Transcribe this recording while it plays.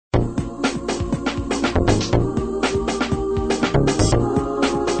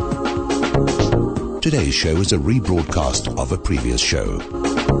Today's show is a rebroadcast of a previous show.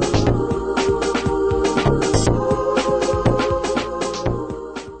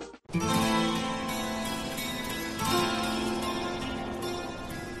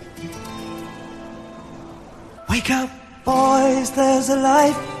 Wake up, boys, there's a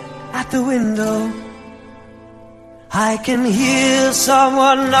light at the window. I can hear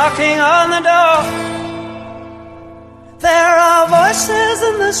someone knocking on the door. There are voices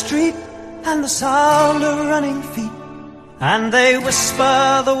in the street and the sound of running feet, and they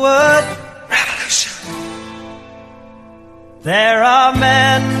whisper the word revolution. There are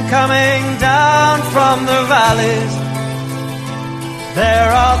men coming down from the valleys.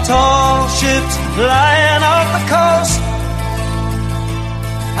 There are tall ships lying off the coast,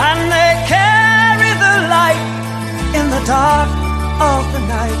 and they carry the light in the dark of the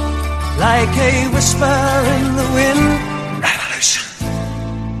night, like a whisper in the wind. Revolution.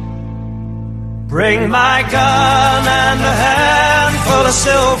 Bring my gun and a handful of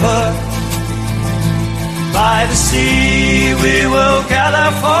silver. By the sea we will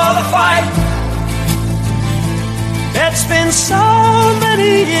gather for the fight. It's been so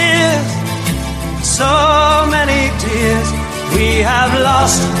many years, so many tears. We have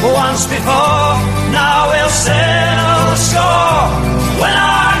lost once before, now we'll settle the score. When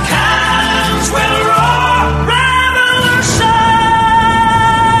our cannons will roar, revolution!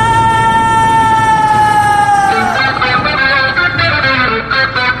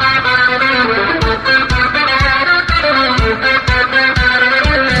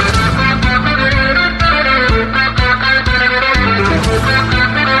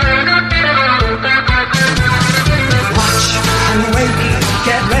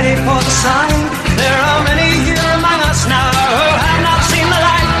 Get ready for the sign. There are many here among us now who have not seen the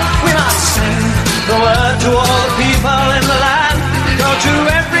light. We must send the word to all the people in the land. Go to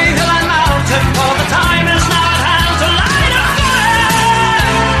every hill and mountain, for the time is now at hand to light a fire.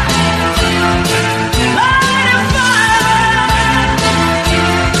 Light a fire.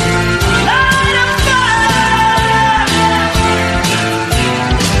 Light a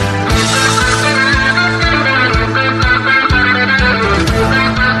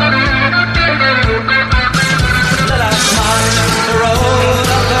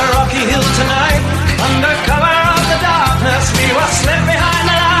tonight, under cover of the darkness, we will slip behind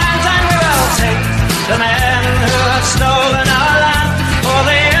the lines and we will take the men who have stolen our land. For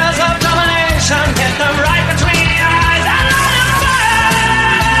the years of domination, get them right between the eyes and light a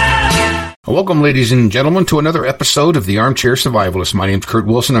fire. Welcome, ladies and gentlemen, to another episode of the Armchair Survivalist. My name's Kurt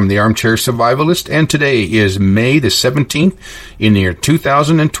Wilson. I'm the Armchair Survivalist, and today is May the 17th in the year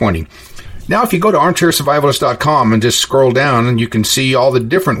 2020. Now, if you go to armchairsurvivalist.com and just scroll down, and you can see all the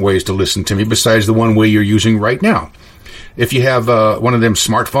different ways to listen to me besides the one way you're using right now. If you have one of them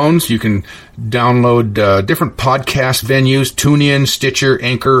smartphones, you can download different podcast venues: TuneIn, Stitcher,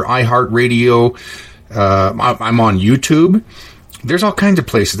 Anchor, iHeartRadio. I'm on YouTube. There's all kinds of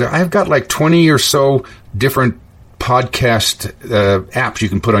places there. I've got like 20 or so different podcast apps you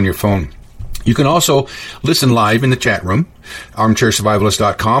can put on your phone. You can also listen live in the chat room,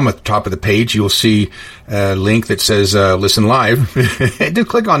 armchairsurvivalist.com. At the top of the page, you'll see a link that says listen live. Just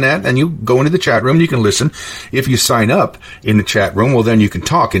click on that, and you go into the chat room, and you can listen. If you sign up in the chat room, well, then you can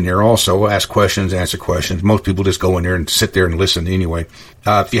talk in there also, ask questions, answer questions. Most people just go in there and sit there and listen anyway.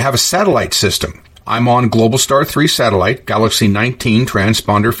 If you have a satellite system, I'm on Globalstar 3 satellite, Galaxy 19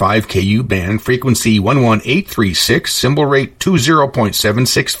 transponder 5 KU band, frequency 11836, symbol rate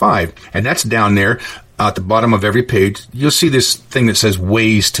 20.765. And that's down there at the bottom of every page. You'll see this thing that says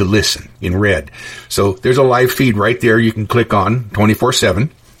ways to listen in red. So there's a live feed right there you can click on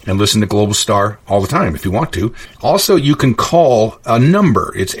 24/7 and listen to Globalstar all the time if you want to. Also, you can call a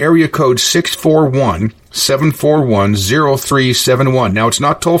number. It's area code 641-741-0371. Now, it's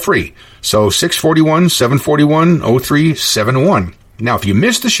not toll-free. So 641-741-0371. Now, if you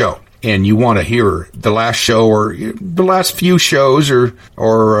missed the show and you want to hear the last show or the last few shows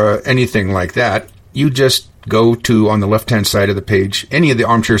or anything like that, you just go to, on the left-hand side of the page, any of the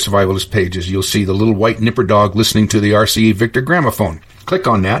Armchair Survivalist pages, you'll see the little white nipper dog listening to the RCA Victor gramophone. Click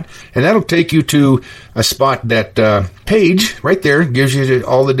on that, and that'll take you to a spot that page right there gives you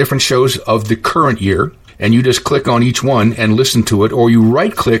all the different shows of the current year, and you just click on each one and listen to it, or you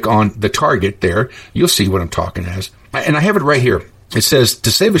right-click on the target there. You'll see what I'm talking as. And I have it right here. It says,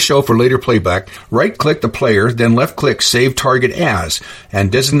 to save a show for later playback, right-click the player, then left-click Save Target As,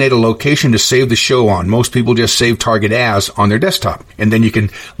 and designate a location to save the show on. Most people just save Target As on their desktop, and then you can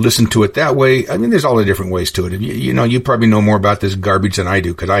listen to it that way. I mean, there's all the different ways to it. You probably know more about this garbage than I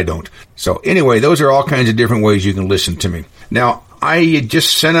do, because I don't. So anyway, those are all kinds of different ways you can listen to me. Now, I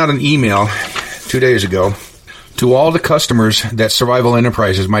just sent out an email 2 days ago, to all the customers that Survival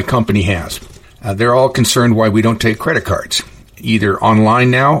Enterprises, my company, has. They're all concerned why we don't take credit cards, either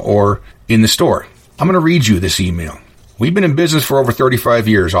online now or in the store. I'm going to read you this email. We've been in business for over 35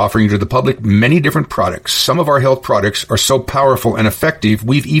 years, offering to the public many different products. Some of our health products are so powerful and effective,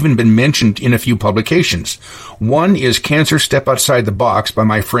 we've even been mentioned in a few publications. One is Cancer Step Outside the Box by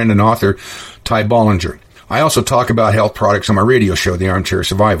my friend and author, Ty Bollinger. I also talk about health products on my radio show, The Armchair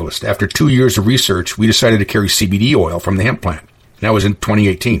Survivalist. After 2 years of research, we decided to carry CBD oil from the hemp plant. That was in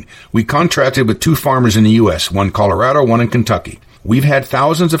 2018. We contracted with 2 farmers in the U.S., one in Colorado, one in Kentucky. We've had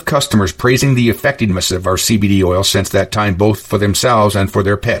thousands of customers praising the effectiveness of our CBD oil since that time, both for themselves and for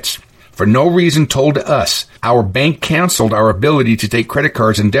their pets. For no reason told to us, our bank canceled our ability to take credit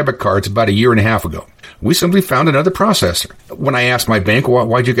cards and debit cards about a year and a half ago. We simply found another processor. When I asked my bank,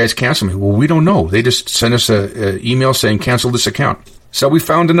 why'd you guys cancel me? Well, we don't know. They just sent us an email saying cancel this account. So we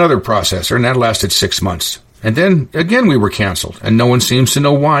found another processor, and that lasted 6 months. And then, again, we were canceled, and no one seems to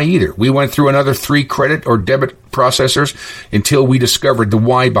know why either. We went through another 3 credit or debit processors until we discovered the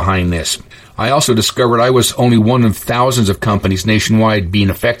why behind this. I also discovered I was only one of thousands of companies nationwide being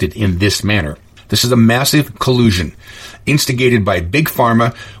affected in this manner. This is a massive collusion, instigated by Big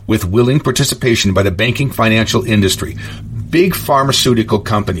Pharma with willing participation by the banking financial industry. Big pharmaceutical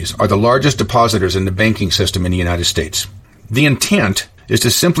companies are the largest depositors in the banking system in the United States. The intent is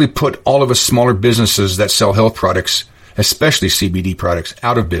to simply put all of us smaller businesses that sell health products, especially CBD products,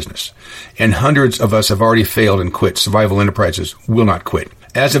 out of business. And hundreds of us have already failed and quit. Survival Enterprises will not quit.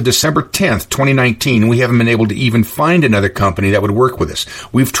 As of December 10th, 2019, we haven't been able to even find another company that would work with us.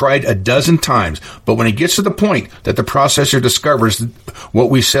 We've tried a dozen times, but when it gets to the point that the processor discovers what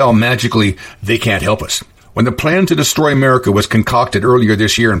we sell magically, they can't help us. When the plan to destroy America was concocted earlier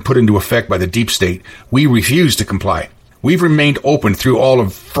this year and put into effect by the deep state, we refused to comply. We've remained open through all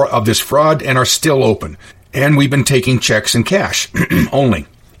of this fraud and are still open. And we've been taking checks and cash only.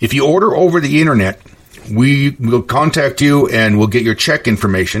 If you order over the internet, we will contact you and we'll get your check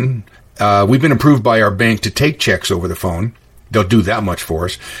information. We've been approved by our bank to take checks over the phone. They'll do that much for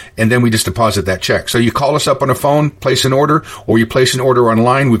us. And then we just deposit that check. So you call us up on the phone, place an order, or you place an order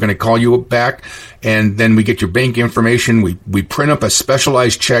online. We're going to call you back, and then we get your bank information. We print up a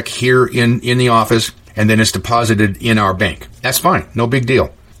specialized check here in the office, and then it's deposited in our bank. That's fine. No big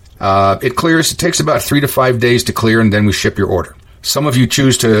deal. It clears. It takes about 3 to 5 days to clear, and then we ship your order. Some of you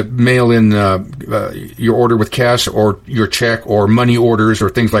choose to mail in your order with cash or your check or money orders or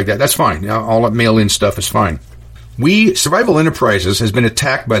things like that. That's fine. All that mail-in stuff is fine. Survival Enterprises, has been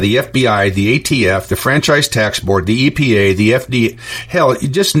attacked by the FBI, the ATF, the Franchise Tax Board, the EPA, the FDA. Hell, you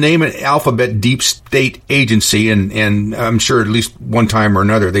just name an alphabet deep state agency, and I'm sure at least one time or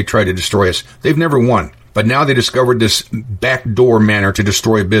another they tried to destroy us. They've never won. But now they discovered this backdoor manner to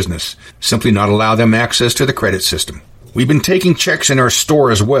destroy business. Simply not allow them access to the credit system. We've been taking checks in our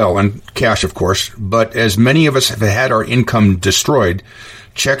store as well, and cash, of course, but as many of us have had our income destroyed,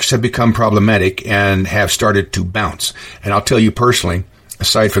 checks have become problematic and have started to bounce. And I'll tell you personally,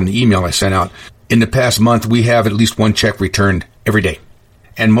 aside from the email I sent out, in the past month, we have at least one check returned every day.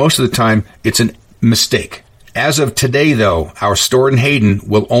 And most of the time, it's a mistake. As of today, though, our store in Hayden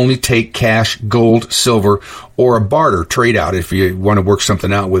will only take cash, gold, silver, or a barter trade out if you want to work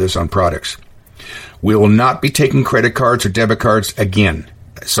something out with us on products. We will not be taking credit cards or debit cards again.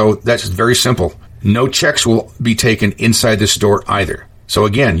 So that's very simple. No checks will be taken inside the store either. So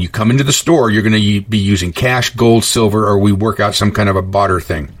again, you come into the store, you're going to be using cash, gold, silver, or we work out some kind of a barter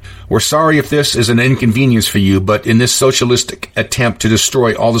thing. We're sorry if this is an inconvenience for you, but in this socialistic attempt to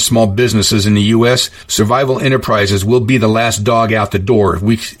destroy all the small businesses in the U.S., Survival Enterprises will be the last dog out the door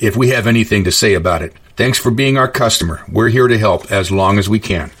if we have anything to say about it. Thanks for being our customer. We're here to help as long as we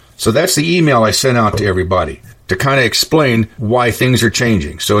can. So that's the email I sent out to everybody to kind of explain why things are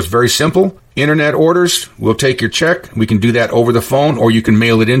changing. So it's very simple. Internet orders, we'll take your check. We can do that over the phone, or you can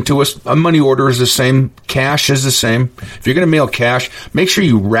mail it into us. A money order is the same. Cash is the same. If you're going to mail cash, make sure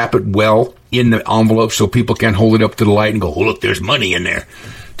you wrap it well in the envelope so people can't hold it up to the light and go, oh, look, there's money in there.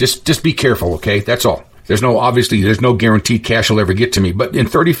 Just be careful, okay? That's all. There's no guaranteed cash will ever get to me. But in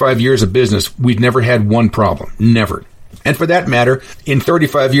 35 years of business, we've never had one problem. Never. And for that matter, in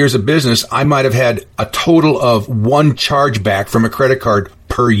 35 years of business, I might have had a total of 1 chargeback from a credit card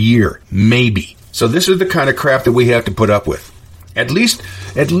per year, maybe. So this is the kind of crap that we have to put up with. At least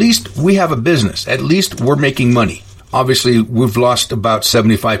we have a business. At least we're making money. Obviously, we've lost about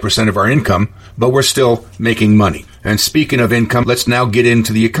 75% of our income, but we're still making money. And speaking of income, let's now get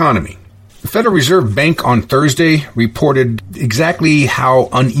into the economy. The Federal Reserve Bank on Thursday reported exactly how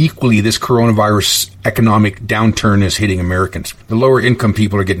unequally this coronavirus economic downturn is hitting Americans. The lower income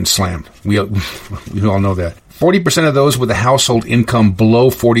people are getting slammed. We all know that. 40% of those with a household income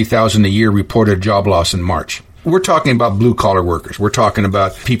below $40,000 a year reported a job loss in March. We're talking about blue-collar workers. We're talking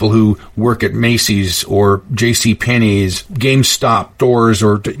about people who work at Macy's or J.C. Penney's, GameStop stores,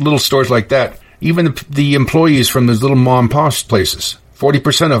 or little stores like that. Even the employees from those little mom-and-pop places.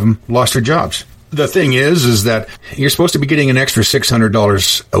 40% of them lost their jobs. The thing is that you're supposed to be getting an extra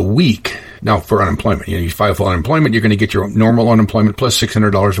 $600 a week. Now, for unemployment. You file for unemployment, you're going to get your normal unemployment plus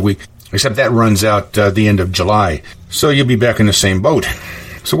 $600 a week. Except that runs out the end of July. So you'll be back in the same boat.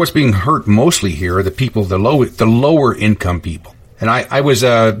 So what's being hurt mostly here are the people, the lower income people. And I was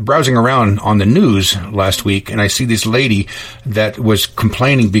browsing around on the news last week, and I see this lady that was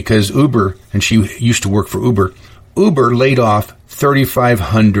complaining because Uber, and she used to work for Uber, Uber laid off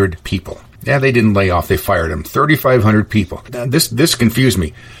 3,500 people. Yeah, they didn't lay off, they fired them. 3,500 people. Now, this confused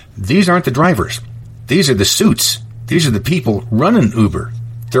me. These aren't the drivers. These are the suits. These are the people running Uber.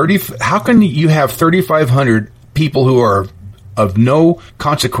 How can you have 3,500 people who are of no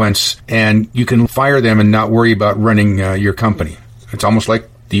consequence, and you can fire them and not worry about running your company? It's almost like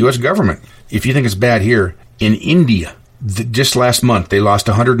the U.S. government. If you think it's bad here, in India, just last month, they lost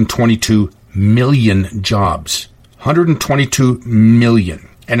 122 million jobs. 122 million.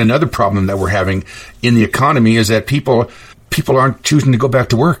 And another problem that we're having in the economy is that people aren't choosing to go back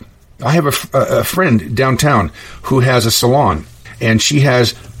to work. I have a friend downtown who has a salon, and she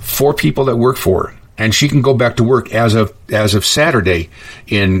has 4 people that work for her. And she can go back to work as of Saturday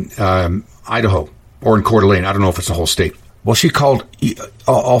in Idaho or in Coeur d'Alene. I don't know if it's the whole state. Well, she called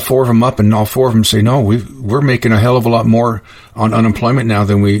all 4 of them up, and all 4 of them say, no, we're making a hell of a lot more on unemployment now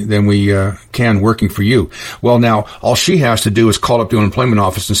than we can working for you. Well, now all she has to do is call up the unemployment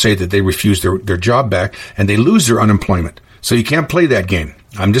office and say that they refuse their job back, and they lose their unemployment. So you can't play that game.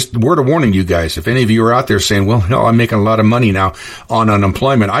 I'm just word of warning you guys. If any of you are out there saying, well, no, I'm making a lot of money now on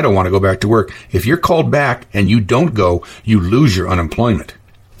unemployment, I don't want to go back to work. If you're called back and you don't go, you lose your unemployment.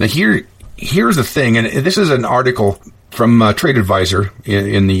 Now here's the thing, and this is an article from Trade Advisor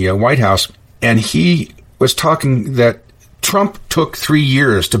in the White House, and he was talking that Trump took 3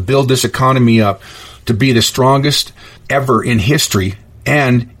 years to build this economy up to be the strongest ever in history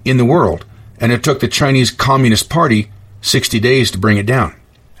and in the world. And it took the Chinese Communist Party 60 days to bring it down.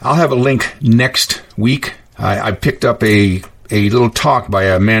 I'll have a link next week. I picked up a little talk by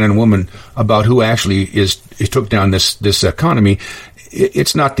a man and woman about who actually took down this economy.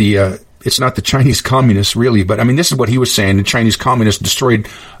 It's not the Chinese communists, really, but I mean, this is what he was saying. The Chinese communists destroyed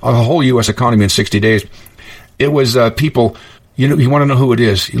a whole U.S. economy in 60 days. It was people, you want to know who it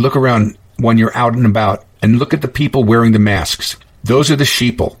is. You look around when you're out and about and look at the people wearing the masks. Those are the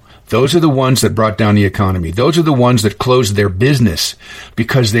sheeple. Those are the ones that brought down the economy. Those are the ones that closed their business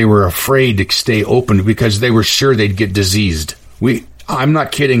because they were afraid to stay open because they were sure they'd get diseased. I'm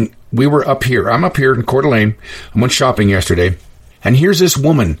not kidding. We were up here. I'm up here in Coeur d'Alene. I went shopping yesterday, and here's this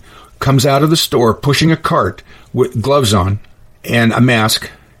woman comes out of the store pushing a cart with gloves on and a mask,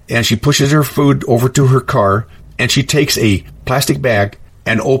 and she pushes her food over to her car, and she takes a plastic bag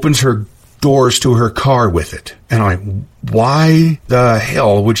and opens her doors to her car with it. And I'm like, why the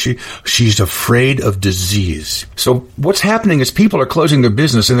hell would she? She's afraid of disease. So what's happening is people are closing their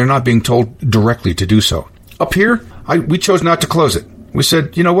business and they're not being told directly to do so. Up here, we chose not to close it. We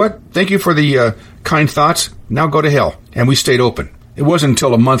said, you know what? Thank you for the kind thoughts. Now go to hell. And we stayed open. It wasn't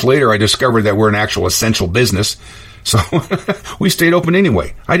until a month later I discovered that we're an actual essential business. So we stayed open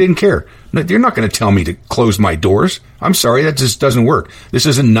anyway. I didn't care. You're not going to tell me to close my doors. I'm sorry, that just doesn't work. This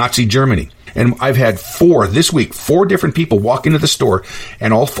isn't Nazi Germany. And I've had 4 different people walk into the store,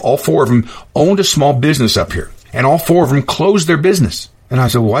 and all 4 of them owned a small business up here. And all 4 of them closed their business. And I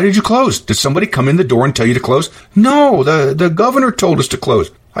said, why did you close? Did somebody come in the door and tell you to close? No, the governor told us to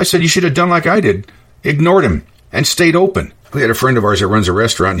close. I said, you should have done like I did. Ignored him and stayed open. We had a friend of ours that runs a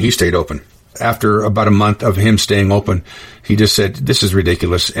restaurant, and he stayed open. After about a month of him staying open, he just said, this is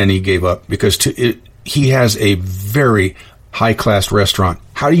ridiculous, and he gave up because he has a very high-class restaurant.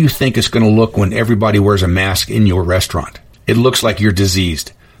 How do you think it's going to look when everybody wears a mask in your restaurant? It looks like you're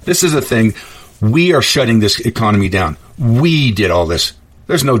diseased. This is the thing. We are shutting this economy down. We did all this.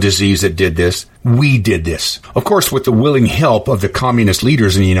 There's no disease that did this. We did this. Of course, with the willing help of the communist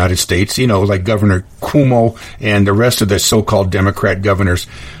leaders in the United States, like Governor Cuomo and the rest of the so-called Democrat governors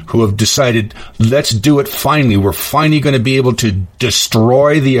who have decided, let's do it finally. We're finally going to be able to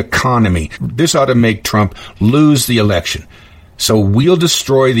destroy the economy. This ought to make Trump lose the election. So we'll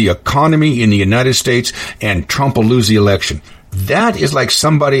destroy the economy in the United States and Trump will lose the election. That is like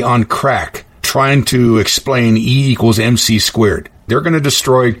somebody on crack trying to explain E equals MC squared. They're going to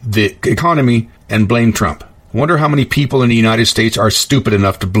destroy the economy and blame Trump. Wonder how many people in the United States are stupid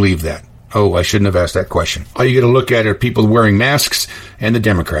enough to believe that. Oh, I shouldn't have asked that question. All you got to look at are people wearing masks and the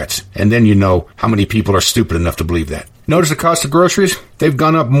Democrats. And then you know how many people are stupid enough to believe that. Notice the cost of groceries? They've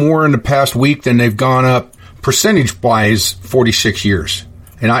gone up more in the past week than they've gone up percentage-wise 46 years.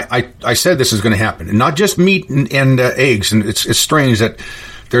 And I said this is going to happen. And not just meat and eggs. And it's strange that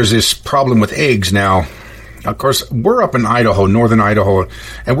there's this problem with eggs now. Of course, we're up in Idaho, northern Idaho,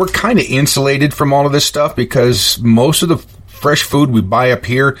 and we're kind of insulated from all of this stuff because most of the fresh food we buy up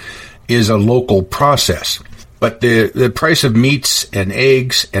here is a local process. But the price of meats and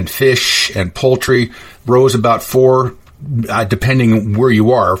eggs and fish and poultry rose about depending where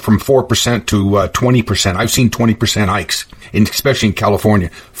you are, from 4% to 20%. I've seen 20% hikes, especially in California.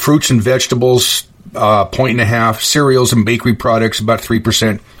 Fruits and vegetables, 1.5%. Cereals and bakery products, about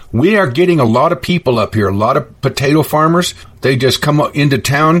 3%. We are getting a lot of people up here, a lot of potato farmers. They just come into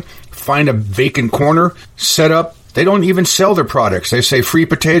town, find a vacant corner, set up. They don't even sell their products. They say free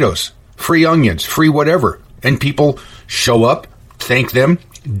potatoes, free onions, free whatever. And people show up, thank them,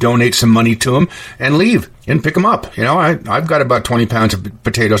 donate some money to them, and leave and pick them up. You know, I've got about 20 pounds of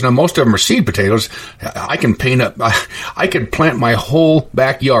potatoes. Now, most of them are seed potatoes. I can plant my whole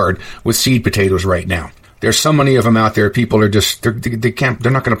backyard with seed potatoes right now. There's so many of them out there. People are just, they're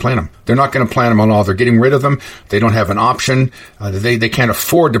not going to plant them. They're not going to plant them at all. They're getting rid of them. They don't have an option. They can't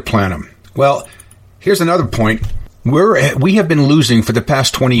afford to plant them. Well, here's another point. We have been losing for the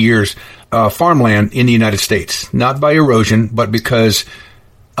past 20 years farmland in the United States, not by erosion, but because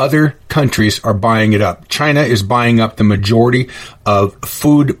other countries are buying it up. China is buying up the majority of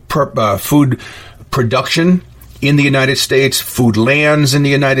food production in the United States, food lands in the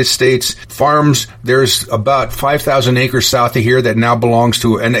United States, farms. There's about 5,000 acres south of here that now belongs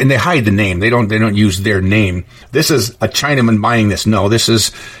to, and they hide the name. They don't use their name. This is a Chinaman buying this. No, this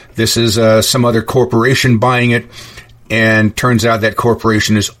is some other corporation buying it, and turns out that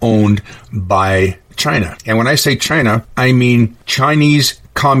corporation is owned by China. And when I say China, I mean Chinese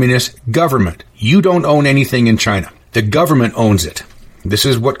Communist government. You don't own anything in China. The government owns it. This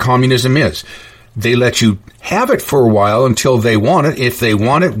is what communism is. They let you have it for a while until they want it. If they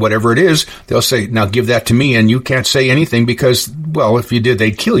want it, whatever it is, they'll say, now give that to me, and you can't say anything because, well, if you did,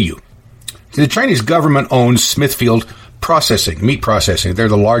 they'd kill you. The Chinese government owns Smithfield meat processing. They're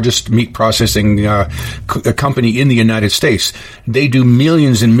the largest meat processing company in the United States. They do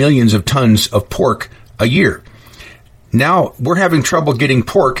millions and millions of tons of pork a year. Now, we're having trouble getting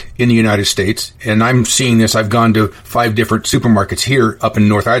pork in the United States, and I'm seeing this. I've gone to 5 different supermarkets here up in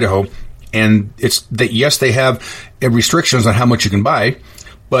North Idaho, and it's that, yes, they have restrictions on how much you can buy,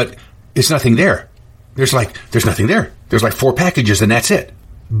 but it's nothing there. There's nothing there. There's like 4 packages, and that's it.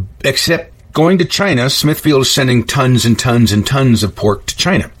 Except going to China, Smithfield is sending tons and tons and tons of pork to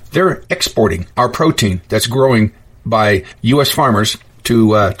China. They're exporting our protein that's growing by U.S. farmers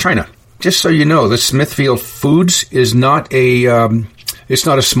to China. Just so you know, the Smithfield Foods is not it's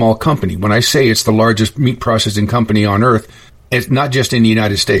not a small company. When I say it's the largest meat processing company on earth, it's not just in the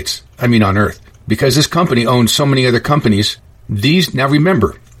United States. I mean on earth. Because this company owns so many other companies. Now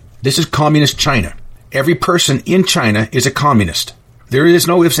remember, this is communist China. Every person in China is a communist. There is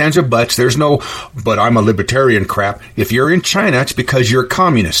no ifs, ands, or buts. There's no, but I'm a libertarian crap. If you're in China, it's because you're a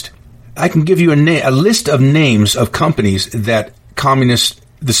communist. I can give you a list of names of companies that communists,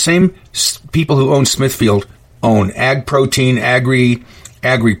 the same people who own Smithfield, own. Ag Protein, Agri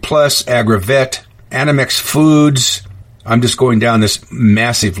Plus, Agrivet, Animex Foods. I'm just going down this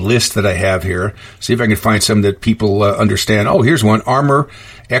massive list that I have here. See if I can find some that people understand. Oh, here's one. Armor,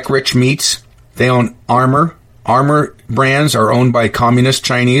 Eckrich Meats. They own Armor. Armor brands are owned by Communist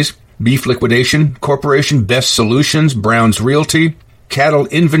Chinese. Beef Liquidation Corporation, Best Solutions, Brown's Realty, Cattle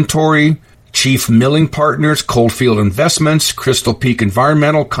Inventory, Chief Milling Partners, Coldfield Investments, Crystal Peak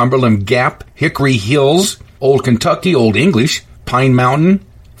Environmental, Cumberland Gap, Hickory Hills, Old Kentucky, Old English, Pine Mountain,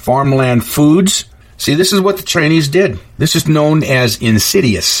 Farmland Foods. See, this is what the Chinese did. This is known as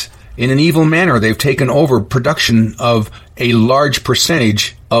insidious. In an evil manner, they've taken over production of a large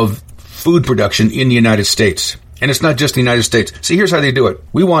percentage of food production in the United States. And it's not just the United States. See, here's how they do it.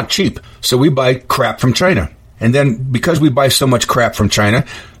 We want cheap, so we buy crap from China. And then because we buy so much crap from China,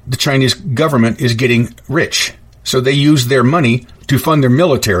 the Chinese government is getting rich. So they use their money to fund their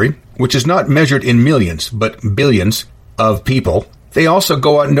military, which is not measured in millions, but billions of people. They also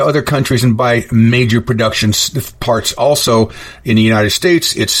go out into other countries and buy major production parts. Also in the United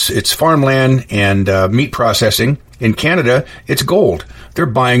States, it's farmland and meat processing. In Canada, it's gold. They're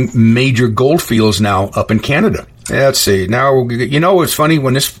buying major gold fields now up in Canada. Let's see. Now, you know, it's funny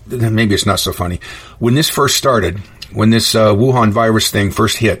when this, maybe it's not so funny. When this first started, when this Wuhan virus thing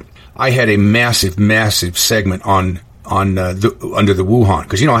first hit, I had a massive segment under the Wuhan,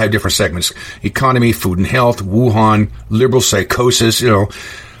 because, you know, I have different segments: economy, food and health, Wuhan, liberal psychosis, you know.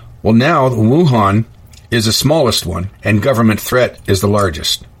 Well, now Wuhan is the smallest one, and government threat is the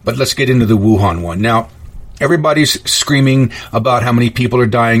largest. But let's get into the Wuhan one. Now, everybody's screaming about how many people are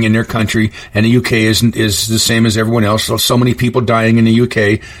dying in their country, and the UK is the same as everyone else. So many people dying in the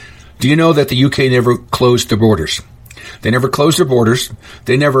UK. Do you know that the UK never closed their borders? They never closed their borders.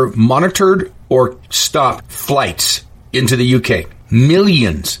 They never monitored or stopped flights into the UK.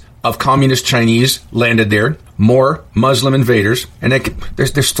 Millions of communist Chinese landed there, more Muslim invaders, and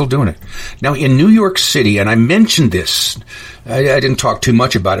they're still doing it. Now, in New York City, and I mentioned this, I didn't talk too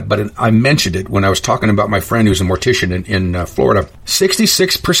much about it, but I mentioned it when I was talking about my friend who's a mortician in Florida.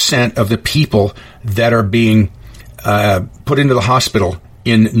 66% of the people that are being put into the hospital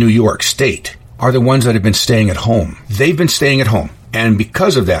in New York State are the ones that have been staying at home. They've been staying at home, and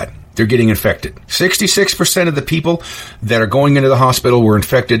because of that, they're getting infected. 66% of the people that are going into the hospital were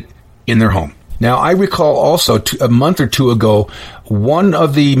infected in their home. Now, I recall also a month or two ago, one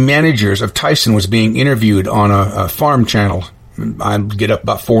of the managers of Tyson was being interviewed on a farm channel. I get up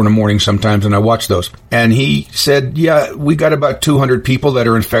about 4 a.m. sometimes and I watch those. And he said, yeah, we got about 200 people that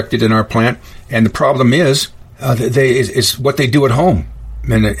are infected in our plant. And the problem is what they do at home.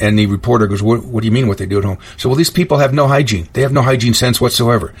 And the reporter goes, what do you mean what they do at home? So, well, these people have no hygiene. They have no hygiene sense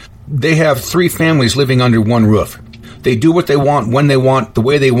whatsoever. They have 3 families living under one roof. They do what they want, when they want, the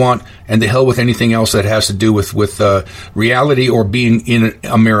way they want, and the hell with anything else that has to do with reality or being in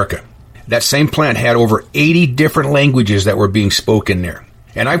America. That same plant had over 80 different languages that were being spoken there.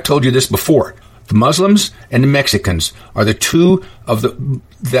 And I've told you this before. The Muslims and the Mexicans are the two of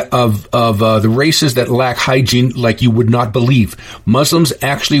the races that lack hygiene like you would not believe. Muslims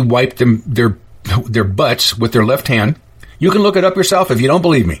actually wipe their butts with their left hand. You can look it up yourself if you don't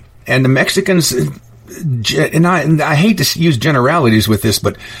believe me. And the Mexicans, and I hate to use generalities with this,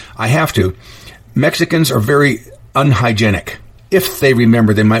 but I have to. Mexicans are very unhygienic. If they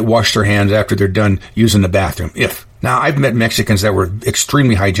remember, they might wash their hands after they're done using the bathroom. Now, I've met Mexicans that were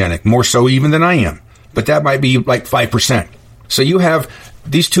extremely hygienic, more so even than I am. But that might be like 5%. So you have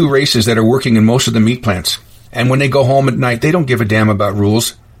these two races that are working in most of the meat plants. And when they go home at night, they don't give a damn about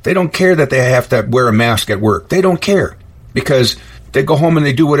rules. They don't care that they have to wear a mask at work. They don't care. Because they go home and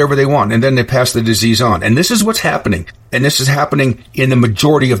they do whatever they want, and then they pass the disease on. And this is what's happening. And this is happening in the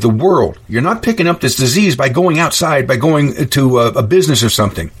majority of the world. You're not picking up this disease by going outside, by going to a business or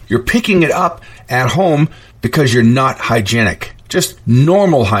something. You're picking it up at home because you're not hygienic. Just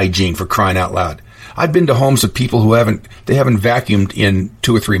normal hygiene, for crying out loud. I've been to homes of people who haven't vacuumed in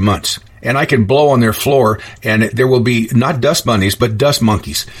 2 or 3 months. And I can blow on their floor, and there will be not dust bunnies, but dust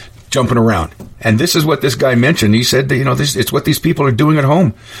monkeys jumping around. And this is what this guy mentioned. He said that, it's what these people are doing at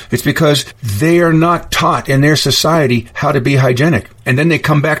home. It's because they are not taught in their society how to be hygienic. And then they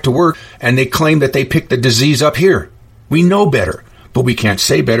come back to work and they claim that they picked the disease up here. We know better, but we can't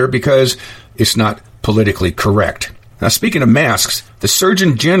say better because it's not politically correct. Now, speaking of masks, the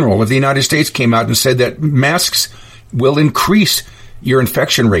Surgeon General of the United States came out and said that masks will increase your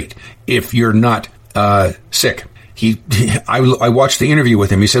infection rate if you're not sick. I watched the interview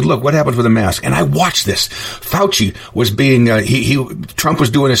with him. He said, look, what happens with a mask? And I watched this. Fauci was being, Trump was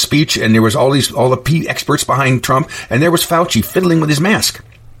doing a speech, and there was all the experts behind Trump, and there was Fauci fiddling with his mask.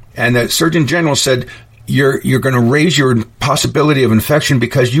 And the Surgeon General said, you're going to raise your possibility of infection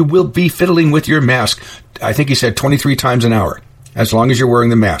because you will be fiddling with your mask. I think he said 23 times an hour, as long as you're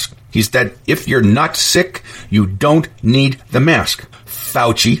wearing the mask. He said, if you're not sick, you don't need the mask.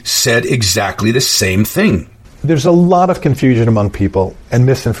 Fauci said exactly the same thing. There's a lot of confusion among people and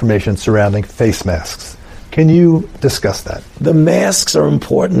misinformation surrounding face masks. Can you discuss that? The masks are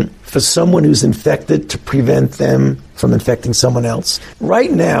important for someone who's infected to prevent them from infecting someone else.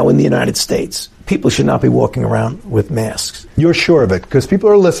 Right now in the United States, people should not be walking around with masks. You're sure of it? Because people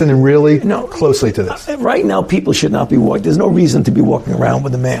are listening really closely to this. Right now, people should not be walking. There's no reason to be walking around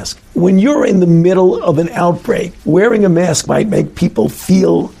with a mask. When you're in the middle of an outbreak, wearing a mask might make people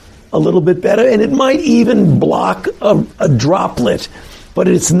feel a little bit better, and it might even block a droplet, but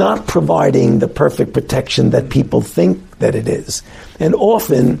it's not providing the perfect protection that people think that it is. And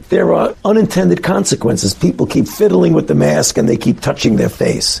often there are unintended consequences. People keep fiddling with the mask and they keep touching their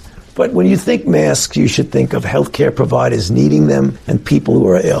face. But when you think masks, you should think of healthcare providers needing them and people who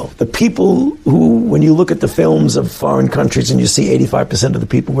are ill. The people who, when you look at the films of foreign countries and you see 85% of the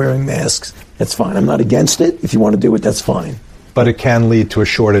people wearing masks, that's fine. I'm not against it. If you want to do it, that's fine. But it can lead to a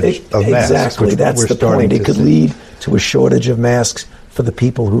shortage of masks. Exactly, that's the point. It could lead to a shortage of masks for the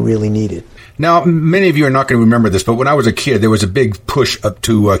people who really need it. Now, many of you are not going to remember this, but when I was a kid, there was a big push up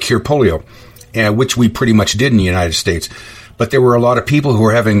to cure polio, which we pretty much did in the United States. But there were a lot of people who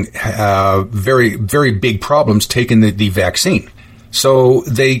were having very, very big problems taking the vaccine. So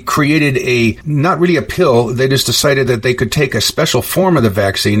they created not really a pill, they just decided that they could take a special form of the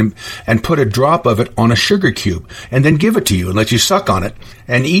vaccine and put a drop of it on a sugar cube and then give it to you and let you suck on it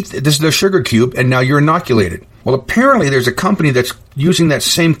and eat this is the sugar cube, and now you're inoculated. Well, apparently there's a company that's using that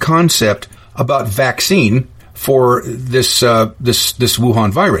same concept about vaccine for this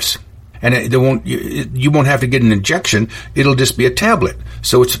Wuhan virus. And you won't have to get an injection. It'll just be a tablet.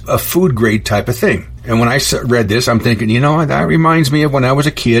 So it's a food grade type of thing. And when I read this, I'm thinking, that reminds me of when I was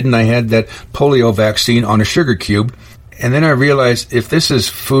a kid and I had that polio vaccine on a sugar cube. And then I realized if this is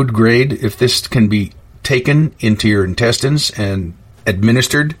food grade, if this can be taken into your intestines and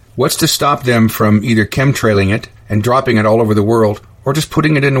administered, what's to stop them from either chemtrailing it and dropping it all over the world or just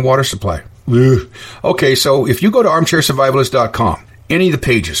putting it in a water supply? Ugh. Okay, so if you go to armchairsurvivalist.com, any of the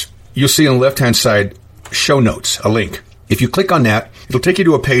pages, you'll see on the left-hand side show notes, a link. If you click on that, it'll take you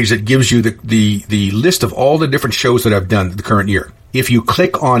to a page that gives you the list of all the different shows that I've done the current year. If you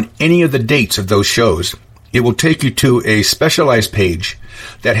click on any of the dates of those shows, it will take you to a specialized page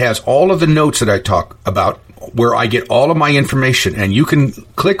that has all of the notes that I talk about, where I get all of my information. And you can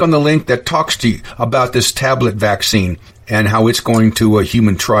click on the link that talks to you about this tablet vaccine and how it's going to a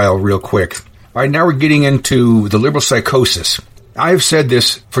human trial real quick. All right, now we're getting into the liberal psychosis. I've said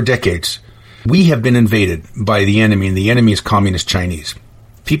this for decades. We have been invaded by the enemy, and the enemy is communist Chinese.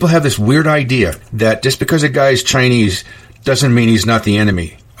 People have this weird idea that just because a guy is Chinese doesn't mean he's not the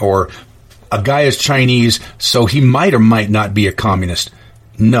enemy, or a guy is Chinese, so he might or might not be a communist.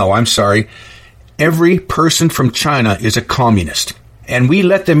 No, I'm sorry. Every person from China is a communist. And we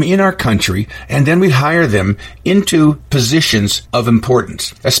let them in our country, and then we hire them into positions of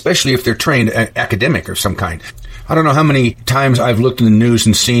importance, especially if they're trained academic of some kind. I don't know how many times I've looked in the news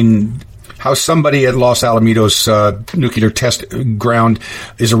and seen how somebody at Los Alamitos nuclear test ground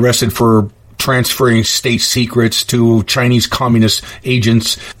is arrested for transferring state secrets to Chinese communist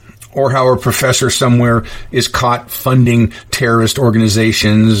agents, or how a professor somewhere is caught funding terrorist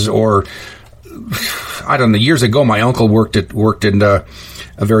organizations, or I don't know. Years ago, my uncle worked in a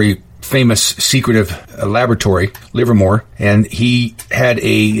very famous secretive laboratory, Livermore, and he had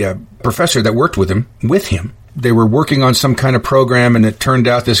a professor that worked with him. They were working on some kind of program, and it turned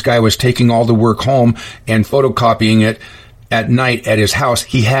out this guy was taking all the work home and photocopying it at night at his house.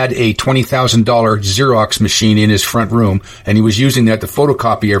 He had a $20,000 Xerox machine in his front room, and he was using that to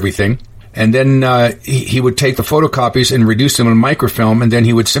photocopy everything. And then he would take the photocopies and reduce them in microfilm, and then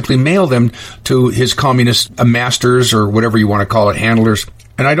he would simply mail them to his communist masters, or whatever you want to call it, handlers.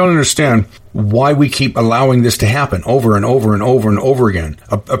 And I don't understand why we keep allowing this to happen over and over and over and over again.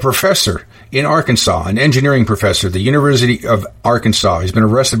 A professor in Arkansas, an engineering professor, the University of Arkansas, he's been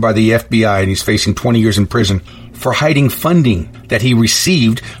arrested by the FBI, and he's facing 20 years in prison for hiding funding that he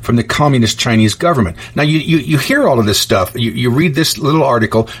received from the communist Chinese government. Now, you hear all of this stuff. You read this little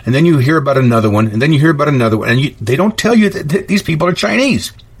article, and then you hear about another one, and then you hear about another one, and they don't tell you that these people are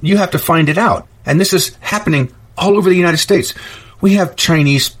Chinese. You have to find it out. And this is happening all over the United States. We have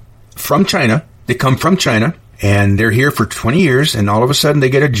Chinese from China. They come from China, and they're here for 20 years, and all of a sudden they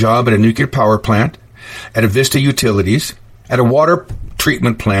get a job at a nuclear power plant, at a Vista Utilities, at a water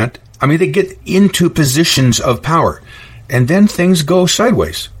treatment plant. I mean, they get into positions of power, and then things go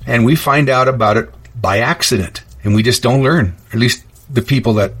sideways, and we find out about it by accident, and we just don't learn. At least the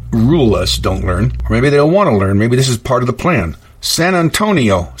people that rule us don't learn, or maybe they don't want to learn. Maybe this is part of the plan. San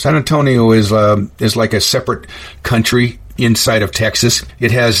Antonio is like a separate country inside of Texas.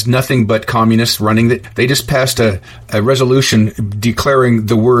 It has nothing but communists running it. They just passed a resolution declaring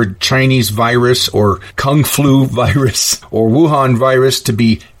the word Chinese virus or Kung Flu virus or Wuhan virus to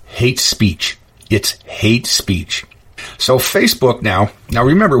be hate speech. It's hate speech. So Facebook now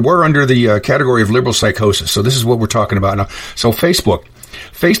remember, we're under the category of liberal psychosis. So this is what we're talking about now. So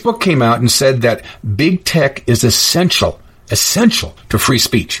Facebook came out and said that big tech is essential to free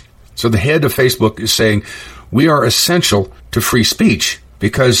speech. So the head of Facebook is saying, we are essential to free speech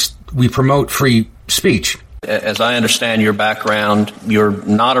because we promote free speech. As I understand your background, you're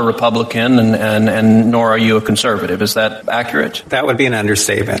not a Republican and nor are you a conservative. Is that accurate? That would be an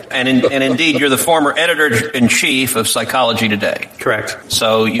understatement. And indeed, you're the former editor-in-chief of Psychology Today. Correct.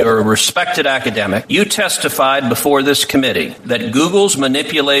 So you're a respected academic. You testified before this committee that Google's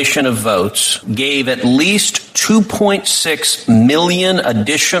manipulation of votes gave at least 2.6 million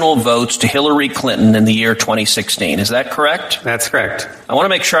additional votes to Hillary Clinton in the year 2016. Is that correct? That's correct. I want to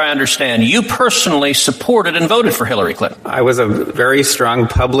make sure I understand. You personally supported and voted for Hillary Clinton. I was a very strong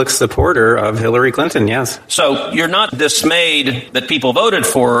public supporter of Hillary Clinton, yes. So you're not dismayed that people voted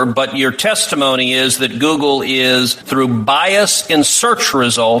for her, but your testimony is that Google is, through bias in search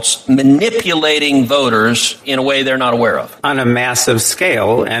results, manipulating voters in a way they're not aware of. On a massive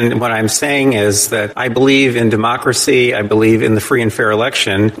scale. And what I'm saying is that I believe in democracy. I believe in the free and fair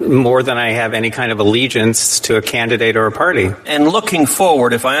election more than I have any kind of allegiance to a candidate or a party. And looking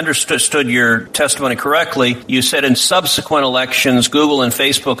forward, if I understood your testimony correctly, you said in subsequent elections, Google and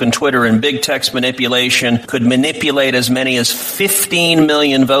Facebook and Twitter and big text manipulation could manipulate as many as 15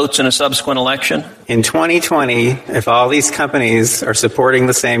 million votes in a subsequent election? In 2020, if all these companies are supporting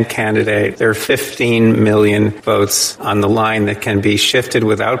the same candidate, there are 15 million votes on the line that can be shifted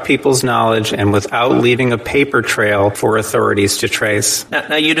without people's knowledge and without leaving a paper trail for authorities to trace.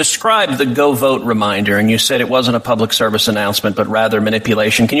 Now you described the Go Vote reminder, and you said it wasn't a public service announcement, but rather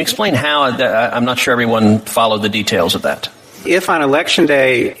manipulation. Can you explain how? I'm not sure everyone followed the details of that. If on Election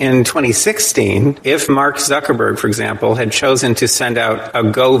Day in 2016, if Mark Zuckerberg, for example, had chosen to send out a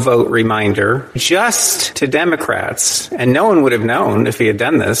Go Vote reminder just to Democrats, and no one would have known if he had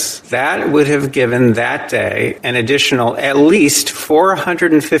done this, that would have given that day an additional at least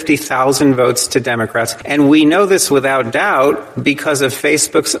 450,000 votes to Democrats. And we know this without doubt because of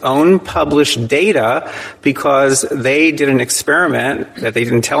Facebook's own published data, because they did an experiment that they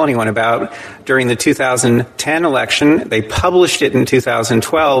didn't tell anyone about during the 2010 election. They published it in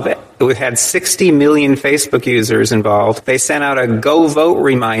 2012. It had 60 million Facebook users involved. They sent out a Go Vote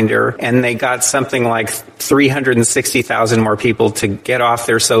reminder, and they got something like 360,000 more people to get off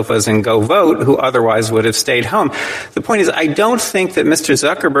their sofas and go vote, who otherwise would have stayed home. The point is, I don't think that Mr.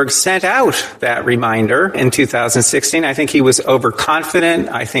 Zuckerberg sent out that reminder in 2016. I think he was overconfident.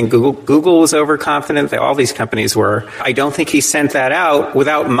 I think Google was overconfident. All these companies were. I don't think he sent that out.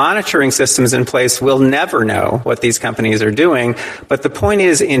 Without monitoring systems in place, we'll never know what these companies are doing. But the point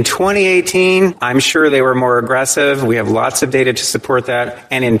is, in 2018, I'm sure they were more aggressive. We have lots of data to support that.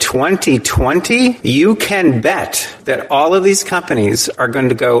 And in 2020, you can bet that all of these companies are going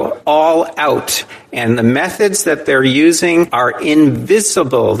to go all out. And the methods that they're using are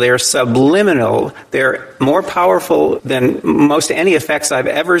invisible. They're subliminal. They're more powerful than most any effects I've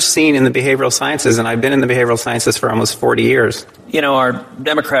ever seen in the behavioral sciences. And I've been in the behavioral sciences for almost 40 years. You know, our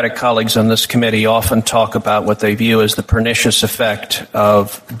Democratic colleagues on this committee often talk about what they view as the pernicious effect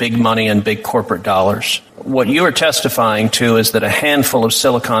of big money and big corporate dollars. What you are testifying to is that a handful of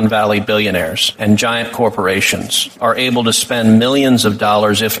Silicon Valley billionaires and giant corporations are able to spend millions of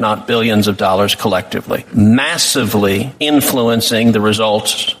dollars, if not billions of dollars collectively, massively influencing the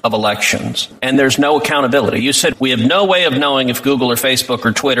results of elections. And there's no accountability. You said we have no way of knowing if Google or Facebook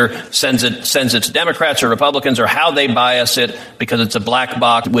or Twitter sends it to Democrats or Republicans or how they bias it because it's a black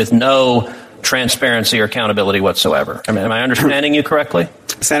box with no transparency or accountability whatsoever. I mean, am I understanding you correctly?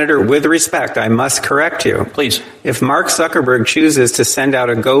 Senator, with respect, I must correct you. Please. If Mark Zuckerberg chooses to send out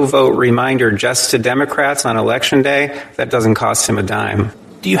a Go Vote reminder just to Democrats on Election Day, that doesn't cost him a dime.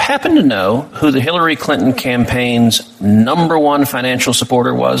 Do you happen to know who the Hillary Clinton campaign's number one financial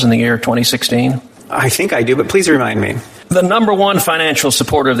supporter was in the year 2016? I think I do, but please remind me. The number one financial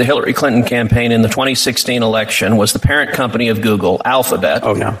supporter of the Hillary Clinton campaign in the 2016 election was the parent company of Google, Alphabet,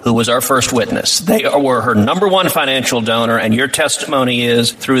 who was our first witness. They were her number one financial donor, and your testimony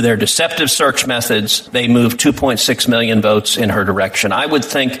is, through their deceptive search methods, they moved 2.6 million votes in her direction. I would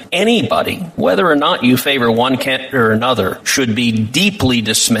think anybody, whether or not you favor one candidate or another, should be deeply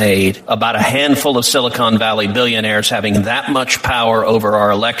dismayed about a handful of Silicon Valley billionaires having that much power over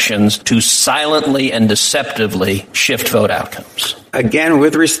our elections to silently and deceptively shift vote outcomes. Again,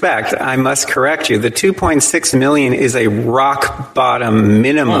 with respect, I must correct you. The 2.6 million is a rock bottom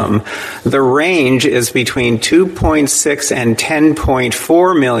minimum. The range is between 2.6 and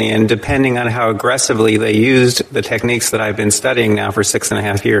 10.4 million, depending on how aggressively they used the techniques that I've been studying now for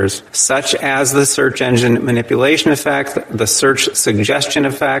 6.5 years, such as the search engine manipulation effect, the search suggestion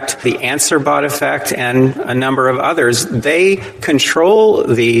effect, the answer bot effect, and a number of others. They control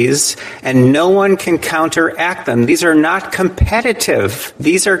these, and no one can counteract them. These are not competitive.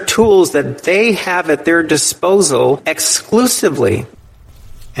 These are tools that they have at their disposal exclusively.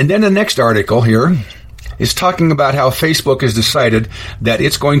 And then the next article here is talking about how Facebook has decided that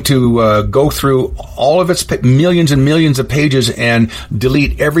it's going to go through all of its millions and millions of pages and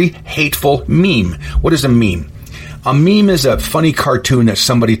delete every hateful meme. What is a meme? A meme is a funny cartoon that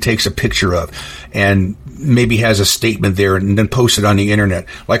somebody takes a picture of and maybe has a statement there and then posts it on the internet.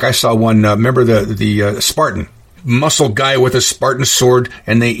 Like I saw one, remember the Spartan? Muscle guy with a Spartan sword,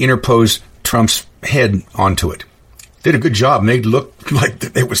 and they interposed Trump's head onto it. Did a good job, made it look like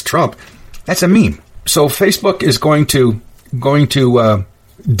it was Trump. That's a meme. So Facebook is going to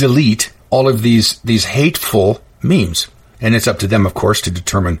delete all of these hateful memes. And it's up to them, of course, to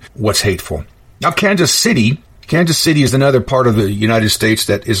determine what's hateful. Now, Kansas City is another part of the United States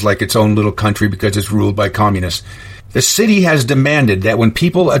that is like its own little country because it's ruled by communists. The city has demanded that when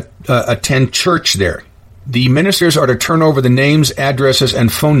people attend church there, the ministers are to turn over the names, addresses,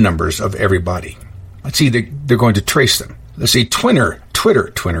 and phone numbers of everybody. Let's see, they're going to trace them. Let's see, Twitter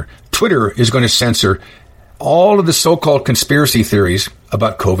is going to censor all of the so-called conspiracy theories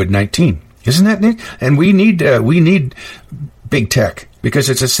about COVID-19. Isn't that neat? And we need big tech because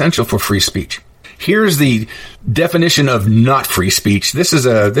it's essential for free speech. Here's the definition of not free speech. This is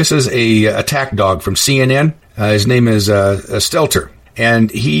a attack dog from CNN. His name is Stelter,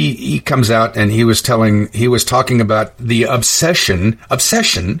 and he comes out and he was talking about the obsession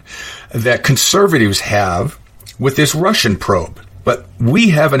that conservatives have with this Russian probe. But we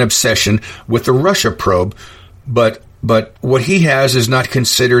have an obsession with the Russia probe, but what he has is not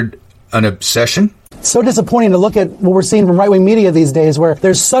considered an obsession. So disappointing to look at what we're seeing from right-wing media these days, where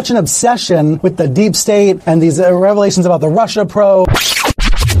there's such an obsession with the deep state and these revelations about the Russia probe.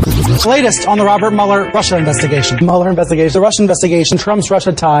 Latest on the Robert Mueller Russia investigation. The Russia investigation, Trump's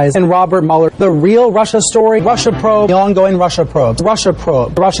Russia ties, and Robert Mueller. The real Russia story, Russia probe, the ongoing Russia probe, the Russia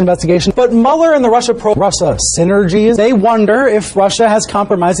investigation. But Mueller and the Russia probe, Russia synergies, they wonder if Russia has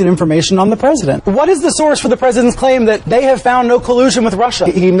compromising information on the president. What is the source for the president's claim that they have found no collusion with Russia?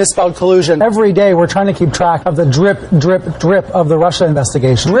 He misspelled collusion. Every day we're trying to keep track of the drip, drip, drip of the Russia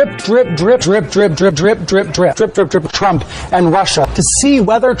investigation. Drip, drip, drip, drip, drip, drip, drip, drip, drip, drip, drip, drip, Trump and Russia. To see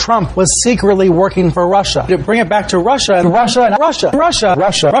whether Trump was secretly working for Russia. To bring it back to Russia and Russia and Russia. Robert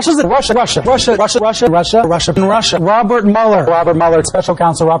Mueller, special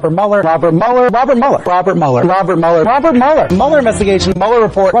counsel Robert Mueller. Mueller investigation, Mueller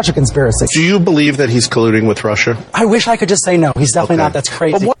report, Russia conspiracy. Do you believe that he's colluding with Russia? I wish I could just say no. He's definitely not. That's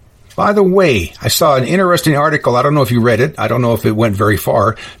crazy. By the way, I saw an interesting article. I don't know if you read it. I don't know if it went very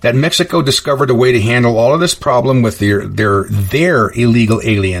far. That Mexico discovered a way to handle all of this problem with their illegal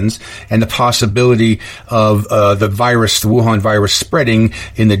aliens and the possibility of the Wuhan virus spreading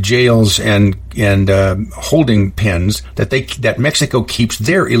in the jails and holding pens that Mexico keeps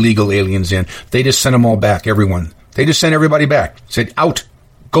their illegal aliens in. They just sent them all back. Everyone. They just sent everybody back. Said out,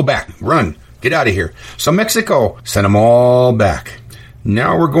 go back, run, get out of here. So Mexico sent them all back.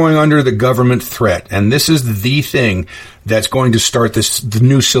 Now we're going under the government threat, and this is the thing that's going to start the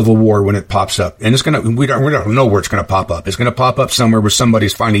new civil war when it pops up. And it's we don't know where it's going to pop up. It's going to pop up somewhere where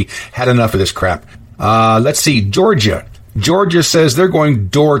somebody's finally had enough of this crap. Let's see, Georgia. Georgia says they're going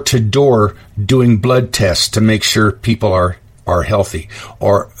door to door doing blood tests to make sure people are healthy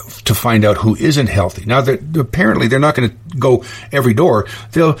or to find out who isn't healthy. Now, apparently they're not going to go every door.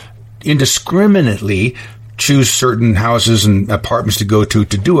 They'll indiscriminately choose certain houses and apartments to go to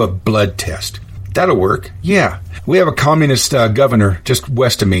do a blood test. That'll work. Yeah. We have a communist governor just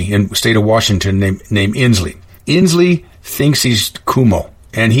west of me in the state of Washington named Inslee. Inslee thinks he's Kumo,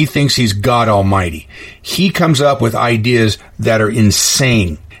 and he thinks he's God Almighty. He comes up with ideas that are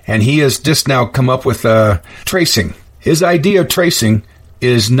insane, and he has just now come up with tracing. His idea of tracing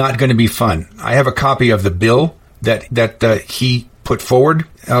is not going to be fun. I have a copy of the bill that he put forward.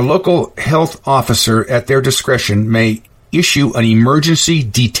 A local health officer at their discretion may issue an emergency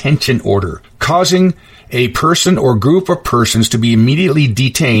detention order, causing a person or group of persons to be immediately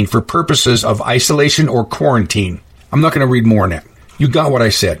detained for purposes of isolation or quarantine. I'm not going to read more on that. You got what I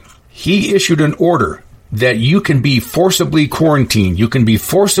said. He issued an order that you can be forcibly quarantined. You can be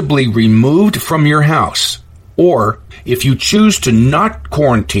forcibly removed from your house. Or if you choose to not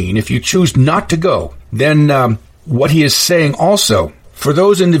quarantine, if you choose not to go, then what he is saying also, for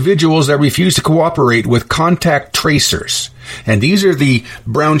those individuals that refuse to cooperate with contact tracers, and these are the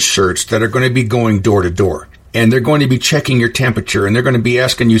brown shirts that are going to be going door to door, and they're going to be checking your temperature, and they're going to be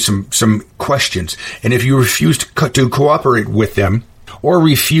asking you some questions, and if you refuse to cooperate with them or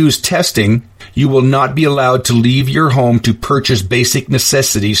refuse testing, you will not be allowed to leave your home to purchase basic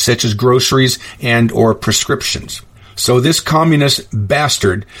necessities such as groceries and or prescriptions. So this communist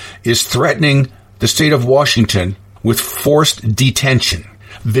bastard is threatening the state of Washington with forced detention.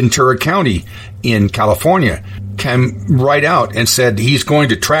 Ventura County in California came right out and said he's going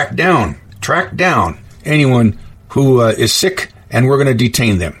to track down anyone who is sick, and we're going to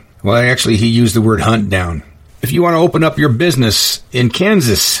detain them. Well, actually, he used the word hunt down. If you want to open up your business in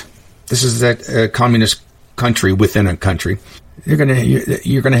Kansas, this is that communist country within a country, you're going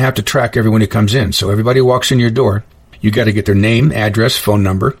to have to track everyone who comes in. So everybody walks in your door, you got to get their name, address, phone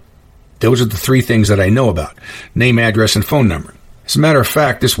number. Those are the three things that I know about: name, address, and phone number. As a matter of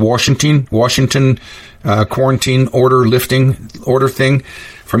fact, this Washington quarantine order thing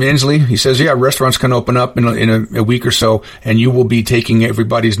from Inslee, he says, yeah, restaurants can open up in a week or so, and you will be taking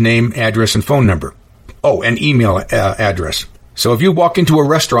everybody's name, address, and phone number. Oh, and email address. So if you walk into a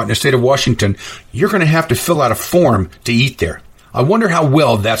restaurant in the state of Washington, you're going to have to fill out a form to eat there. I wonder how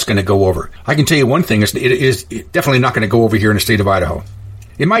well that's going to go over. I can tell you one thing, it is definitely not going to go over here in the state of Idaho.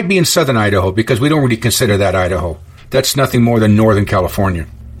 It might be in southern Idaho, because we don't really consider that Idaho. That's nothing more than northern California.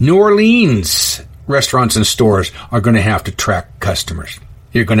 New Orleans restaurants and stores are going to have to track customers.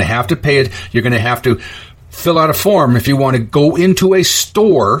 You're going to have to pay it. You're going to have to fill out a form if you want to go into a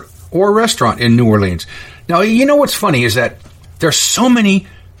store or a restaurant in New Orleans. Now, you know what's funny is that there's so many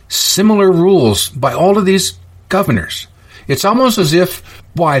similar rules by all of these governors. It's almost as if,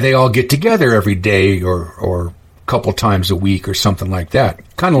 they all get together every day or a couple times a week or something like that.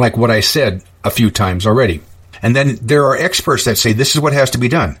 Kind of like what I said a few times already. And then there are experts that say this is what has to be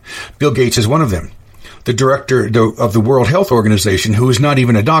done. Bill Gates is one of them. The director of the World Health Organization, who is not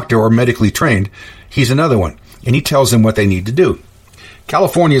even a doctor or medically trained, he's another one. And he tells them what they need to do.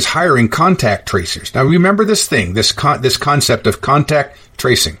 California is hiring contact tracers. Now, remember this thing, this concept of contact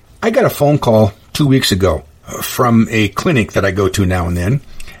tracing. I got a phone call 2 weeks ago from a clinic that I go to now and then,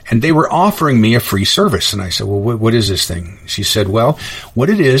 and they were offering me a free service. And I said, well, what is this thing? She said, well, what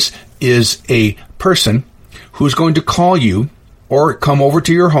it is a person who's going to call you or come over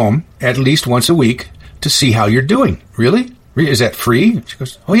to your home at least once a week to see how you're doing. Really? Is that free? She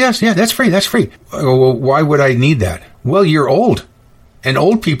goes, oh, yes, yeah, that's free. I go, well, why would I need that? Well, you're old, and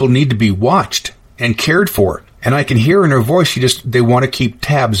old people need to be watched and cared for. And I can hear in her voice, they want to keep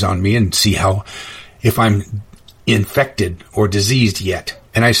tabs on me and see if I'm infected or diseased yet.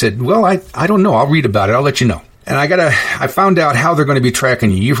 And I said, well, I don't know. I'll read about it. I'll let you know. And I found out how they're going to be tracking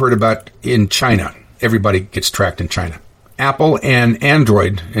you. You've heard about in China. Everybody gets tracked in China. Apple and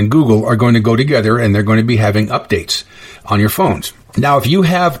Android and Google are going to go together, and they're going to be having updates on your phones. Now, if you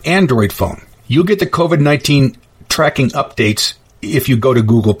have Android phone, you'll get the COVID-19 tracking updates if you go to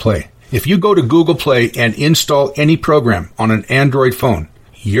Google Play. If you go to Google Play and install any program on an Android phone,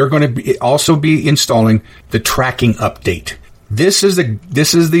 you're going to also be installing the tracking update. This is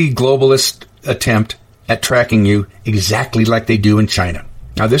the globalist attempt at tracking you exactly like they do in China.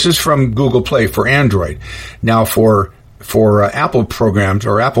 Now, this is from Google Play for Android. Now, for Apple programs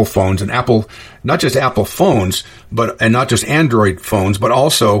or Apple phones and Apple, not just Apple phones, and not just Android phones, but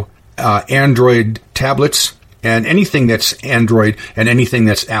also Android tablets and anything that's Android and anything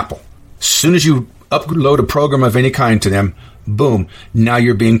that's Apple. As soon as you upload a program of any kind to them, boom, now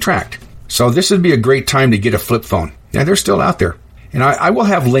you're being tracked. So this would be a great time to get a flip phone. Now, they're still out there. And I will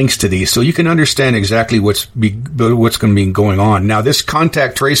have links to these so you can understand exactly what's going to be going on. Now, this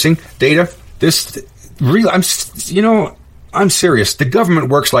contact tracing data, I'm serious. The government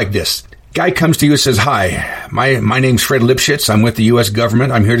works like this. Guy comes to you and says, hi, my name's Fred Lipschitz. I'm with the U.S.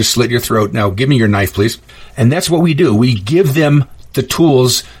 government. I'm here to slit your throat. Now, give me your knife, please. And that's what we do. We give them the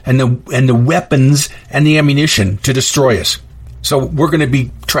tools and the weapons and the ammunition to destroy us. So we're going to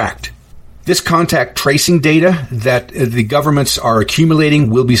be tracked. This contact tracing data that the governments are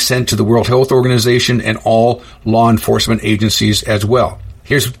accumulating will be sent to the World Health Organization and all law enforcement agencies as well.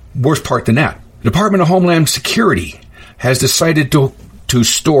 Here's the worst part than that. The Department of Homeland Security has decided to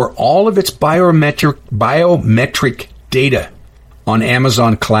store all of its biometric data on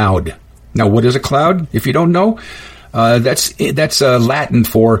Amazon Cloud. Now, what is a cloud? If you don't know, that's Latin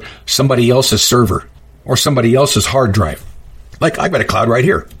for somebody else's server or somebody else's hard drive. Like, I've got a cloud right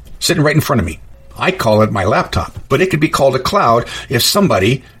here, sitting right in front of me. I call it my laptop, but it could be called a cloud if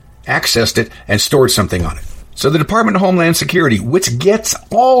somebody accessed it and stored something on it. So the Department of Homeland Security, which gets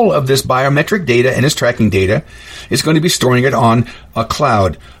all of this biometric data and its tracking data, is going to be storing it on a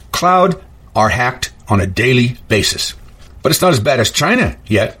cloud. Cloud are hacked on a daily basis. But it's not as bad as China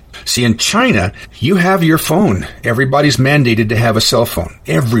yet. See, in China, you have your phone. Everybody's mandated to have a cell phone.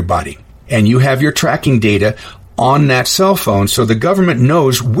 Everybody. And you have your tracking data on that cell phone, so the government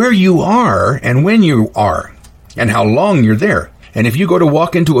knows where you are and when you are and how long you're there. And if you go to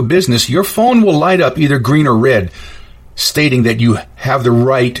walk into a business, your phone will light up either green or red stating that you have the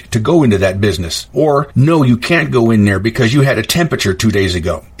right to go into that business. Or, no, you can't go in there because you had a temperature 2 days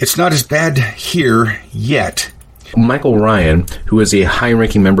ago. It's not as bad here yet. Michael Ryan, who is a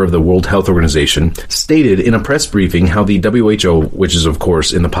high-ranking member of the World Health Organization, stated in a press briefing how the WHO, which is of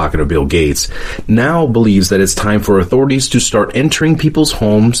course in the pocket of Bill Gates, now believes that it's time for authorities to start entering people's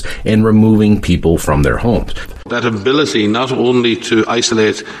homes and removing people from their homes. That ability not only to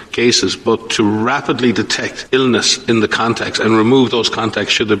isolate cases, but to rapidly detect illness in the context and remove those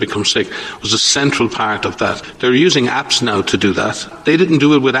contacts should they become sick was a central part of that. They're using apps now to do that. They didn't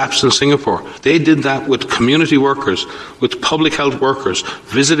do it with apps in Singapore. They did that with community workers, with public health workers,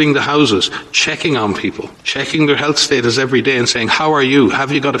 visiting the houses, checking on people, checking their health status every day and saying, how are you?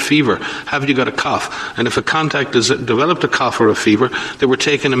 Have you got a fever? Have you got a cough? And if a contact has developed a cough or a fever, they were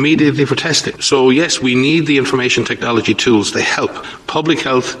taken immediately for testing. So yes, we need the information technology tools. They help. Public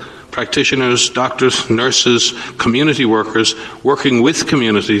health practitioners, doctors, nurses, community workers working with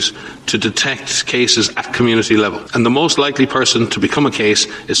communities to detect cases at community level. And the most likely person to become a case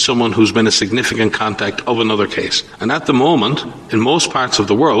is someone who's been a significant contact of another case. And at the moment, in most parts of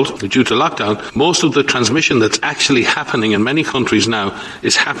the world, due to lockdown, most of the transmission that's actually happening in many countries now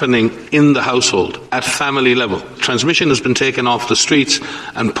is happening in the household, at family level. Transmission has been taken off the streets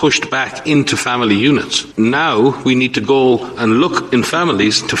and pushed back into family units. Now we need to go and look in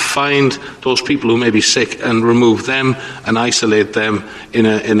families to find those people who may be sick and remove them and isolate them in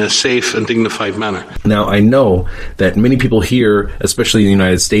a safe and dignified manner. Now, I know that many people here, especially in the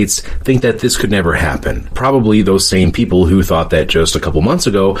United States, think that this could never happen. Probably those same people who thought that just a couple months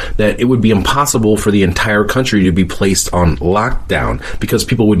ago that it would be impossible for the entire country to be placed on lockdown because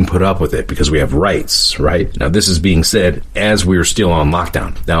people wouldn't put up with it because we have rights, right? Now, this is being said as we're still on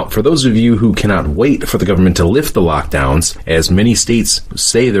lockdown. Now, for those of you who cannot wait for the government to lift the lockdowns, as many states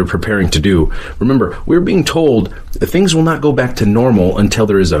say they're preparing to do, remember, we're being told that things will not go back to normal until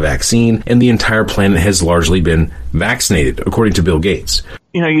there is a vaccine and the entire planet has largely been vaccinated, according to Bill Gates.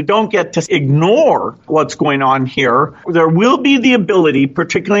 You don't get to ignore what's going on here. There will be the ability,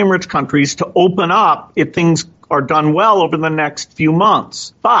 particularly in rich countries, to open up if things are done well over the next few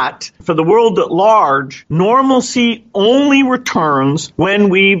months. But for the world at large, normalcy only returns when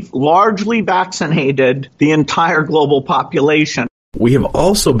we've largely vaccinated the entire global population. We have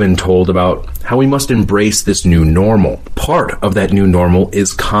also been told about how we must embrace this new normal. Part of that new normal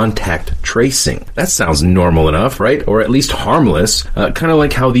is contact tracing. That sounds normal enough, right? Or at least harmless. Kind of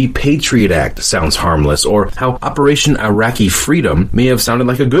like how the Patriot Act sounds harmless, or how Operation Iraqi Freedom may have sounded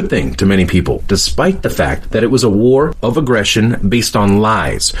like a good thing to many people, despite the fact that it was a war of aggression based on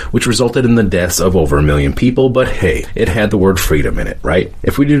lies, which resulted in the deaths of over 1 million people. But hey, it had the word freedom in it, right?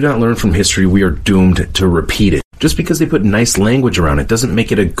 If we do not learn from history, we are doomed to repeat it. Just because they put nice language around it doesn't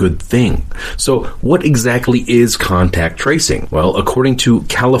make it a good thing. So what exactly is contact tracing? Well, according to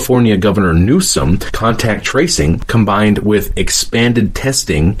California Governor Newsom, contact tracing combined with expanded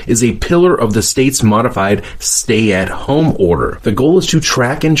testing is a pillar of the state's modified stay-at-home order. The goal is to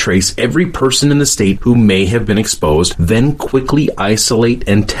track and trace every person in the state who may have been exposed, then quickly isolate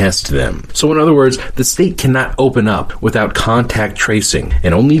and test them. So in other words, the state cannot open up without contact tracing,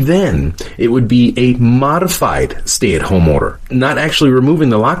 and only then it would be a modified stay-at-home order, not actually removing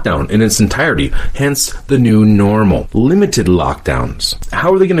the lockdown in its entirety, hence the new normal. Limited lockdowns.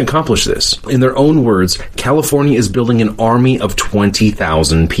 How are they going to accomplish this? In their own words, California is building an army of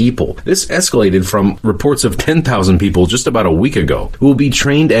 20,000 people. This escalated from reports of 10,000 people just about a week ago, who will be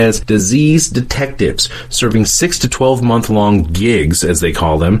trained as disease detectives, serving 6 to 12-month-long gigs, as they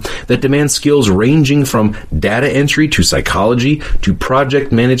call them, that demand skills ranging from data entry to psychology to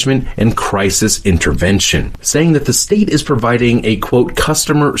project management and crisis intervention, saying that the state is providing a, quote,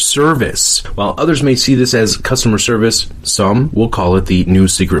 customer service. While others may see this as customer service, some will call it the new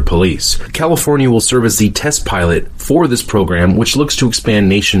secret police. California will serve as the test pilot for this program, which looks to expand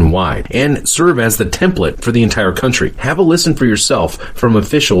nationwide and serve as the template for the entire country. Have a listen for yourself from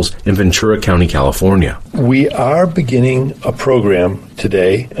officials in Ventura County, California. We are beginning a program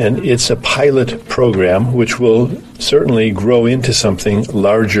today, and it's a pilot program which will certainly grow into something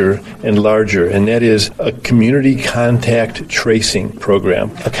larger and larger, and that is a community contact tracing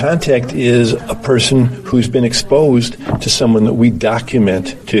program. A contact is a person who's been exposed to someone that we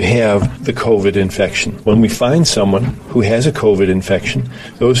document to have the COVID infection. When we find someone who has a COVID infection,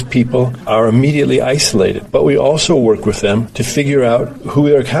 those people are immediately isolated, but we also work with them to figure out who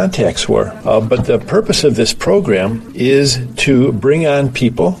their contacts were. But the purpose of this program is to bring on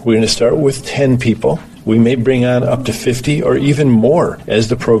people. We're going to start with 10 people, We may bring on up to 50 or even more as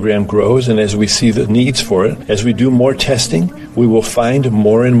the program grows and as we see the needs for it. As we do more testing, we will find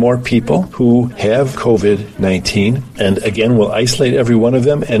more and more people who have COVID-19. And again, we'll isolate every one of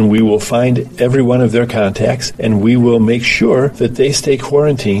them, and we will find every one of their contacts, and we will make sure that they stay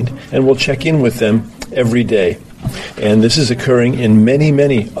quarantined, and we'll check in with them every day. And this is occurring in many,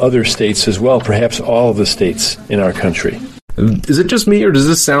 many other states as well, perhaps all of the states in our country. Is it just me, or does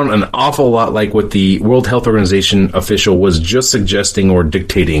this sound an awful lot like what the World Health Organization official was just suggesting or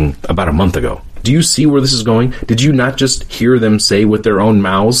dictating about a month ago? Do you see where this is going? Did you not just hear them say with their own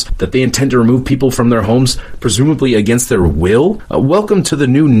mouths that they intend to remove people from their homes, presumably against their will? Welcome to the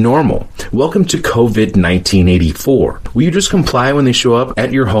new normal. Welcome to COVID-19 84. Will you just comply when they show up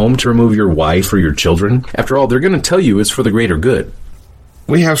at your home to remove your wife or your children? After all, they're going to tell you it's for the greater good.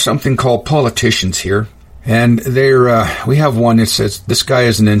 We have something called politicians here. And we have one that says this guy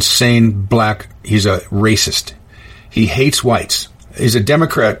is an insane black. He's a racist. He hates whites. He's a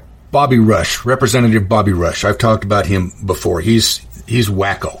Democrat. Bobby Rush, Representative Bobby Rush. I've talked about him before. He's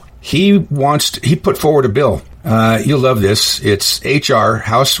wacko. He put forward a bill. You'll love this. It's HR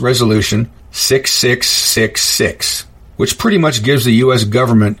House Resolution 6666, which pretty much gives the U.S.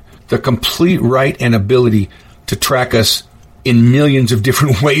 government the complete right and ability to track us in millions of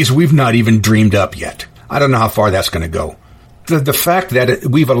different ways we've not even dreamed up yet. I don't know how far that's going to go. The fact that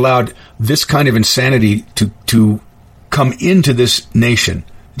we've allowed this kind of insanity to come into this nation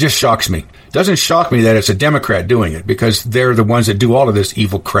just shocks me. Doesn't shock me that it's a Democrat doing it, because they're the ones that do all of this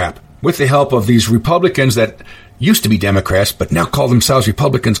evil crap with the help of these Republicans that used to be Democrats but now call themselves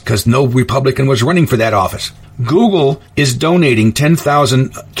Republicans because no Republican was running for that office. Google is donating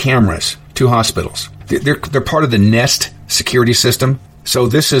 10,000 cameras to hospitals. They're part of the Nest security system. So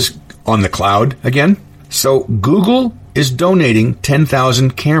this is on the cloud again. So Google is donating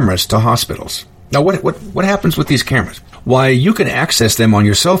 10,000 cameras to hospitals. Now, what happens with these cameras? Why, you can access them on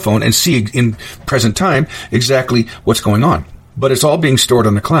your cell phone and see in present time exactly what's going on. But it's all being stored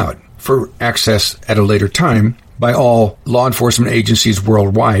on the cloud for access at a later time by all law enforcement agencies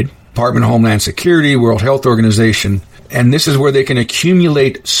worldwide, Department of Homeland Security, World Health Organization. And this is where they can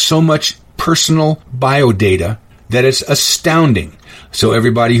accumulate so much personal biodata that it's astounding. So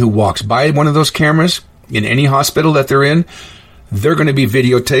everybody who walks by one of those cameras in any hospital that they're in, they're going to be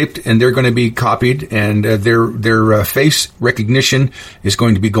videotaped and they're going to be copied, and their face recognition is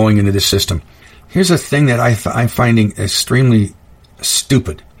going to be going into this system. Here's a thing that I'm finding extremely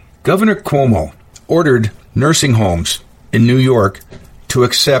stupid. Governor Cuomo ordered nursing homes in New York to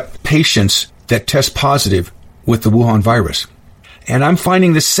accept patients that test positive with the Wuhan virus. And I'm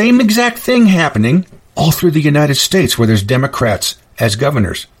finding the same exact thing happening all through the United States where there's Democrats as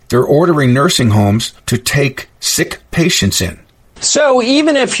governors. They're ordering nursing homes to take sick patients in. So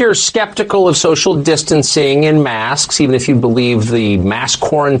even if you're skeptical of social distancing and masks, even if you believe the mass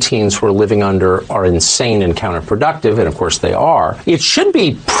quarantines we're living under are insane and counterproductive, and of course they are, it should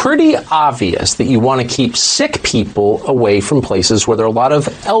be pretty obvious that you want to keep sick people away from places where there are a lot of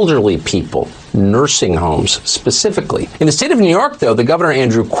elderly people, nursing homes specifically. In the state of New York, though, the Governor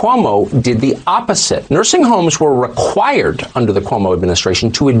Andrew Cuomo did the opposite. Nursing homes were required under the Cuomo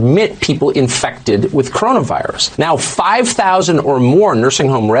administration to admit people infected with coronavirus. Now, 5,000 or more nursing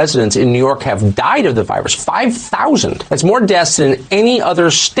home residents in New York have died of the virus. 5,000. That's more deaths than in any other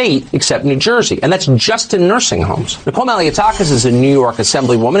state except New Jersey. And that's just in nursing homes. Nicole Maliotakis is a New York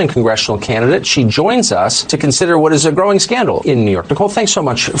Assemblywoman and congressional candidate. She joins us to consider what is a growing scandal in New York. Nicole, thanks so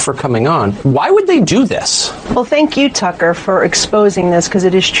much for coming on. Why would they do this? Well, thank you, Tucker, for exposing this, because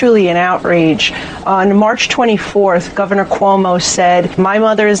it is truly an outrage. On March 24th, Governor Cuomo said, my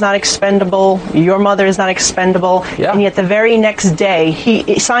mother is not expendable, your mother is not expendable, and yet the very next day,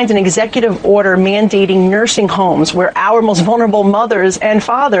 he signs an executive order mandating nursing homes where our most vulnerable mothers and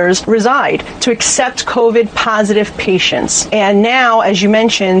fathers reside to accept COVID-positive patients. And now, as you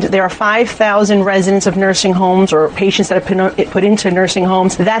mentioned, there are 5,000 residents of nursing homes or patients that have been put into nursing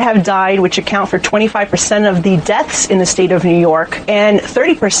homes that have died, which account for 25% of the deaths in the state of New York and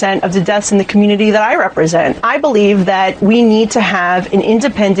 30% of the deaths in the community that I represent. I believe that we need to have an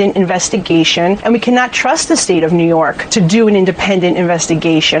independent investigation, and we cannot trust the state of New York to do an independent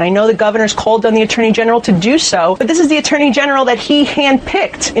investigation. I know the governor's called on the Attorney General to do so, but this is the Attorney General that he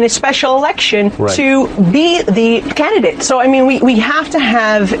handpicked in a special election to be the candidate. So, I mean, we have to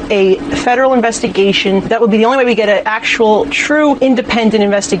have a federal investigation. That would be the only way we get an actual, true, independent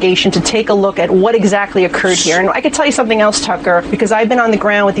investigation to take a look at what exactly occurred here. And I could tell you something else, Tucker, because I've been on the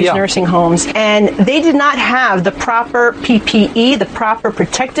ground with these nursing homes, and they did not have the proper PPE, the proper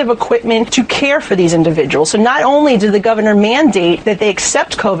protective equipment to care for these individuals. So not only did the governor mandate that they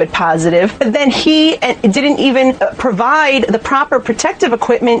accept COVID positive, but then he didn't even provide the proper protective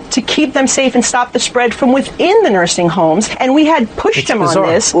equipment to keep them safe and stop the spread from within the nursing homes. And we had pushed them on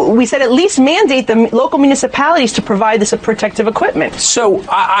this. We said at least mandate the local municipalities to provide this protective equipment. So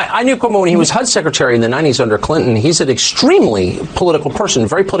I knew Cuomo when he was HUD secretary in the 90s under Clinton. He's an extremely political person,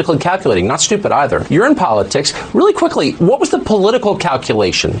 very politically calculating, not stupid either. You're in politics. Really quickly, what was the political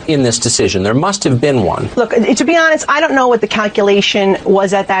calculation in this decision? There must have been one. Look, to be honest, I don't know what the calculation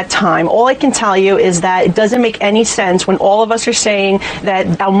was at that time. All I can tell you is that it doesn't make any sense when all of us are saying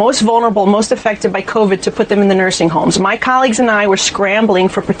that our most vulnerable, most affected by COVID, to put them in the nursing homes. My colleagues and I were scrambling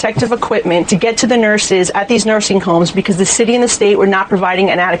for protective equipment to get to the nurses at these nursing homes because the city and the state were not providing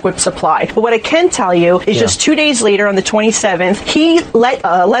an adequate supply. But what I can tell you is just 2 days later, on the 27th, he let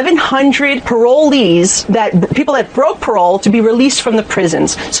 1,100 parolees, people that broke parole, to be released from the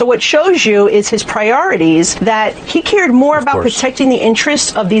prisons. So what shows you is his priorities, that he cared more about protecting the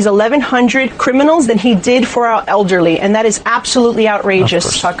interests of these 1,100 criminals than he did for our elderly. And that is absolutely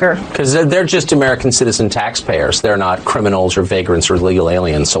outrageous, Tucker. Because they're just American citizen taxpayers. They're not criminals or vagrants or illegal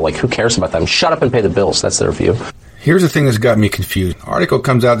aliens. So, who cares about them? Shut up and pay the bills. That's their view. Here's the thing that's got me confused. An article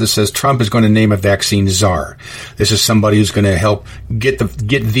comes out that says Trump is going to name a vaccine czar. This is somebody who's going to help get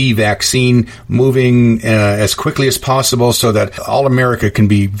the vaccine moving as quickly as possible so that all America can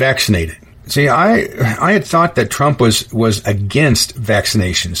be vaccinated. See, I had thought that Trump was against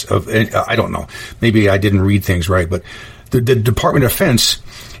vaccinations. I don't know. Maybe I didn't read things right, but the Department of Defense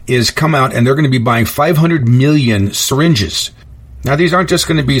is come out and they're going to be buying 500 million syringes. Now, these aren't just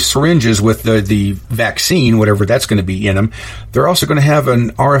going to be syringes with the vaccine, whatever that's going to be in them. They're also going to have an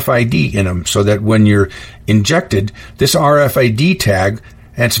RFID in them so that when you're injected, this RFID tag,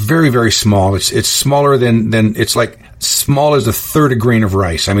 and it's very, very small. It's smaller than it's like small as a third of a grain of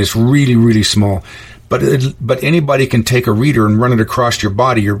rice. I mean, it's really, really small. But anybody can take a reader and run it across your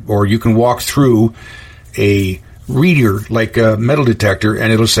body, or you can walk through a reader like a metal detector,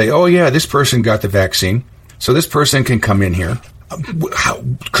 and it'll say, oh, yeah, this person got the vaccine, so this person can come in here.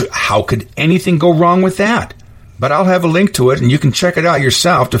 How could anything go wrong with that? But I'll have a link to it, and you can check it out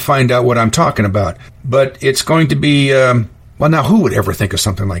yourself to find out what I'm talking about. But it's going to be, well, now who would ever think of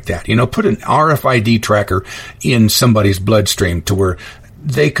something like that? Put an RFID tracker in somebody's bloodstream to where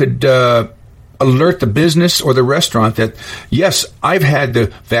they could alert the business or the restaurant that, yes, I've had the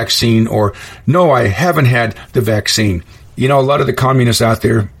vaccine, or no, I haven't had the vaccine. A lot of the communists out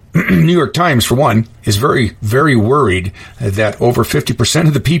there, New York Times, for one, is very, very worried that over 50%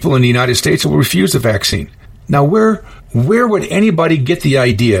 of the people in the United States will refuse the vaccine. Now, where would anybody get the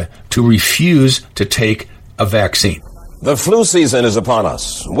idea to refuse to take a vaccine? The flu season is upon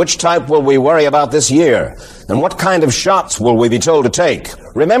us. Which type will we worry about this year? And what kind of shots will we be told to take?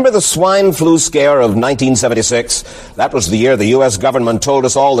 Remember the swine flu scare of 1976? That was the year the U.S. government told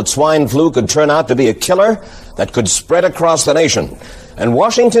us all that swine flu could turn out to be a killer that could spread across the nation. And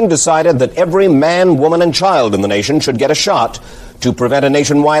Washington decided that every man, woman, and child in the nation should get a shot to prevent a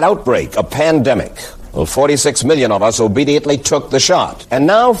nationwide outbreak, a pandemic. Well, 46 million of us obediently took the shot. And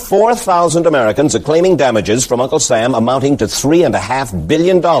now 4,000 Americans are claiming damages from Uncle Sam amounting to $3.5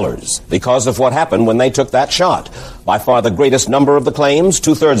 billion because of what happened when they took that shot. By far the greatest number of the claims,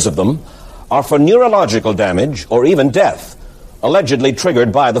 2/3 of them, are for neurological damage or even death, allegedly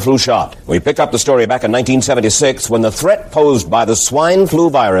triggered by the flu shot. We pick up the story back in 1976 when the threat posed by the swine flu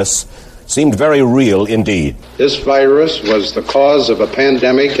virus seemed very real indeed. This virus was the cause of a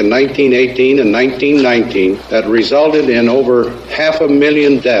pandemic in 1918 and 1919 that resulted in over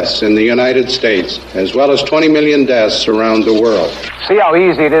 500,000 deaths in the United States, as well as 20 million deaths around the world. See how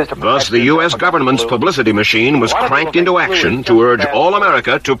easy it is to... Thus, the U.S. government's publicity machine was cranked into action to urge all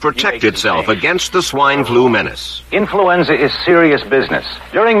America to protect itself against the swine flu menace. Influenza is serious business.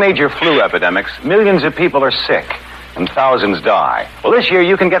 During major flu epidemics, millions of people are sick and thousands die. Well, this year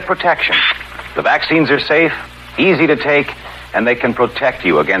you can get protection. The vaccines are safe, easy to take, and they can protect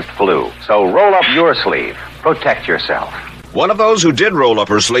you against flu. So roll up your sleeve. Protect yourself. One of those who did roll up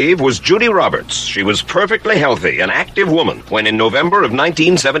her sleeve was Judy Roberts. She was perfectly healthy, an active woman, when in November of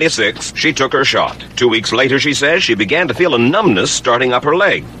 1976, she took her shot. 2 weeks later, she says, she began to feel a numbness starting up her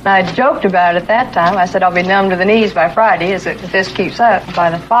leg. I joked about it at that time. I said I'll be numb to the knees by Friday if this keeps up. By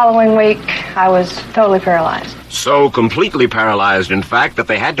the following week, I was totally paralyzed. So completely paralyzed, in fact, that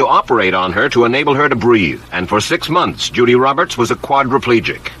they had to operate on her to enable her to breathe. And for 6 months, Judy Roberts was a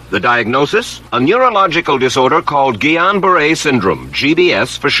quadriplegic. The diagnosis? A neurological disorder called Guillain-Barré syndrome,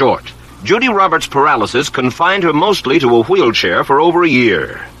 GBS for short. Judy Roberts' paralysis confined her mostly to a wheelchair for over a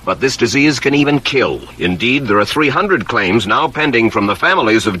year. But this disease can even kill. Indeed, there are 300 claims now pending from the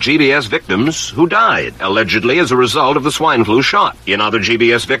families of GBS victims who died, allegedly as a result of the swine flu shot. In other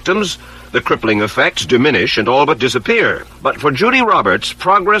GBS victims, the crippling effects diminish and all but disappear. But for Judy Roberts,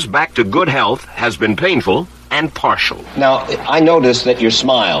 progress back to good health has been painful and partial. Now, I notice that your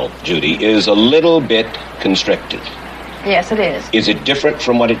smile, Judy, is a little bit constricted. Yes, it is. Is it different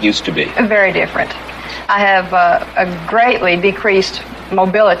from what it used to be? Very different. I have a greatly decreased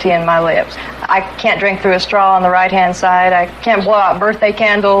mobility in my lips. I can't drink through a straw on the right-hand side. I can't blow out birthday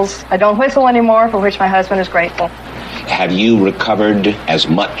candles. I don't whistle anymore, for which my husband is grateful. Have you recovered as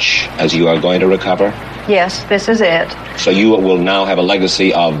much as you are going to recover? Yes, this is it. So you will now have a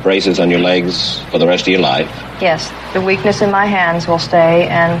legacy of braces on your legs for the rest of your life? Yes, the weakness in my hands will stay,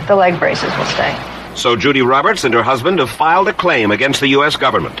 and the leg braces will stay. So Judy Roberts and her husband have filed a claim against the U.S.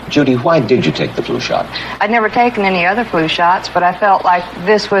 government. Judy, why did you take the flu shot? I'd never taken any other flu shots, but I felt like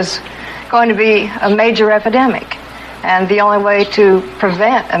this was going to be a major epidemic. And the only way to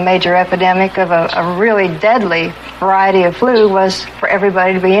prevent a major epidemic of a really deadly variety of flu was for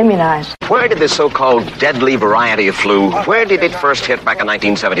everybody to be immunized. Where did this so-called deadly variety of flu, where did it first hit back in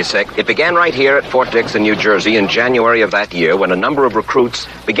 1976? It began right here at Fort Dix in New Jersey in January of that year when a number of recruits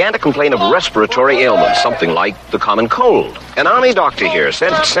began to complain of respiratory ailments, something like the common cold. An Army doctor here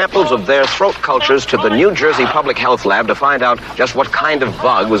sent samples of their throat cultures to the New Jersey Public Health Lab to find out just what kind of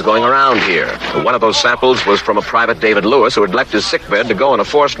bug was going around here. One of those samples was from a Private David Lewis who had left his sickbed to go on a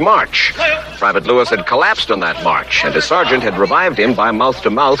forced march. Private Lewis had collapsed on that march, and his sergeant had revived him by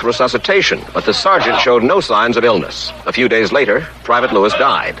mouth-to-mouth resuscitation. But the sergeant showed no signs of illness. A few days later, Private Lewis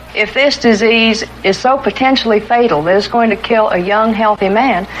died. If this disease is so potentially fatal that it's going to kill a young, healthy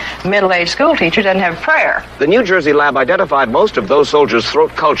man, a middle-aged school teacher doesn't have prayer. The New Jersey lab identified most of those soldiers' throat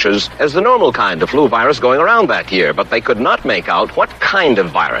cultures as the normal kind of flu virus going around that year, but they could not make out what kind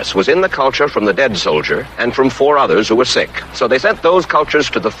of virus was in the culture from the dead soldier and from 4 others who were sick. So they sent those cultures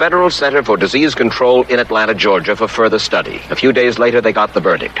to the Federal Center for Disease Control in Atlanta, Georgia for further study. A few days later, they got the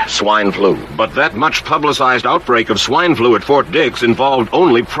verdict: swine flu. But that much-publicized outbreak of swine flu at Fort Dix involved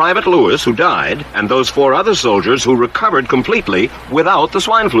only Private Lewis, who died, and those 4 other soldiers who recovered completely without the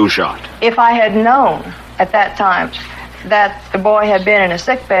swine flu shot. If I had known at that time that the boy had been in a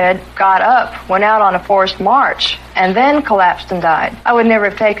sickbed, got up, went out on a forced march, and then collapsed and died, I would never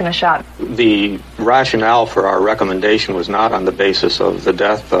have taken the shot. The rationale for our recommendation was not on the basis of the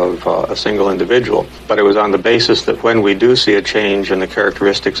death of a single individual, but it was on the basis that when we do see a change in the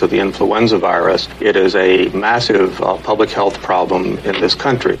characteristics of the influenza virus, it is a massive public health problem in this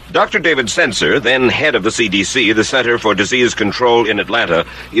country. Dr. David Sensor, then head of the CDC, the Center for Disease Control in Atlanta,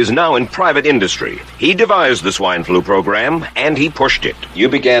 is now in private industry. He devised the swine flu program, and he pushed it. You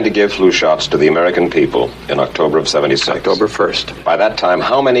began to give flu shots to the American people in October of 76. October 1st. By that time,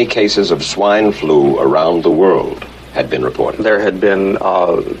 how many cases of swine flu around the world had been reported? There had been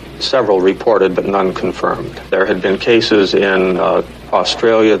several reported, but none confirmed. There had been cases in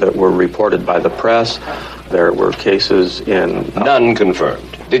Australia that were reported by the press. There were cases in... None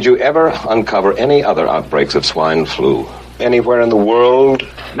confirmed. Did you ever uncover any other outbreaks of swine flu anywhere in the world?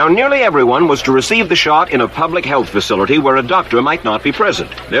 Now, nearly everyone was to receive the shot in a public health facility where a doctor might not be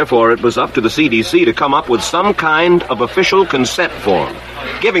present. Therefore, it was up to the CDC to come up with some kind of official consent form,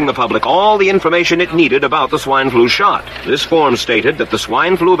 giving the public all the information it needed about the swine flu shot. This form stated that the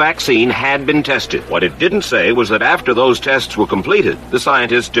swine flu vaccine had been tested. What it didn't say was that after those tests were completed, the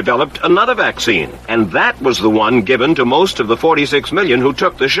scientists developed another vaccine, and that was the one given to most of the 46 million who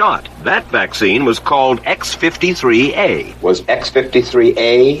took the shot. That vaccine was called X53A. Was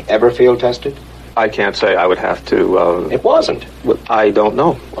X53A ever field tested? I can't say. I would have to... It wasn't? I don't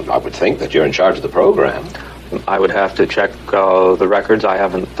know. Well, I would think that you're in charge of the program. I would have to check the records. I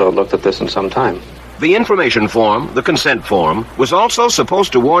haven't looked at this in some time. The information form, the consent form, was also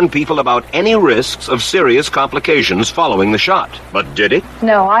supposed to warn people about any risks of serious complications following the shot. But did it?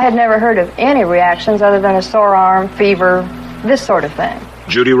 No, I had never heard of any reactions other than a sore arm, fever, this sort of thing.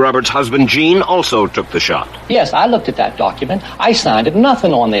 Judy Roberts' husband, Gene, also took the shot. Yes, I looked at that document. I signed it.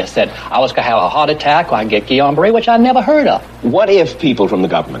 Nothing on there said I was going to have a heart attack or I'd get Guillain-Barré, which I never heard of. What if people from the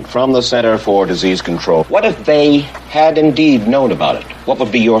government, from the Center for Disease Control, what if they had indeed known about it? What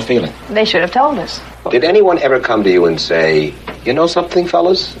would be your feeling? They should have told us. Did anyone ever come to you and say, you know something,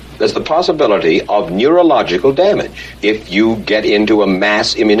 fellas? there's the possibility of neurological damage if you get into a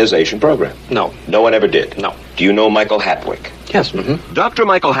mass immunization program. No. No one ever did? No. Do you know Michael Hatwick? Yes. Mm-hmm. Dr.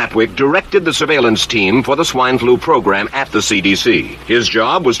 Michael Hatwick directed the surveillance team for the swine flu program at the CDC. His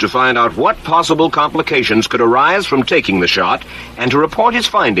job was to find out what possible complications could arise from taking the shot and to report his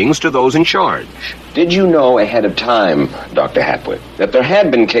findings to those in charge. Did you know ahead of time, Dr. Hatwick, that there had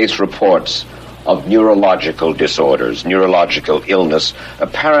been case reports of neurological disorders, neurological illness,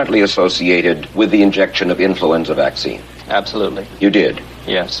 apparently associated with the injection of influenza vaccine? Absolutely. You did?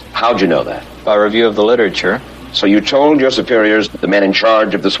 Yes. How'd you know that? By review of the literature. So you told your superiors, the men in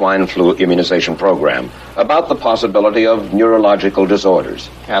charge of the swine flu immunization program, about the possibility of neurological disorders?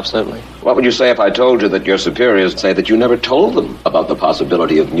 Absolutely. What would you say if I told you that your superiors say that you never told them about the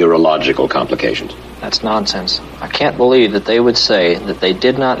possibility of neurological complications? That's nonsense. I can't believe that they would say that they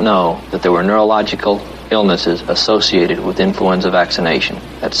did not know that there were neurological illnesses associated with influenza vaccination.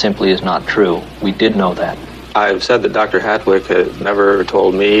 That simply is not true. We did know that. I've said that Dr. Hatwick had never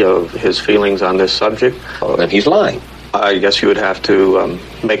told me of his feelings on this subject. Then he's lying. I guess you would have to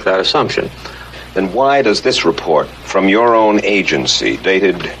make that assumption. Then why does this report from your own agency,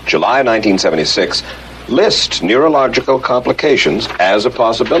 dated July 1976, list neurological complications as a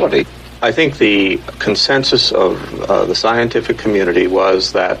possibility? I think the consensus of the scientific community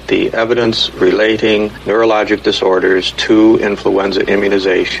was that the evidence relating neurologic disorders to influenza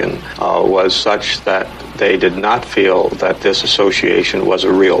immunization was such that they did not feel that this association was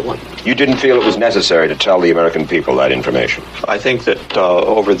a real one. You didn't feel it was necessary to tell the American people that information? I think that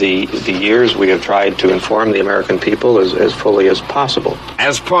over the years we have tried to inform the American people as fully as possible.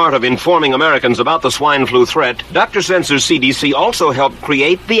 As part of informing Americans about the swine flu threat, Dr. Sensor's CDC also helped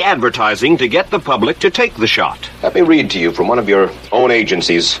create the advertising to get the public to take the shot. Let me read to you from one of your own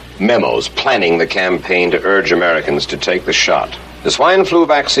agency's memos planning the campaign to urge Americans to take the shot. The swine flu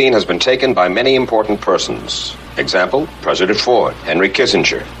vaccine has been taken by many important persons. Example, President Ford, Henry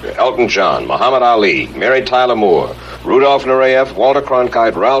Kissinger, Elton John, Muhammad Ali, Mary Tyler Moore, Rudolph Nureyev, Walter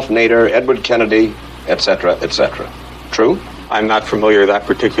Cronkite, Ralph Nader, Edward Kennedy, etc., etc. True? I'm not familiar with that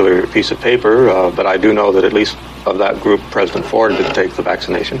particular piece of paper, but I do know that at least of that group, President Ford did take the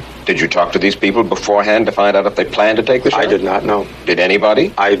vaccination. Did you talk to these people beforehand to find out if they planned to take the shot? I did not know. Did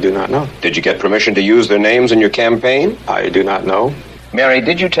anybody? I do not know. Did you get permission to use their names in your campaign? I do not know. Mary,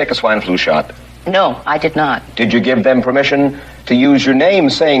 did you take a swine flu shot? No, I did not. Did you give them permission to use your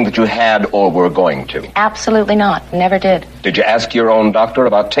name saying that you had or were going to? Absolutely not. Never did. Did you ask your own doctor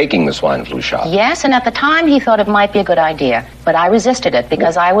about taking the swine flu shot? Yes, and at the time he thought it might be a good idea, but I resisted it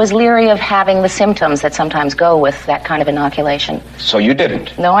because I was leery of having the symptoms that sometimes go with that kind of inoculation. So you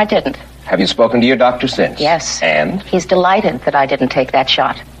didn't? No, I didn't. Have you spoken to your doctor since? Yes. And? He's delighted that I didn't take that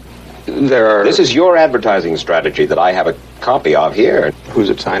shot. This is your advertising strategy that I have a copy of here. Who's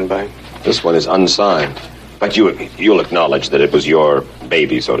it signed by? This one is unsigned. But you'll acknowledge that it was your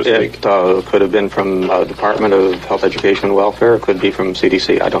baby, so to speak. It could have been from Department of Health, Education, and Welfare. It could be from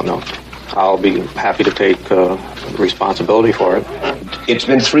CDC. I don't know. I'll be happy to take responsibility for it. It's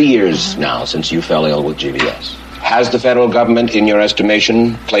been 3 years now since you fell ill with GBS. Has the federal government, in your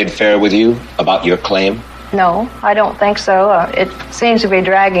estimation, played fair with you about your claim? No, I don't think so. It seems to be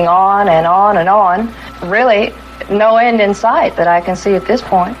dragging on and on and on. Really, no end in sight that I can see at this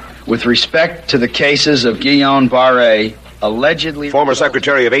point. With respect to the cases of Guillain-Barré, allegedly... Former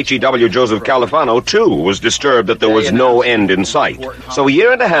Secretary of HEW Joseph Califano, too, was disturbed that there was no end in sight. So a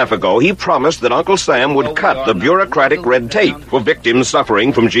year and a half ago, he promised that Uncle Sam would cut the bureaucratic red tape for victims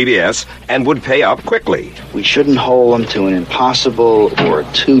suffering from GBS and would pay up quickly. We shouldn't hold them to an impossible or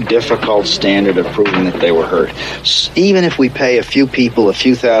too difficult standard of proving that they were hurt. Even if we pay a few people a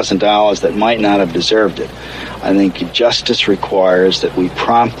few $1,000s that might not have deserved it, I think justice requires that we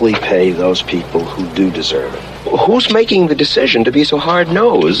promptly pay those people who do deserve it. Who's making the decision to be so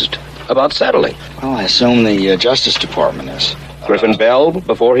hard-nosed about settling? Well, I assume the Justice Department is. Griffin Bell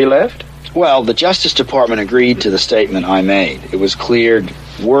before he left? Well, the Justice Department agreed to the statement I made. It was cleared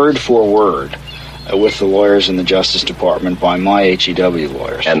word for word with the lawyers in the Justice Department by my HEW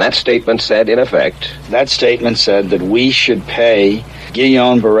lawyers. And that statement said, in effect? That statement said that we should pay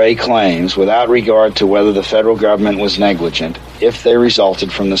Guillain-Barré claims without regard to whether the federal government was negligent if they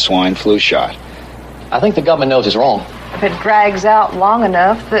resulted from the swine flu shot. I think the government knows it's wrong. If it drags out long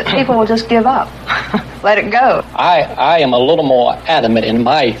enough, that people will just give up. Let it go. I am a little more adamant in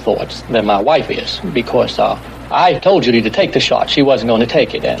my thoughts than my wife is, because I told Judy to take the shot. She wasn't going to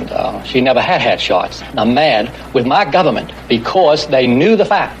take it, and she never had shots. And I'm mad with my government because they knew the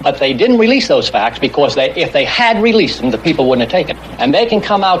fact, but they didn't release those facts because if they had released them, the people wouldn't have taken it. And they can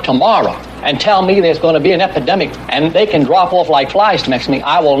come out tomorrow and tell me there's going to be an epidemic and they can drop off like flies next to me,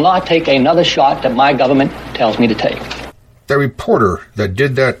 I will not take another shot that my government tells me to take. The reporter that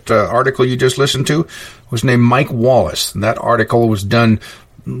did that article you just listened to was named Mike Wallace. And that article was done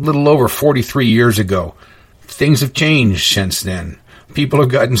a little over 43 years ago. Things have changed since then. People have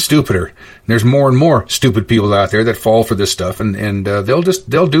gotten stupider. There's more and more stupid people out there that fall for this stuff, and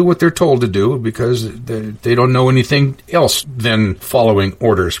they'll do what they're told to do because they don't know anything else than following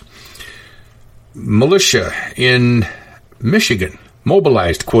orders. Militia in Michigan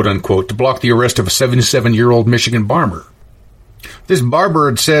mobilized, quote unquote, to block the arrest of a 77-year-old Michigan barber. This barber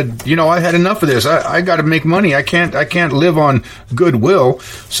had said, I had enough of this. I got to make money. I can't live on goodwill.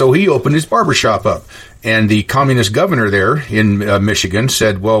 So he opened his barbershop up. And the communist governor there in Michigan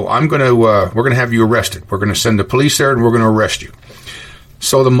said, well, we're going to have you arrested. We're going to send the police there and we're going to arrest you.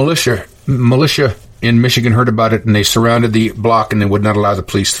 So the militia in Michigan heard about it and they surrounded the block and they would not allow the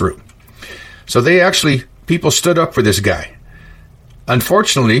police through. So people stood up for this guy.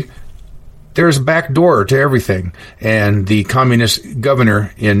 Unfortunately, there's a back door to everything. And the communist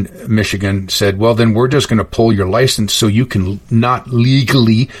governor in Michigan said, well, then we're just going to pull your license so you can not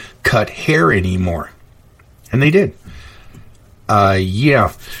legally cut hair anymore. And they did.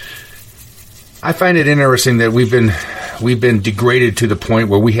 Yeah. I find it interesting that we've been degraded to the point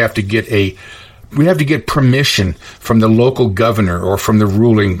where we have to get permission from the local governor or from the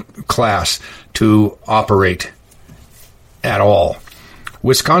ruling class to operate at all.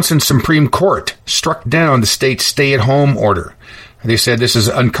 Wisconsin Supreme Court struck down the state's stay-at-home order. They said this is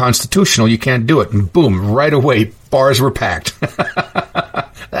unconstitutional. You can't do it. And boom, right away, bars were packed.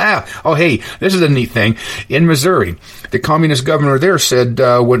 Hey, this is a neat thing. In Missouri, the communist governor there said,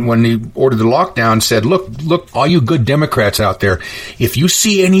 when he ordered the lockdown, said, look, all you good Democrats out there, if you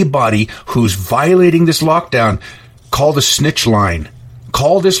see anybody who's violating this lockdown, call the snitch line.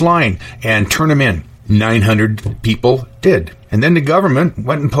 Call this line and turn them in. 900 people did. And then the government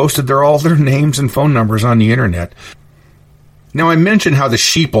went and posted all their names and phone numbers on the internet. Now, I mentioned how the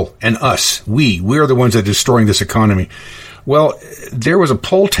sheeple and us, we're the ones that are destroying this economy. Well, there was a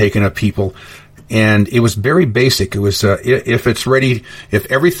poll taken of people, and it was very basic. It was, if it's ready, if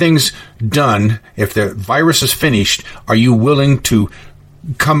everything's done, if the virus is finished, are you willing to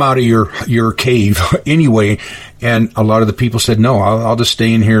come out of your cave anyway? And a lot of the people said, no, I'll just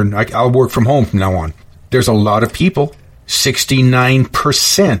stay in here and I'll work from home from now on. There's a lot of people.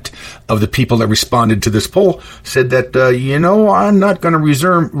 69% of the people that responded to this poll said that, I'm not going to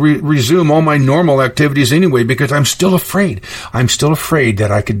resume all my normal activities anyway because I'm still afraid. I'm still afraid that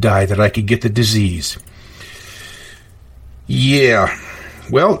I could die, that I could get the disease. Yeah.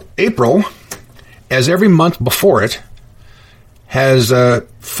 Well, April, as every month before it, has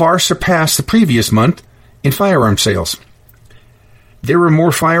far surpassed the previous month in firearm sales. There were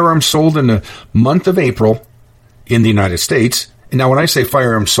more firearms sold in the month of April in the United States. And now when I say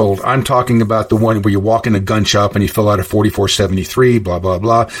firearms sold, I'm talking about the one where you walk in a gun shop and you fill out a 4473, blah, blah,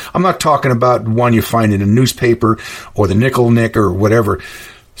 blah. I'm not talking about one you find in a newspaper or the Nickel Nick or whatever.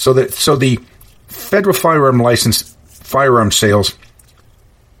 So the federal firearm license firearm sales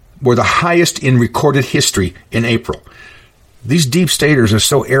were the highest in recorded history in April. These deep staters are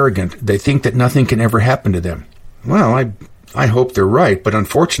so arrogant, they think that nothing can ever happen to them. Well, I hope they're right, but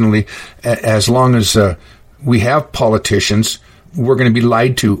unfortunately, as long as we have politicians, we're going to be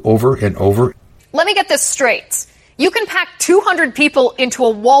lied to over and over. Let me get this straight. You can pack 200 people into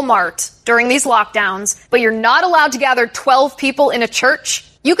a Walmart during these lockdowns, but you're not allowed to gather 12 people in a church?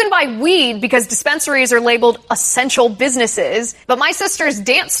 You can buy weed because dispensaries are labeled essential businesses, but my sister's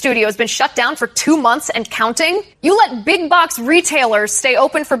dance studio has been shut down for 2 months and counting. You let big box retailers stay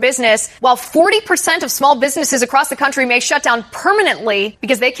open for business while 40% of small businesses across the country may shut down permanently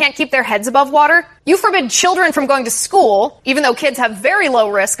because they can't keep their heads above water. You forbid children from going to school, even though kids have very low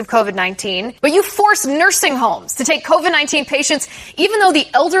risk of COVID-19, but you force nursing homes to take COVID-19 patients, even though the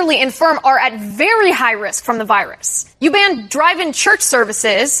elderly and infirm are at very high risk from the virus. You ban drive-in church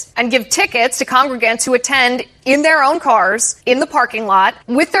services and give tickets to congregants who attend in their own cars, in the parking lot,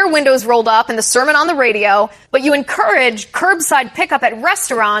 with their windows rolled up and the sermon on the radio, but you encourage curbside pickup at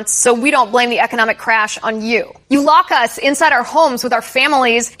restaurants so we don't blame the economic crash on you. You lock us inside our homes with our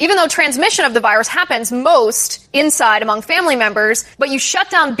families, even though transmission of the virus happens most inside among family members, but you shut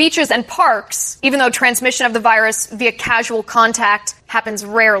down beaches and parks, even though transmission of the virus via casual contact happens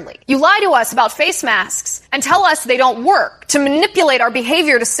rarely. You lie to us about face masks and tell us they don't work, to manipulate our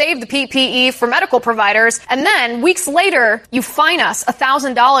behavior to save the PPE for medical providers, and then, weeks later, you fine us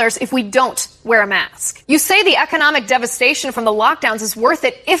 $1,000 if we don't wear a mask. You say the economic devastation from the lockdowns is worth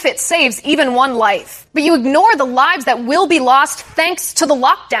it if it saves even one life. But you ignore the lives that will be lost thanks to the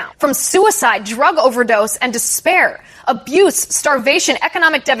lockdown. From suicide, drug overdose, and despair. Abuse, starvation,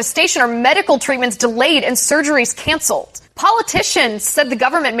 economic devastation, or medical treatments delayed and surgeries canceled. Politicians said the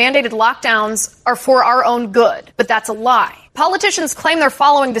government-mandated lockdowns are for our own good, but that's a lie. Politicians claim they're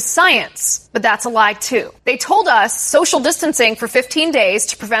following the science, but that's a lie too. They told us social distancing for 15 days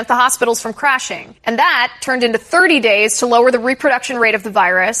to prevent the hospitals from crashing, and that turned into 30 days to lower the reproduction rate of the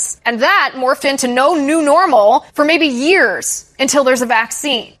virus, and that morphed into no new normal for maybe years until there's a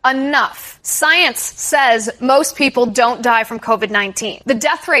vaccine. Enough. Science says most people don't die from COVID-19. The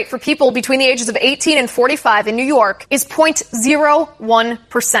death rate for people between the ages of 18 and 45 in New York is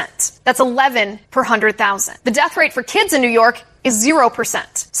 0.01%. That's 11 per 100,000. The death rate for kids in New York is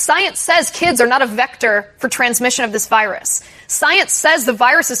 0%. Science says kids are not a vector for transmission of this virus. Science says the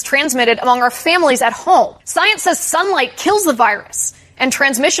virus is transmitted among our families at home. Science says sunlight kills the virus, and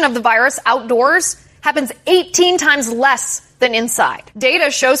transmission of the virus outdoors happens 18 times less than inside.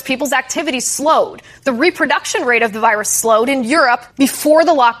 Data shows people's activity slowed. The reproduction rate of the virus slowed in Europe before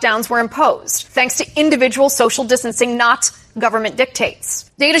the lockdowns were imposed, thanks to individual social distancing, not government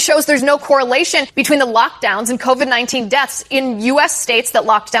dictates. Data shows there's no correlation between the lockdowns and COVID-19 deaths in U.S. states that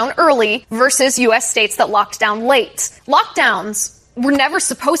locked down early versus U.S. states that locked down late. Lockdowns were never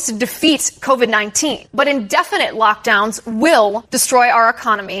supposed to defeat COVID-19, but indefinite lockdowns will destroy our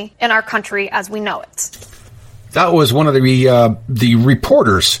economy and our country as we know it. That was one of the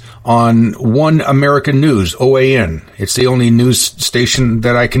reporters on One American News, OAN. It's the only news station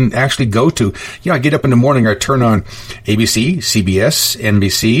that I can actually go to. I get up in the morning, I turn on ABC, CBS,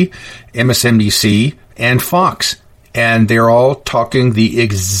 NBC, MSNBC, and Fox, and they're all talking the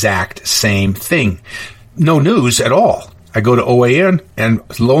exact same thing. No news at all. I go to OAN, and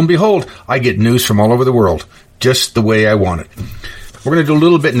lo and behold, I get news from all over the world, just the way I want it. We're going to do a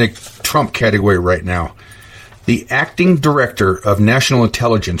little bit in the Trump category right now. The acting director of national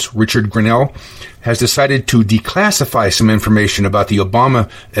intelligence, Richard Grenell, has decided to declassify some information about the Obama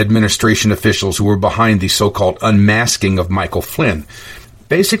administration officials who were behind the so-called unmasking of Michael Flynn.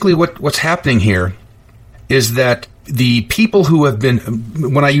 Basically, what's happening here is that the people who have been,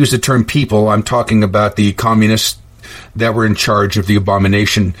 when I use the term people, I'm talking about the communists that were in charge of the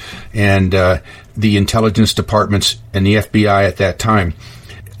abomination and the intelligence departments and the FBI at that time.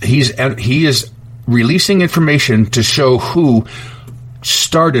 He is releasing information to show who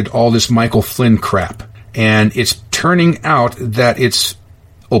started all this Michael Flynn crap. And it's turning out that it's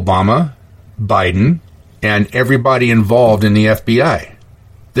Obama, Biden, and everybody involved in the FBI.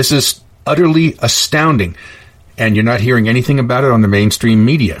 This is utterly astounding, and you're not hearing anything about it on the mainstream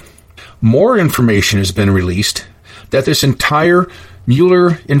media. More information has been released that this entire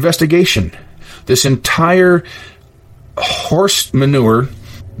Mueller investigation, this entire horse manure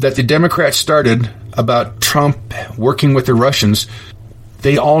that the Democrats started about Trump working with the Russians,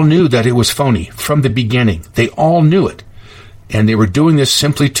 they all knew that it was phony from the beginning. They all knew it. And they were doing this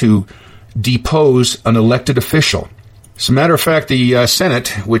simply to depose an elected official. As a matter of fact, the Senate,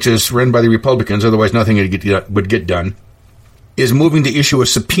 which is run by the Republicans, otherwise nothing would get done, is moving to issue a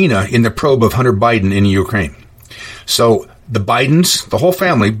subpoena in the probe of Hunter Biden in Ukraine. So the Bidens, the whole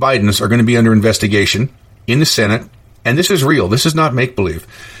family, Bidens, are going to be under investigation in the Senate. And this is real. This is not make-believe.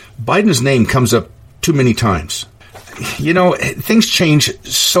 Biden's name comes up too many times. Things change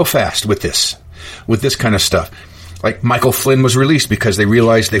so fast with this kind of stuff. Like Michael Flynn was released because they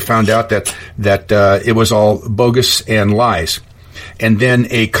realized, they found out that it was all bogus and lies. And then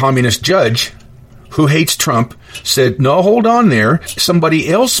a communist judge who hates Trump said, no, hold on there. Somebody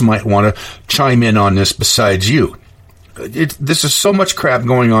else might want to chime in on this besides you. This is so much crap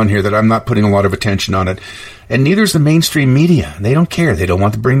going on here that I'm not putting a lot of attention on it. And neither is the mainstream media. They don't care. They don't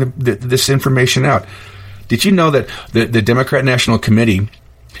want to bring this information out. Did you know that the Democrat National Committee,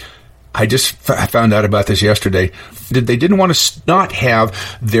 I just found out about this yesterday, they didn't want to not have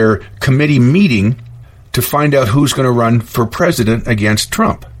their committee meeting to find out who's going to run for president against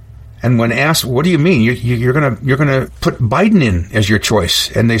Trump. And when asked, what do you mean? You're gonna put Biden in as your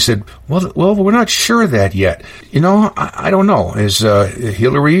choice? And they said, well, we're not sure of that yet. I don't know. Is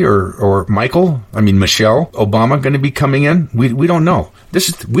Hillary or Michelle Obama going to be coming in? We don't know.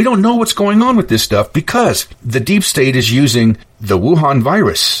 We don't know what's going on with this stuff because the deep state is using the Wuhan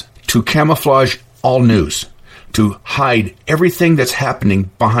virus to camouflage all news, to hide everything that's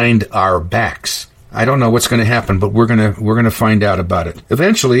happening behind our backs. I don't know what's going to happen, but we're going to find out about it.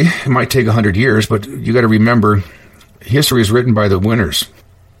 Eventually, it might take 100 years, but you got to remember, history is written by the winners.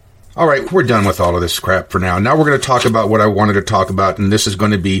 All right, we're done with all of this crap for now. Now we're going to talk about what I wanted to talk about, and this is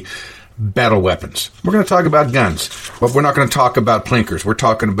going to be battle weapons. We're going to talk about guns, but we're not going to talk about plinkers. We're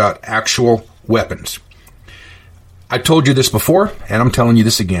talking about actual weapons. I told you this before, and I'm telling you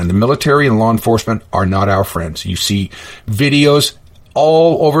this again. The military and law enforcement are not our friends. You see videos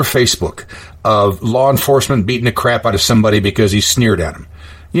all over Facebook of law enforcement beating the crap out of somebody because he sneered at him.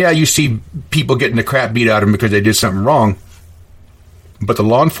 Yeah, you see people getting the crap beat out of them because they did something wrong. But the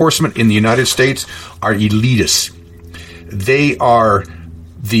law enforcement in the United States are elitists. They are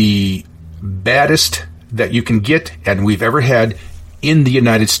the baddest that you can get and we've ever had in the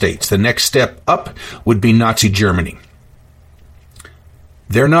United States. The next step up would be Nazi Germany.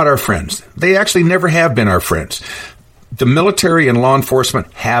 They're not our friends. They actually never have been our friends. The military and law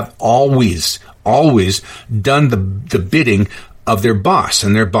enforcement have always done the bidding of their boss,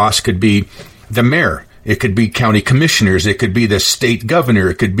 and their boss could be the mayor. It could be county commissioners. It could be the state governor.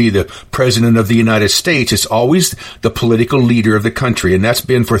 It could be the president of the United States. It's always the political leader of the country, and that's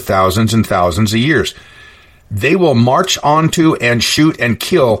been for thousands and thousands of years. They will march onto and shoot and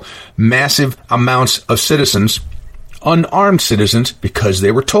kill massive amounts of citizens, unarmed citizens, because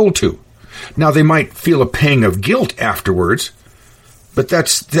they were told to. Now, they might feel a pang of guilt afterwards, but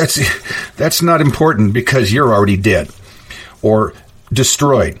that's not important because you're already dead or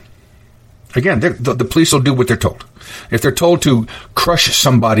destroyed. Again, the police will do what they're told. If they're told to crush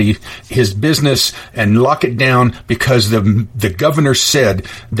somebody, his business, and lock it down because the governor said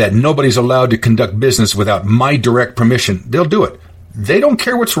that nobody's allowed to conduct business without my direct permission, they'll do it. They don't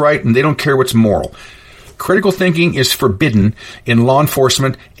care what's right and they don't care what's moral. Critical thinking is forbidden in law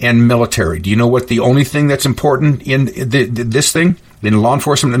enforcement and military. Do you know what the only thing that's important in this thing? In law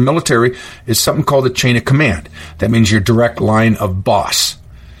enforcement and military is something called the chain of command. That means your direct line of boss.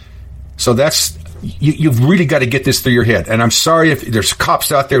 So you've really got to get this through your head. And I'm sorry if there's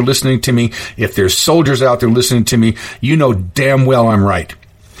cops out there listening to me, if there's soldiers out there listening to me, you know damn well I'm right.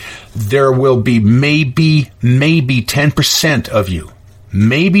 There will be maybe 10% of you,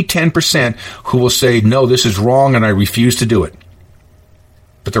 maybe 10% who will say, no, this is wrong and I refuse to do it.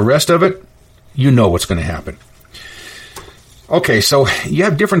 But the rest of it, you know what's going to happen. Okay, so you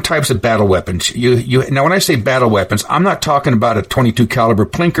have different types of battle weapons. Now, when I say battle weapons, I'm not talking about a 22 caliber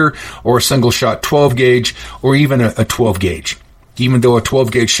plinker or a single shot 12 gauge or even a 12 gauge, even though a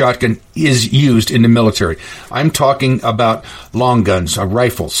 12 gauge shotgun is used in the military. I'm talking about long guns,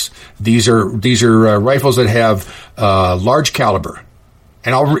 rifles. These are rifles that have large caliber.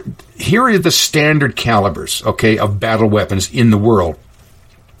 And here are the standard calibers, okay, of battle weapons in the world.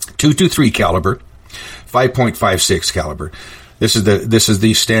 223 caliber, 5.56 caliber. This is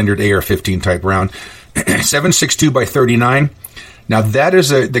the standard AR-15 type round. 7.62 by 39. Now that is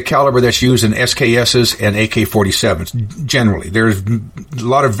the caliber that's used in SKSs and AK-47s. Generally, there's a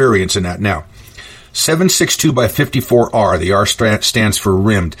lot of variance in that now. 7.62 by 54R. The R stands for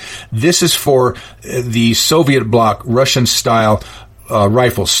rimmed. This is for the Soviet bloc Russian style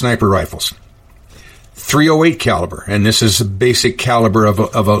rifles, sniper rifles. 308 caliber, and this is a basic caliber of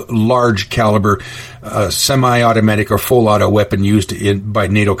a large caliber semi-automatic or full auto weapon used by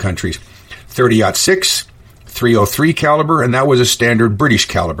NATO countries. 30-06, 303 caliber, and that was a standard British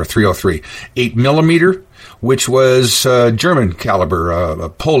caliber, 303. 8 millimeter, which was German caliber,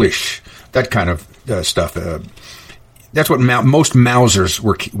 Polish, that kind of stuff. That's what most Mausers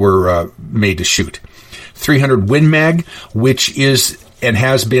were made to shoot. 300 Win Mag, which is and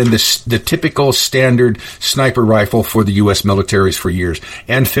has been the typical standard sniper rifle for the U.S. militaries for years,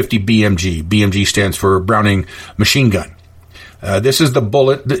 and 50 BMG. BMG stands for Browning Machine Gun. This is the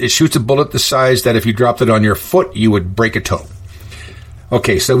bullet. It shoots a bullet the size that if you dropped it on your foot, you would break a toe.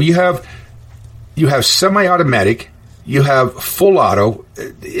 Okay, so you have semi-automatic, you have full auto,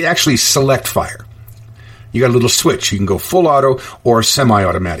 actually select fire. You got a little switch. You can go full auto or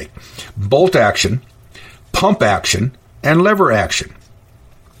semi-automatic. Bolt action, pump action, and lever action.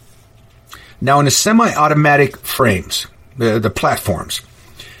 Now, in the semi-automatic frames, the platforms,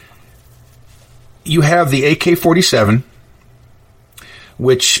 you have the AK-47,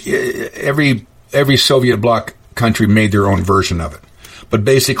 which every Soviet bloc country made their own version of it. But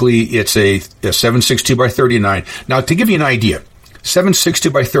basically, it's a 7.62 by 39. Now, to give you an idea,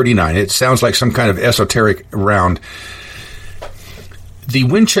 7.62 by 39, it sounds like some kind of esoteric round. The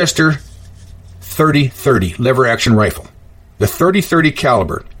Winchester 30-30 lever-action rifle, the 30-30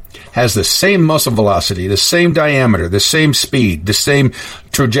 caliber, has the same muzzle velocity, the same diameter, the same speed, the same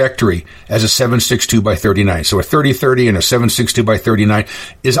trajectory as a 7.62 by 39. So a 30-30 and a 7.62 by 39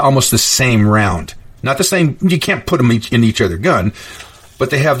 is almost the same round. Not the same. You can't put them in each other gun, but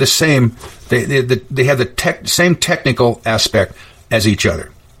they have the same. They have the same technical aspect as each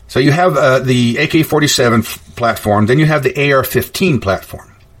other. So you have the AK-47 platform, then you have the AR-15 platform.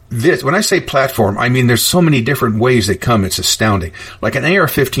 When I say platform, I mean there's so many different ways they come. It's astounding. Like an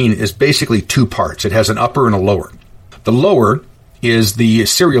AR-15 is basically two parts. It has an upper and a lower. The lower is the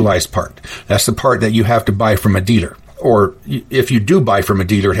serialized part. That's the part that you have to buy from a dealer. Or if you do buy from a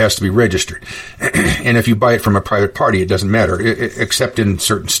dealer, it has to be registered. And if you buy it from a private party, it doesn't matter, except in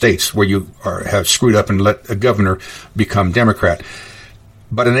certain states where you have screwed up and let a governor become Democrat.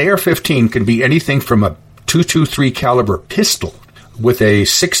 But an AR-15 can be anything from a .223 caliber pistol with a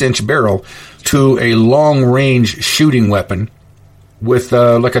 6-inch barrel to a long-range shooting weapon with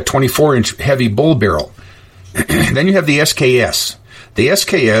like a 24-inch heavy bull barrel. Then you have the SKS. The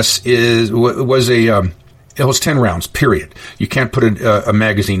SKS was 10 rounds, period. You can't put a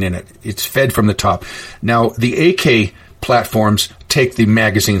magazine in it. It's fed from the top. Now, the AK platforms take the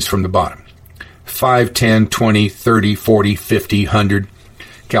magazines from the bottom. 5, 10, 20, 30, 40, 50, 100.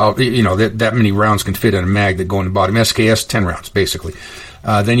 That many rounds can fit in a mag that go in the bottom. SKS, 10 rounds, basically.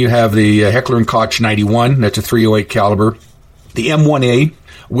 Then you have the Heckler & Koch 91. That's a .308 caliber. The M1A,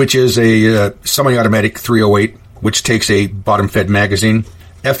 which is a semi-automatic .308, which takes a bottom-fed magazine.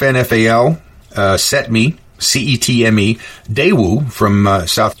 FNFAL, Setme, CETME, Daewoo from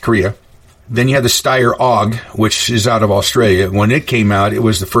South Korea. Then you have the Steyr AUG, which is out of Australia. When it came out, it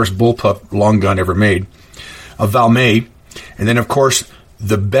was the first bullpup long gun ever made. A Valmet. And then, of course,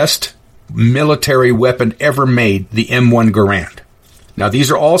 the best military weapon ever made, the M1 Garand. Now,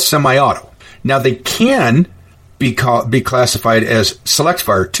 these are all semi-auto. Now, they can be classified as select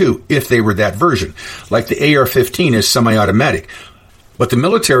fire, too, if they were that version. Like the AR-15 is semi-automatic. But the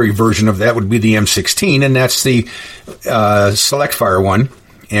military version of that would be the M16, and that's the select fire one,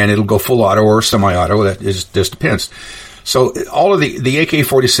 and it'll go full auto or semi-auto. That just depends. So all of the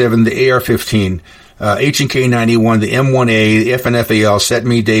AK-47, the AR-15, H&K 91, the M1A, the FNFAL,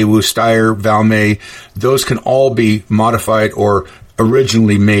 Setme, Daewoo, Steyr, Valmet, those can all be modified or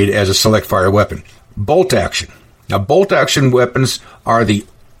originally made as a select fire weapon. Bolt action. Now, bolt action weapons are the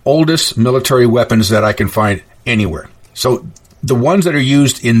oldest military weapons that I can find anywhere. So the ones that are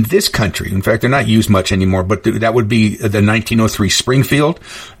used in this country, in fact, they're not used much anymore, but that would be the 1903 Springfield,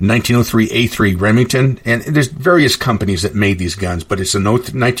 1903 A3 Remington, and there's various companies that made these guns, but it's a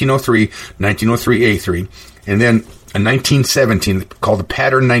 1903, 1903 A3, and then a 1917 called the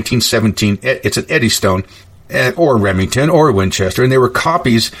Pattern 1917. It's an Eddystone, or Remington, or Winchester, and they were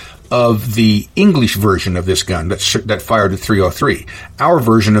copies of the English version of this gun that fired the .303. Our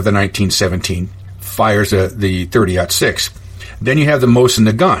version of the 1917 fires the .30-06. Then you have the Mosin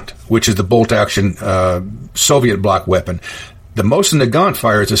Nagant, which is the bolt-action Soviet bloc weapon. The Mosin Nagant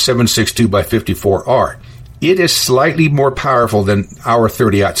fires a 7.62 by 54R. It is slightly more powerful than our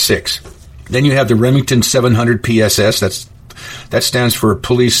 .30-06. Then you have the Remington 700 PSS. That stands for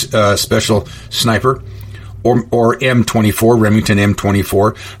Police Special Sniper, or M24, Remington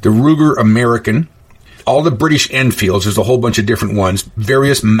M24. The Ruger American. All the British Enfields. There's a whole bunch of different ones.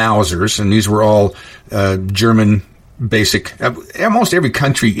 Various Mausers, and these were all German basic. Almost every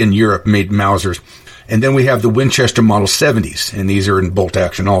country in Europe made Mausers. And then we have the Winchester Model 70s, and these are in bolt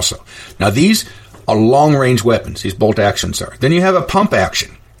action also. Now, these are long-range weapons, these bolt actions are. Then you have a pump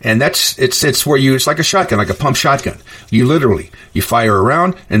action, and it's where it's like a shotgun, like a pump shotgun. You fire a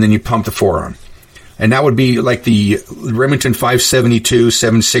round, and then you pump the forearm. And that would be like the Remington 572,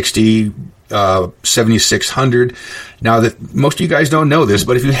 760, 7600. Now, that most of you guys don't know this,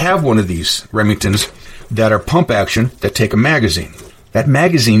 but if you have one of these Remingtons that are pump action that take a magazine, that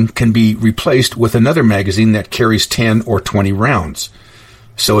magazine can be replaced with another magazine that carries 10 or 20 rounds.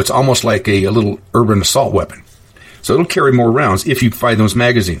 So it's almost like a little urban assault weapon. So it'll carry more rounds if you find those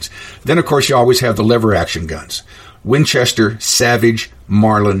magazines. Then, of course, you always have the lever action guns. Winchester, Savage,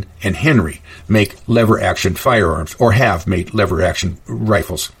 Marlin, and Henry make lever action firearms, or have made lever action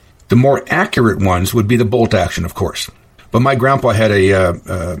rifles. The more accurate ones would be the bolt action, of course. But my grandpa had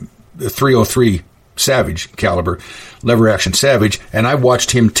a 303 Savage caliber, lever action Savage, and I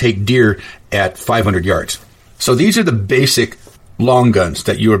watched him take deer at 500 yards. So these are the basic long guns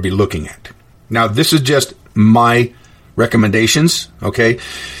that you would be looking at. Now, this is just my recommendations, okay?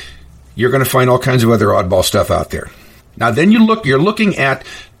 You're going to find all kinds of other oddball stuff out there. Now, then you're looking at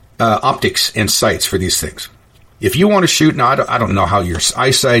optics and sights for these things. If you want to shoot, now I don't know how your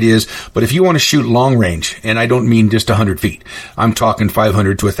eyesight is, but if you want to shoot long range, and I don't mean just 100 feet, I'm talking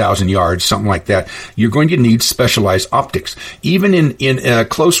 500 to 1,000 yards, something like that, you're going to need specialized optics. Even in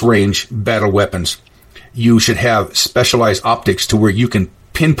close range battle weapons, you should have specialized optics to where you can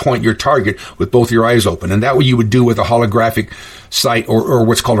pinpoint your target with both your eyes open. And that way you would do with a holographic sight or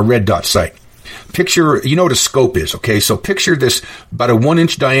what's called a red dot sight. Picture, you know what a scope is, okay? So picture this, about a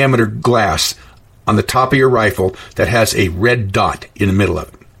 1-inch diameter glass on the top of your rifle that has a red dot in the middle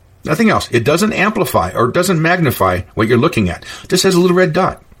of it. Nothing else. It doesn't amplify or doesn't magnify what you're looking at. It just has a little red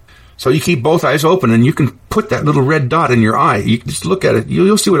dot. So you keep both eyes open and you can put that little red dot in your eye. You can just look at it.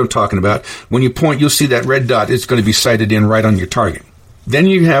 You'll see what I'm talking about. When you point, you'll see that red dot. It's going to be sighted in right on your target. Then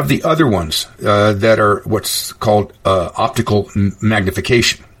you have the other ones that are what's called optical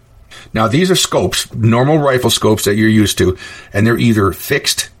magnification. Now, these are scopes, normal rifle scopes that you're used to, and they're either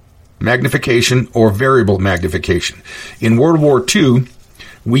fixed magnification or variable magnification. In World War II,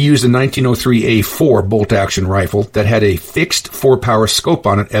 we used a 1903 A4 bolt-action rifle that had a fixed 4-power scope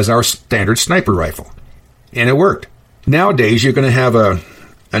on it as our standard sniper rifle, and it worked. Nowadays, you're going to have a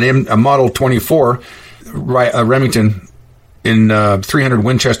Model 24 Remington in 300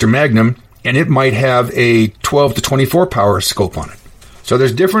 Winchester Magnum, and it might have a 12 to 24 power scope on it. So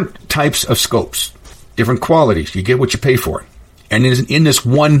there's different types of scopes, different qualities. You get what you pay for. And in this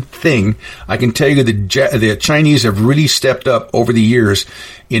one thing, I can tell you the Chinese have really stepped up over the years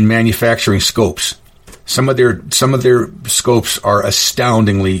in manufacturing scopes. Some of their scopes are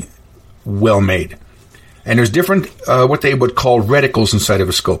astoundingly well made. And there's different, what they would call reticles inside of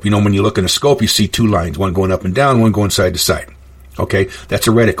a scope. You know, when you look in a scope, you see two lines, one going up and down, one going side to side. Okay, that's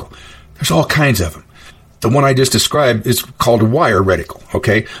a reticle. There's all kinds of them. The one I just described is called a wire reticle.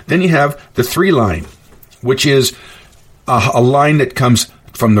 Okay, then you have the 3-line, which is a line that comes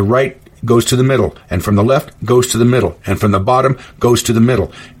from the right, goes to the middle, and from the left goes to the middle, and from the bottom goes to the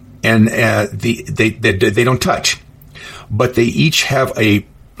middle, and they don't touch, but they each have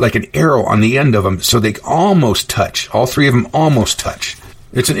like an arrow on the end of them, so they almost touch. All three of them almost touch.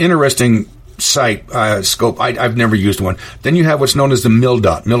 It's an interesting sight scope. I've never used one. Then you have what's known as the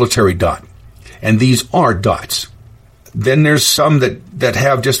military dot, and these are dots. Then there's some that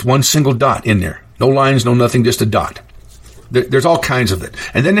have just one single dot in there, no lines, no nothing, just a dot. There's all kinds of it.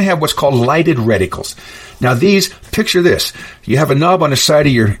 And then they have what's called lighted reticles. Now these, picture this. You have a knob on the side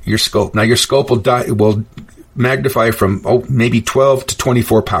of your scope. Now your scope will magnify from maybe 12 to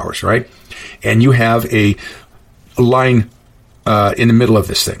 24 powers, right? And you have a line in the middle of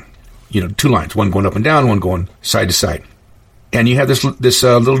this thing. You know, 2 lines, one going up and down, one going side to side. And you have this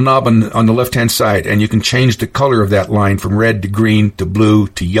little knob on the left-hand side, and you can change the color of that line from red to green to blue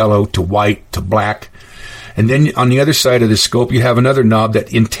to yellow to white to black. And then on the other side of the scope, you have another knob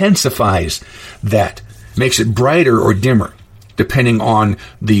that intensifies that, makes it brighter or dimmer, depending on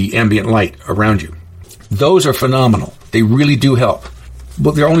the ambient light around you. Those are phenomenal. They really do help.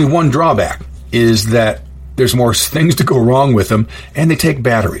 But there's only one drawback, is that there's more things to go wrong with them, and they take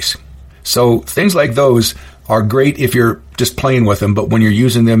batteries. So things like those are great if you're just playing with them, but when you're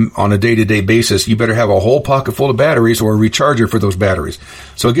using them on a day-to-day basis, you better have a whole pocket full of batteries or a recharger for those batteries.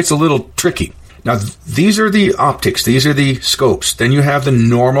 So it gets a little tricky. Now, these are the optics. These are the scopes. Then you have the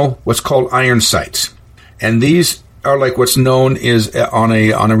normal, what's called iron sights. And these are like what's known is on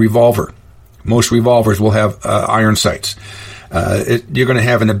a revolver. Most revolvers will have iron sights. You're going to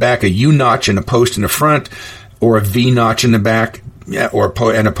have in the back a U-notch and a post in the front, or a V-notch in the back,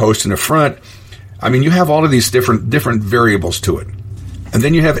 and a post in the front. I mean, you have all of these different variables to it. And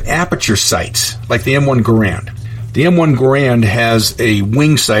then you have aperture sights, like the M1 Garand. The M1 Garand has a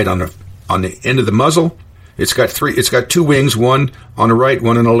wing sight on the end of the muzzle. It's got 2 wings, one on the right,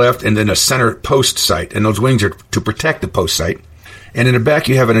 one on the left, and then a center post sight. And those wings are to protect the post sight. And in the back,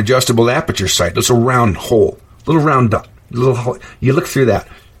 you have an adjustable aperture sight. It's a round hole, little round dot. You look through that,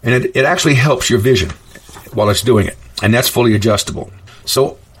 and it actually helps your vision while it's doing it. And that's fully adjustable.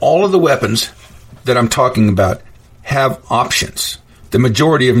 So all of the weapons that I'm talking about have options. The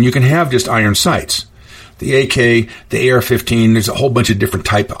majority of them, you can have just iron sights. The AK, the AR-15, there's a whole bunch of different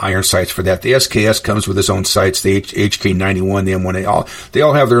type of iron sights for that. The SKS comes with its own sights. The HK91, the M1A, they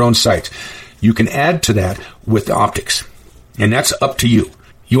all have their own sights. You can add to that with the optics, and that's up to you.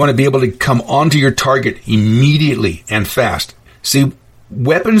 You want to be able to come onto your target immediately and fast. See,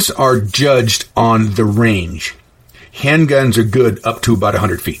 weapons are judged on the range. Handguns are good up to about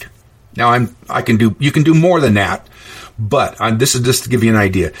 100 feet. Now, you can do more than that, but this is just to give you an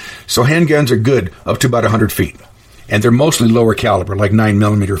idea. So handguns are good up to about 100 feet, and they're mostly lower caliber, like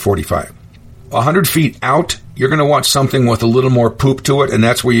 9mm 45. 100 feet out, you're going to want something with a little more poop to it, and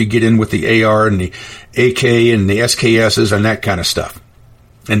that's where you get in with the AR and the AK and the SKSs and that kind of stuff.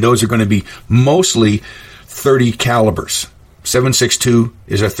 And those are going to be mostly 30 calibers. 7.62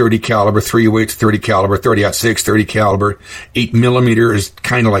 is a 30 caliber, 308's 30 caliber, 30-06, 30 caliber, 8mm is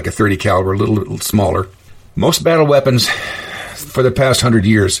kind of like a 30 caliber, a little smaller. Most battle weapons, for the past 100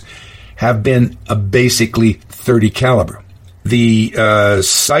 years have been a basically 30 caliber. The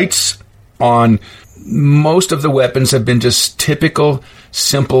sights on most of the weapons have been just typical,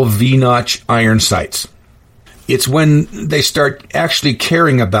 simple V-notch iron sights. It's when they start actually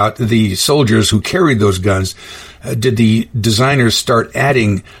caring about the soldiers who carried those guns, did the designers start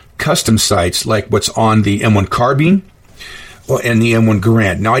adding custom sights like what's on the M1 carbine and the M1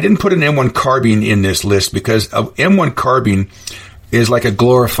 Garand. Now, I didn't put an M1 carbine in this list because a M1 carbine is like a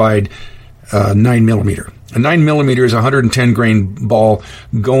glorified 9mm. A 9mm is a 110 grain ball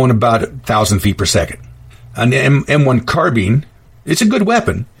going about 1,000 feet per second. An M1 carbine, it's a good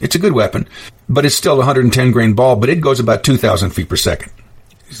weapon. It's a good weapon, but it's still a 110 grain ball, but it goes about 2,000 feet per second.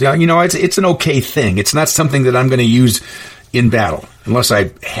 So, you know, it's an okay thing. It's not something that I'm going to use in battle unless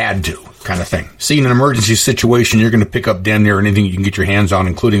I had to, kind of thing. See, in an emergency situation, you're going to pick up damn near anything you can get your hands on,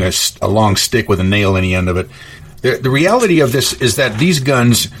 including a long stick with a nail in the end of it. The reality of this is that these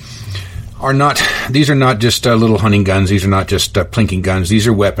guns are not just little hunting guns. These are not just plinking guns. These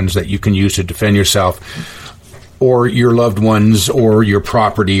are weapons that you can use to defend yourself or your loved ones or your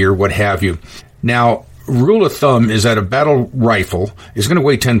property or what have you. Now, rule of thumb is that a battle rifle is going to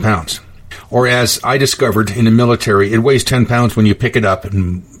weigh 10 pounds. Or as I discovered in the military, it weighs 10 pounds when you pick it up.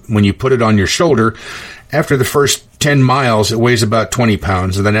 And when you put it on your shoulder, after the first 10 miles, it weighs about 20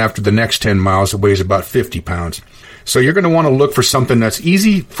 pounds. And then after the next 10 miles, it weighs about 50 pounds. So you're going to want to look for something that's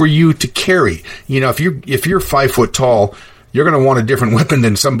easy for you to carry. You know, if you're 5 foot tall, you're going to want a different weapon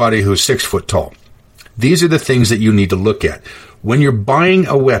than somebody who's 6 foot tall. These are the things that you need to look at. When you're buying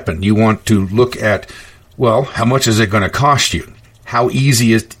a weapon, you want to look at, well, how much is it going to cost you? How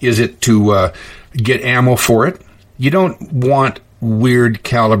easy is it to get ammo for it? You don't want weird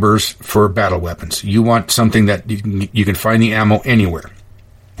calibers for battle weapons. You want something that you can find the ammo anywhere.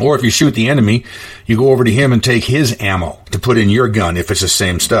 Or if you shoot the enemy, you go over to him and take his ammo to put in your gun if it's the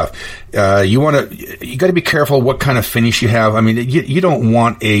same stuff. You got to be careful what kind of finish you have. I mean, you don't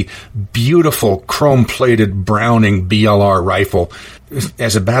want a beautiful chrome-plated Browning BLR rifle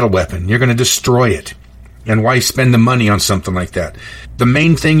as a battle weapon. You're going to destroy it. And why spend the money on something like that? The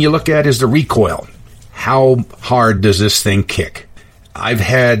main thing you look at is the recoil. How hard does this thing kick? I've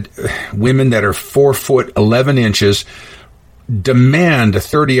had women that are 4 foot 11 inches demand a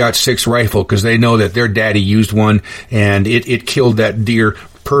 30-06 rifle because they know that their daddy used one and it killed that deer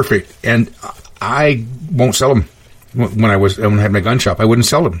perfect. And I won't sell them. When I had my gun shop, I wouldn't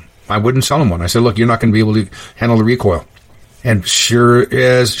sell them. I wouldn't sell them one. I said, look, you're not going to be able to handle the recoil. And sure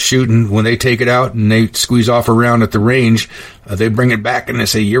as shooting, when they take it out and they squeeze off a round at the range, they bring it back and they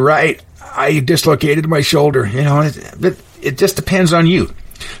say, you're right, I dislocated my shoulder. You know, it just depends on you.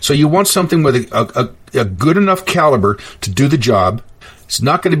 So you want something with a good enough caliber to do the job. It's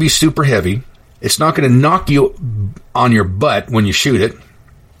not going to be super heavy. It's not going to knock you on your butt when you shoot it.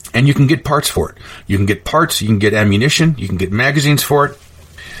 And you can get parts for it. You can get parts, you can get ammunition, you can get magazines for it.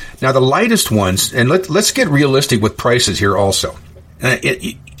 Now, the lightest ones, and let's get realistic with prices here also.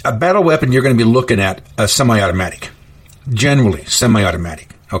 A battle weapon, you're going to be looking at a semi-automatic. Generally,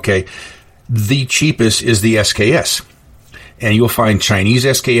 semi-automatic, okay? The cheapest is the SKS. And you'll find Chinese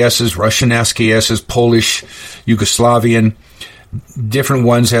SKSs, Russian SKSs, Polish, Yugoslavian. Different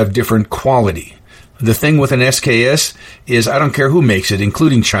ones have different quality. The thing with an SKS is I don't care who makes it,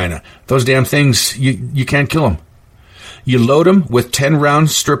 including China. Those damn things, you can't kill them. You load them with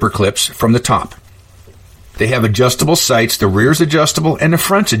 10-round stripper clips from the top. They have adjustable sights. The rear's adjustable and the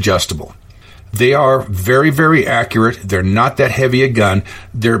front's adjustable. They are very, very accurate. They're not that heavy a gun.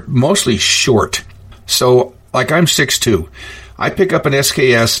 They're mostly short. So, like I'm 6'2". I pick up an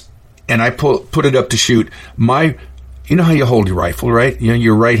SKS and I put it up to shoot. You know how you hold your rifle, right? You know,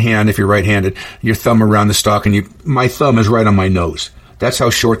 your right hand, if you're right-handed, your thumb around the stock, and my thumb is right on my nose. That's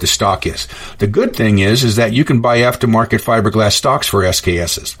how short the stock is. The good thing is that you can buy aftermarket fiberglass stocks for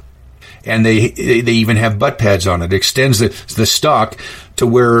SKSs. And they even have butt pads on it. It extends the stock to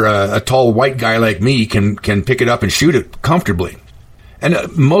where a tall white guy like me can pick it up and shoot it comfortably.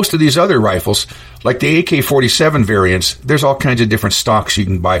 And most of these other rifles, like the AK-47 variants, there's all kinds of different stocks you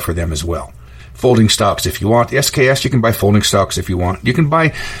can buy for them as well. Folding stocks if you want. SKS, you can buy folding stocks if you want. You can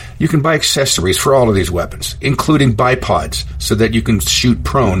buy accessories for all of these weapons, including bipods, so that you can shoot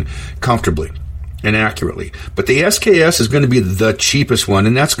prone comfortably and accurately. But the SKS is going to be the cheapest one,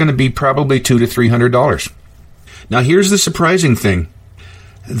 and that's going to be probably $200 to $300. Now, here's the surprising thing.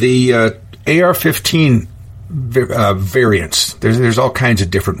 The AR-15 variants, there's all kinds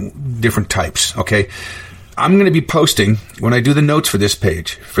of different types, okay? I'm going to be posting, when I do the notes for this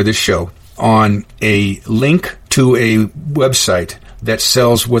page, for this show, on a link to a website that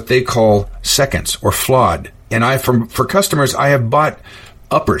sells what they call seconds or flawed And for customers, I have bought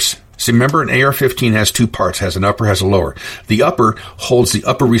uppers. See, remember, an AR-15 has two parts, has an upper, has a lower. The upper holds the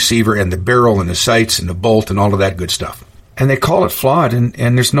upper receiver and the barrel and the sights and the bolt and all of that good stuff. And they call it flawed, and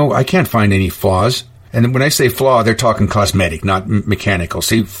I can't find any flaws. And when I say flaw, they're talking cosmetic, not mechanical.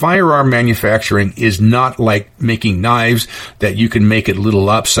 See, firearm manufacturing is not like making knives that you can make it a little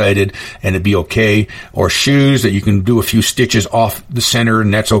lopsided and it'd be okay, or shoes that you can do a few stitches off the center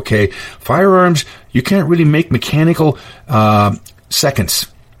and that's okay. Firearms, you can't really make mechanical seconds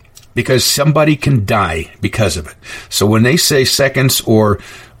because somebody can die because of it. So when they say seconds or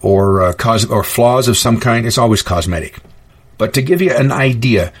flaws of some kind, it's always cosmetic. But to give you an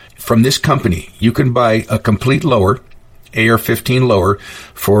idea, from this company, you can buy a complete lower, AR-15 lower,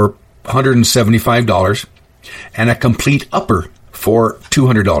 for $175, and a complete upper for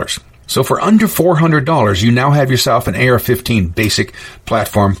 $200. So for under $400, you now have yourself an AR-15 basic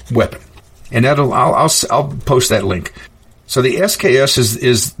platform weapon. And I'll post that link. So the SKS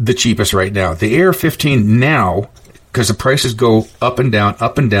is the cheapest right now. The AR-15 now, because the prices go up and down,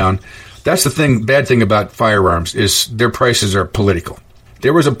 up and down. That's the bad thing about firearms is their prices are political.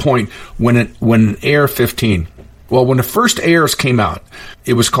 There was a point when an AR-15, when the first ARs came out,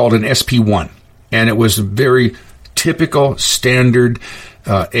 it was called an SP1, and it was a very typical standard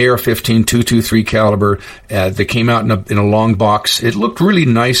AR-15 .223 caliber that came out in a long box. It looked really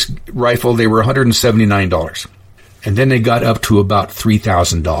nice rifle. They were $179, and then they got up to about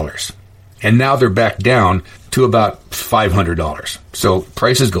 $3,000. And now they're back down to about $500. So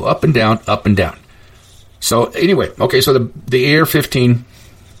prices go up and down, up and down. So anyway, okay, so the AR-15,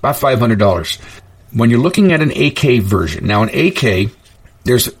 about $500. When you're looking at an AK version, now an AK,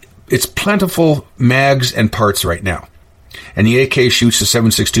 it's plentiful mags and parts right now. And the AK shoots a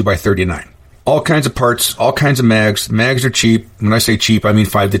 7.62 by 39. All kinds of parts, all kinds of mags. Mags are cheap. When I say cheap, I mean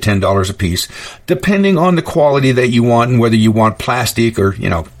 $5 to $10 a piece, depending on the quality that you want and whether you want plastic or,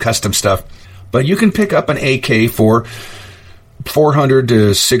 custom stuff. But you can pick up an AK for $400 to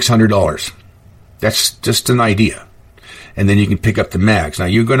 $600. That's just an idea. And then you can pick up the mags. Now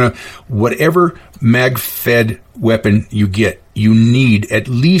whatever mag-fed weapon you get, you need at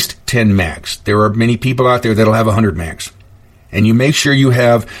least 10 mags. There are many people out there that'll have 100 mags. And you make sure you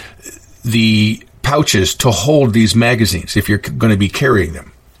have the pouches to hold these magazines if you're going to be carrying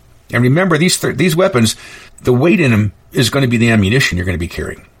them. And remember, these weapons, the weight in them is going to be the ammunition you're going to be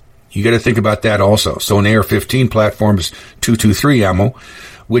carrying. You got to think about that also. So an AR-15 platform is .223 ammo,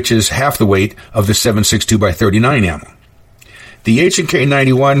 which is half the weight of the 7.62 by 39 ammo. The H&K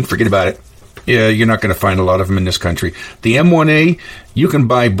 91, forget about it. Yeah, you're not going to find a lot of them in this country. The M1A, you can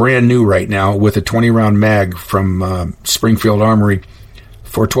buy brand new right now with a 20-round mag from Springfield Armory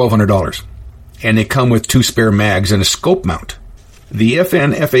for $1,200. And they come with 2 spare mags and a scope mount. The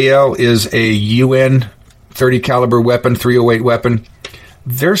FN-FAL is a UN 30 caliber weapon, 308 weapon.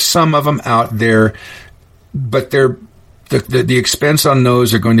 There's some of them out there, but the expense on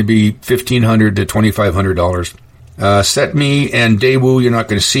those are going to be $1,500 to $2,500. Setme and Daewoo, you're not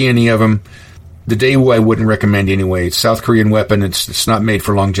going to see any of them. The Daewoo I wouldn't recommend anyway. It's a South Korean weapon. It's not made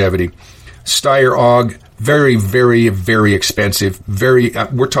for longevity. Steyr AUG, very, very, very expensive.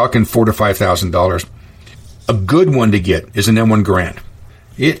 We're talking $4,000 to $5,000. A good one to get is an M1 Garand.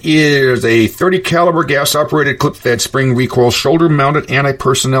 It is a 30 caliber gas-operated clip-fed spring recoil shoulder-mounted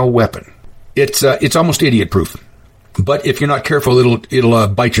anti-personnel weapon. It's almost idiot-proof, but if you're not careful, it'll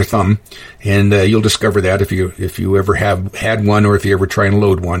bite your thumb, and you'll discover that if you ever have had one or if you ever try and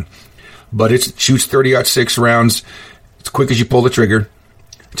load one. But it shoots 30-06 rounds. It's quick as you pull the trigger.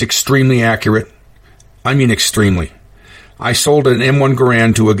 It's extremely accurate. I mean, extremely. I sold an M1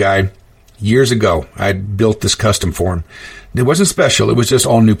 Garand to a guy years ago. I built this custom for him. It wasn't special. It was just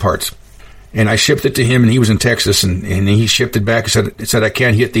all new parts. And I shipped it to him, and he was in Texas, and he shipped it back and said I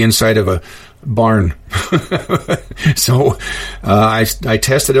can't hit the inside of a barn. So I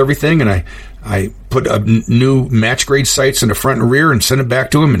tested everything, and I put a new match-grade sights in the front and rear and sent it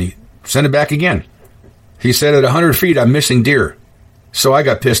back to him, and he sent it back again. He said at 100 feet, I'm missing deer. So I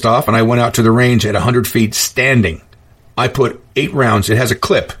got pissed off, and I went out to the range at 100 feet standing. I put 8 rounds. It has a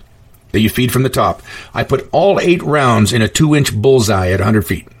clip that you feed from the top. I put all 8 rounds in a 2-inch bullseye at 100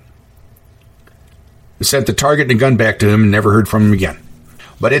 feet. I sent the target and the gun back to him and never heard from him again.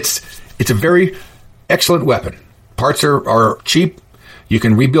 But it's a very excellent weapon. Parts are cheap. You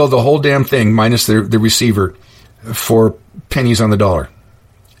can rebuild the whole damn thing minus the receiver for pennies on the dollar.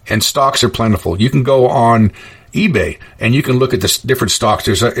 And stocks are plentiful. You can go on eBay and you can look at the different stocks.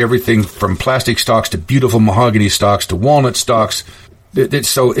 There's everything from plastic stocks to beautiful mahogany stocks to walnut stocks. An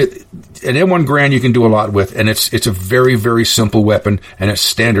M1 Garand you can do a lot with, and it's a very, very simple weapon, and it's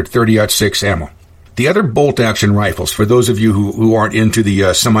standard 30-06 ammo. The other bolt-action rifles, for those of you who aren't into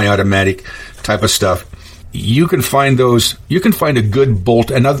the semi-automatic type of stuff, you can find those. You can find a good bolt.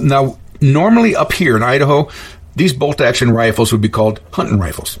 And now, normally up here in Idaho, these bolt-action rifles would be called hunting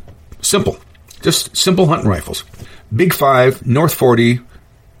rifles. Simple. Just simple hunting rifles. Big 5, North 40,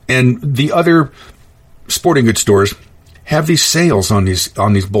 and the other sporting goods stores have these sales on these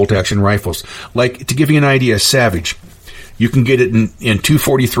bolt-action rifles. Like, to give you an idea, Savage, you can get it in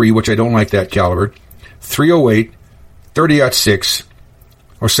 .243, which I don't like that caliber, .308, 30-06,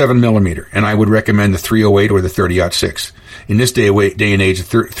 or 7mm, and I would recommend the .308 or the 30-06. In this day and age,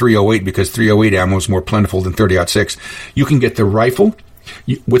 .308, because .308 ammo is more plentiful than 30-06, you can get the rifle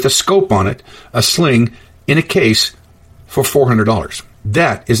with a scope on it, a sling, in a case for $400.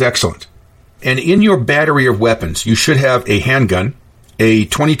 That is excellent. And in your battery of weapons, you should have a handgun, a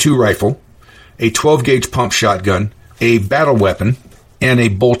 .22 rifle, a 12-gauge pump shotgun, a battle weapon, and a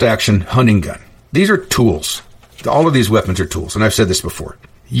bolt-action hunting gun. These are tools. All of these weapons are tools, and I've said this before.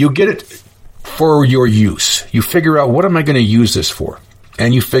 You get it for your use. You figure out, what am I going to use this for?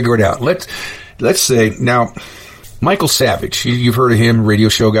 And you figure it out. Let's say, now, Michael Savage, you've heard of him, radio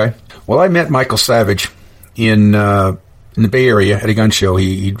show guy? Well, I met Michael Savage in the Bay Area at a gun show.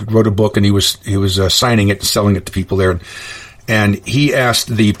 He wrote a book, and he was signing it and selling it to people there. And he asked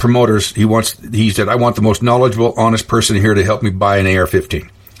the promoters, he said, I want the most knowledgeable, honest person here to help me buy an AR-15.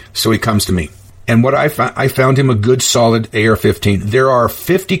 So he comes to me. And what I found him a good, solid AR-15. There are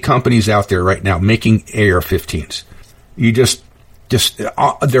 50 companies out there right now making AR-15s. You just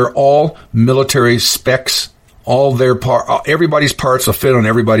they're all military specs. Everybody's parts will fit on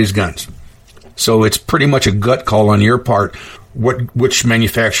everybody's guns. So it's pretty much a gut call on your part which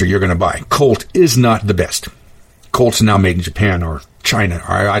manufacturer you're going to buy. Colt is not the best. Colt's now made in Japan or China,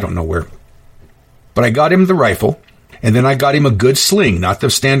 or I don't know where. But I got him the rifle, and then I got him a good sling, not the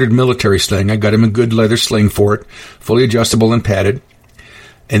standard military sling. I got him a good leather sling for it, fully adjustable and padded.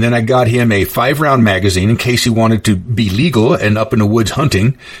 And then I got him a 5-round magazine in case he wanted to be legal and up in the woods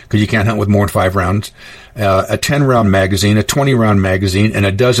hunting, because you can't hunt with more than 5 rounds. A 10-round magazine, a 20-round magazine, and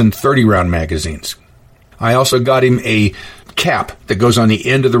a dozen 30-round magazines. I also got him a cap that goes on the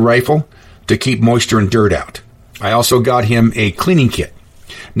end of the rifle to keep moisture and dirt out. I also got him a cleaning kit.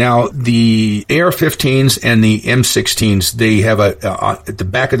 Now, the AR-15s and the M16s, they have at the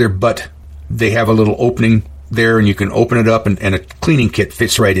back of their butt, they have a little opening there, and you can open it up, and a cleaning kit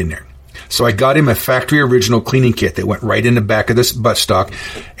fits right in there. So I got him a factory original cleaning kit that went right in the back of this buttstock,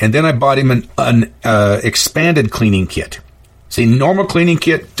 and then I bought him an expanded cleaning kit. See, normal cleaning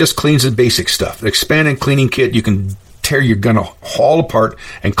kit just cleans the basic stuff. The expanded cleaning kit, you can tear your gun all apart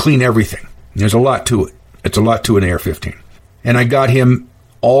and clean everything. There's a lot to it. It's a lot to an AR-15. And I got him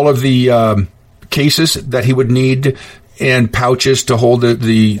all of the cases that he would need and pouches to hold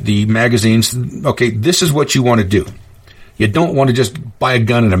the magazines. Okay, this is what you want to do. You don't want to just buy a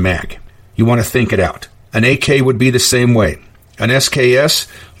gun and a mag. You want to think it out. An AK would be the same way. An SKS,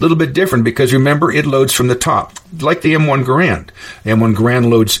 a little bit different, because remember, it loads from the top, like the M1 Garand. The M1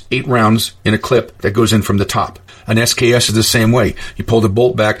 Garand loads 8 rounds in a clip that goes in from the top. An SKS is the same way. You pull the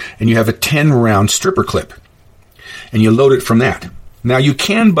bolt back, and you have a 10-round stripper clip, and you load it from that. Now, you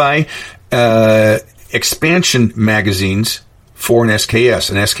can buy expansion magazines for an SKS.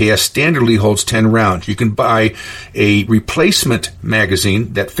 An SKS standardly holds 10 rounds. You can buy a replacement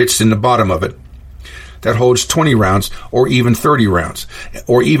magazine that fits in the bottom of it that holds 20 rounds or even 30 rounds.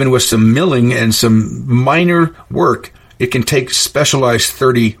 Or even with some milling and some minor work, it can take specialized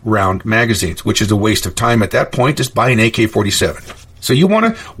 30-round magazines, which is a waste of time at that point. Just buy an AK-47. So you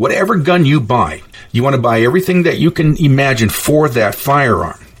want to, whatever gun you want to buy everything that you can imagine for that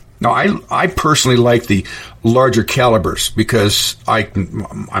firearm. Now, I personally like the larger calibers because I'm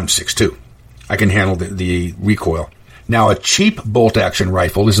 6'2". I can handle the recoil. Now, a cheap bolt-action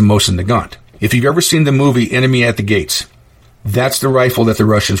rifle is the Mosin Nagant. If you've ever seen the movie Enemy at the Gates, that's the rifle that the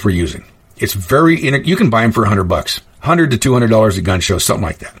Russians were using. It's you can buy them for $100, $100 to $200 at gun shows, something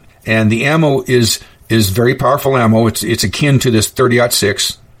like that. And the ammo is very powerful ammo. It's akin to this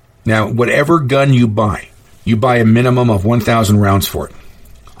 30-06. Now, whatever gun you buy a minimum of 1,000 rounds for it.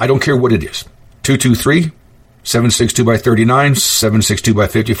 I don't care what it is. 223, 7.62 by 39, 7.62 by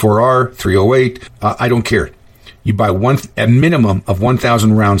 54R, 308. I don't care. You buy a minimum of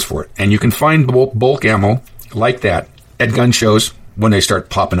 1,000 rounds for it. And you can find bulk ammo like that at gun shows when they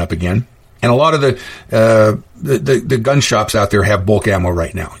start popping up again. And a lot of the gun shops out there have bulk ammo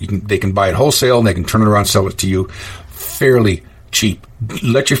right now. They can buy it wholesale, and they can turn it around and sell it to you fairly cheap.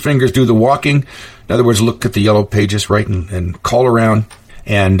 Let your fingers do the walking. In other words, look at the yellow pages, right, and call around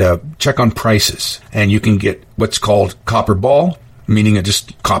and check on prices. And you can get what's called copper ball, meaning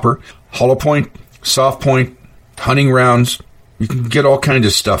just copper, hollow point, soft point, hunting rounds. You can get all kinds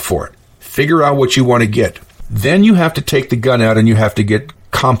of stuff for it. Figure out what you want to get. Then you have to take the gun out and you have to get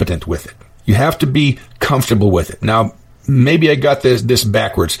competent with it. You have to be comfortable with it. Now, maybe I got this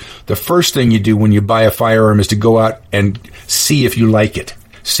backwards. The first thing you do when you buy a firearm is to go out and see if you like it.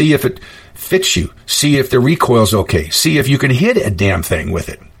 See if it fits you. See if the recoil's okay. See if you can hit a damn thing with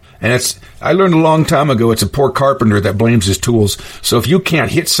it. And I learned a long time ago, it's a poor carpenter that blames his tools. So if you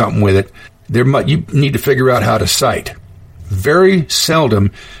can't hit something with it, you need to figure out how to sight. Very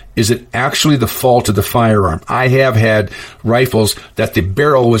seldom is it actually the fault of the firearm. I have had rifles that the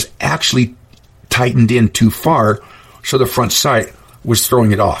barrel was actually tightened in too far, so the front sight was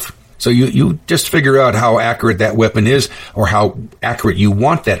throwing it off. So you just figure out how accurate that weapon is, or how accurate you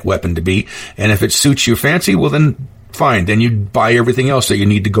want that weapon to be, and if it suits your fancy, well then fine, then you buy everything else that you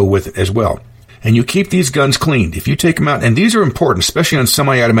need to go with it as well. And you keep these guns cleaned. If you take them out, and these are important, especially on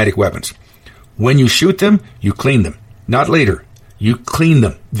semi-automatic weapons, when you shoot them, you clean them. Not later. You clean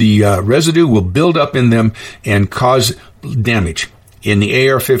them. The residue will build up in them and cause damage. In the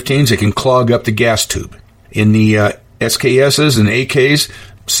AR-15s, it can clog up the gas tube. In the SKSs and AKs,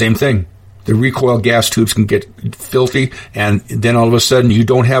 same thing. The recoil gas tubes can get filthy, and then all of a sudden you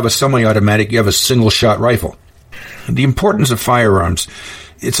don't have a semi-automatic, you have a single-shot rifle. The importance of firearms,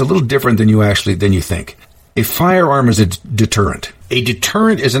 it's a little different than you think. A firearm is a deterrent. A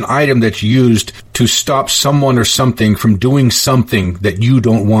deterrent is an item that's used to stop someone or something from doing something that you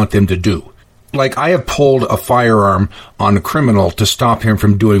don't want them to do. Like, I have pulled a firearm on a criminal to stop him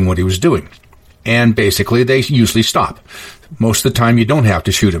from doing what he was doing. And basically, they usually stop. Most of the time, you don't have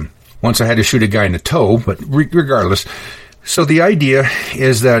to shoot him. Once I had to shoot a guy in the toe, but regardless. So the idea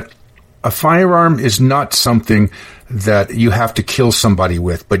is that a firearm is not something that you have to kill somebody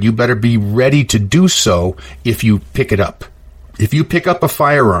with, but you better be ready to do so if you pick it up. If you pick up a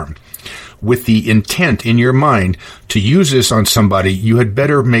firearm with the intent in your mind to use this on somebody, you had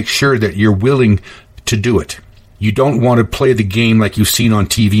better make sure that you're willing to do it. You don't want to play the game like you've seen on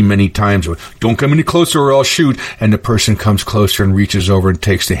TV many times, where don't come any closer or I'll shoot, and the person comes closer and reaches over and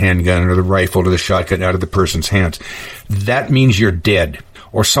takes the handgun or the rifle or the shotgun out of the person's hands. That means you're dead,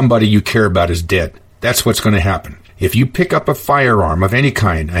 or somebody you care about is dead. That's what's going to happen. If you pick up a firearm of any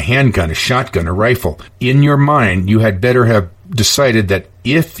kind, a handgun, a shotgun, a rifle, in your mind, you had better have decided that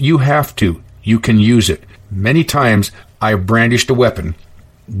if you have to, you can use it. Many times, I brandished a weapon,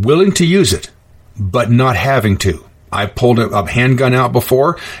 willing to use it, but not having to. I pulled a handgun out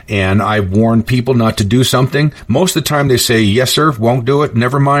before, and I warned people not to do something. Most of the time they say, yes, sir, won't do it,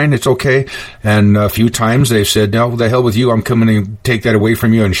 never mind, it's okay. And a few times they've said, no, the hell with you, I'm coming to take that away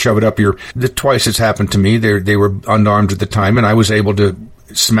from you and shove it up your... Twice it's happened to me. They were unarmed at the time, and I was able to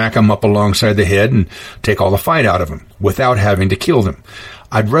smack them up alongside the head and take all the fight out of them without having to kill them.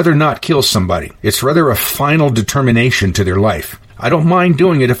 I'd rather not kill somebody. It's rather a final determination to their life. I don't mind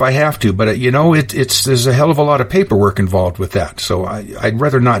doing it if I have to, but there's a hell of a lot of paperwork involved with that. So I'd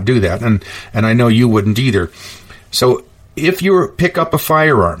rather not do that, and I know you wouldn't either. So if you pick up a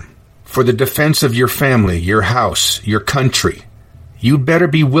firearm for the defense of your family, your house, your country, you better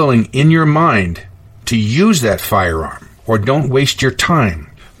be willing in your mind to use that firearm, or don't waste your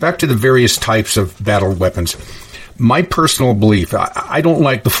time. Back to the various types of battle weapons. My personal belief, I don't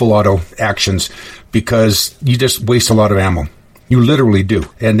like the full auto actions because you just waste a lot of ammo. You literally do.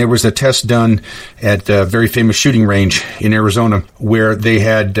 And there was a test done at a very famous shooting range in Arizona where they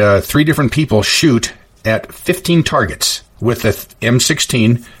had 3 different people shoot at 15 targets with a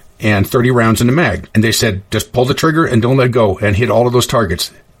M16 and 30 rounds in the mag. And they said, just pull the trigger and don't let go, and hit all of those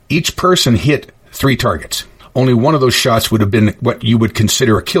targets. Each person hit 3 targets. Only one of those shots would have been what you would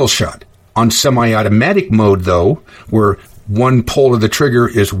consider a kill shot. On semi-automatic mode, though, where one pull of the trigger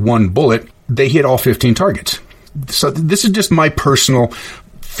is 1 bullet, they hit all 15 targets. So this is just my personal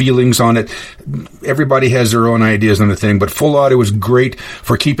feelings on it. Everybody has their own ideas on the thing, but full auto is great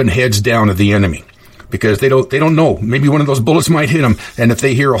for keeping heads down of the enemy, because they don't know. Maybe one of those bullets might hit them, and if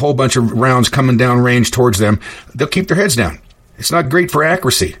they hear a whole bunch of rounds coming down range towards them, they'll keep their heads down. It's not great for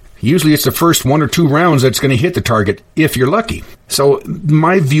accuracy. Usually it's the first 1 or 2 rounds that's going to hit the target, if you're lucky. So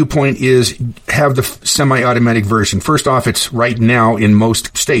my viewpoint is have the semi-automatic version. First off, it's right now in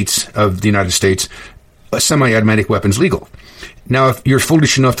most states of the United States, semi-automatic weapons legal. Now, if you're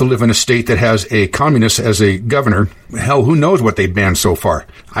foolish enough to live in a state that has a communist as a governor, hell, who knows what they've banned so far?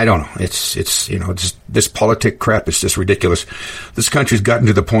 I don't know. It's this politic crap is just ridiculous. This country's gotten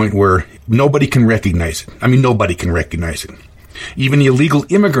to the point where nobody can recognize it. I mean, nobody can recognize it. Even the illegal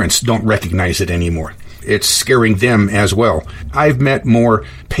immigrants don't recognize it anymore. It's scaring them as well. I've met more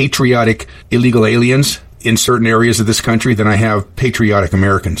patriotic illegal aliens in certain areas of this country than I have patriotic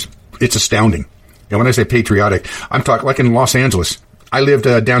Americans. It's astounding. And when I say patriotic, I'm talking like in Los Angeles. I lived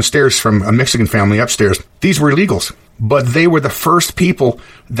downstairs from a Mexican family upstairs. These were illegals, but they were the first people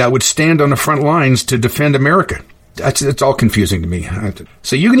that would stand on the front lines to defend America. It's all confusing to me.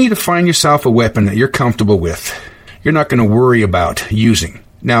 So you need to find yourself a weapon that you're comfortable with. You're not going to worry about using.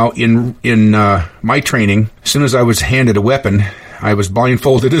 Now, in my training, as soon as I was handed a weapon, I was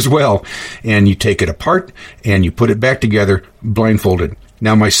blindfolded as well. And you take it apart and you put it back together blindfolded.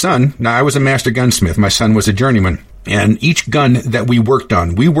 Now, I was a master gunsmith. My son was a journeyman. And each gun that we worked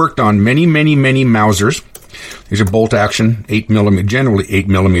on many, many, many Mausers. These are bolt action, 8mm, generally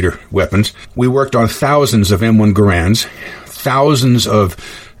 8mm weapons. We worked on thousands of M1 Garands, thousands of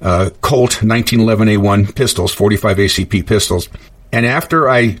Colt 1911A1 pistols, 45 ACP pistols. And after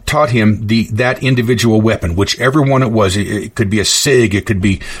I taught him that individual weapon, whichever one it was, it could be a SIG, it could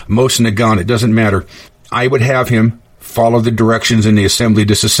be Mosin Nagant, it doesn't matter. I would have him follow the directions in the assembly,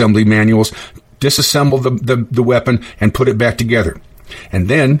 disassembly manuals, disassemble the weapon, and put it back together. And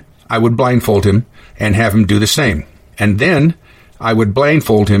then I would blindfold him and have him do the same. And then I would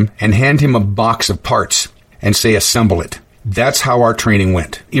blindfold him and hand him a box of parts and say, assemble it. That's how our training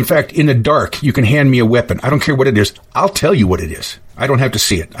went. In fact, in the dark, you can hand me a weapon. I don't care what it is. I'll tell you what it is. I don't have to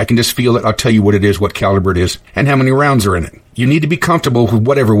see it. I can just feel it. I'll tell you what it is, what caliber it is, and how many rounds are in it. You need to be comfortable with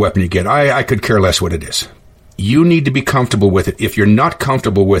whatever weapon you get. I could care less what it is. You need to be comfortable with it. If you're not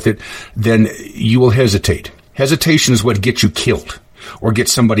comfortable with it, then you will hesitate. Hesitation is what gets you killed or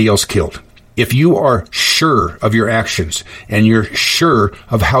gets somebody else killed. If you are sure of your actions and you're sure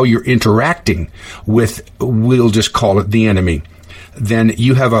of how you're interacting with, we'll just call it the enemy, then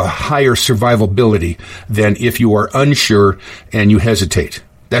you have a higher survivability than if you are unsure and you hesitate.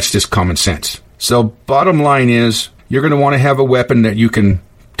 That's just common sense. So bottom line is, you're going to want to have a weapon that you can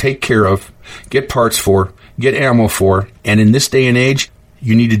take care of, get parts for, get ammo for, and in this day and age,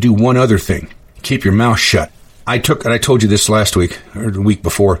 you need to do one other thing. Keep your mouth shut. I told you this last week, or the week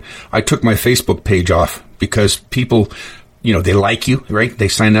before, I took my Facebook page off because people, they like you, right? They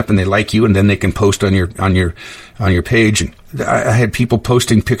sign up and they like you, and then they can post on your page. And I had people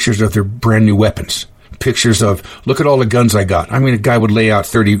posting pictures of their brand new weapons. Pictures of, look at all the guns I got. I mean, a guy would lay out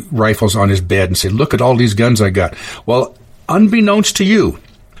 30 rifles on his bed and say, look at all these guns I got. Well, unbeknownst to you,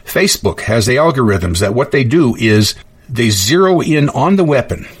 Facebook has the algorithms that what they do is they zero in on the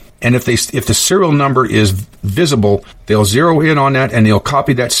weapon. And if the serial number is visible, they'll zero in on that and they'll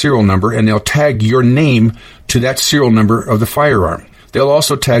copy that serial number and they'll tag your name to that serial number of the firearm. They'll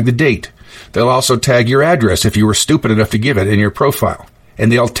also tag the date. They'll also tag your address if you were stupid enough to give it in your profile.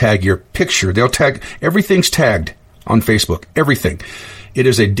 And they'll tag your picture. They'll tag, everything's tagged on Facebook. Everything. It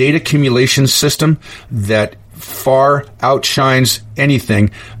is a data accumulation system that far outshines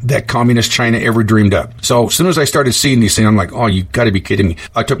anything that communist China ever dreamed up. So as soon as I started seeing these things, I'm like, oh, you got to be kidding me.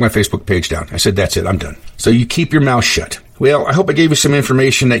 I took my Facebook page down. I said, that's it. I'm done. So you keep your mouth shut. Well, I hope I gave you some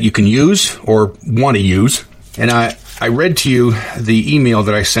information that you can use or want to use. And I read to you the email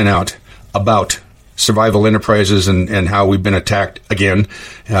that I sent out about survival enterprises and how we've been attacked again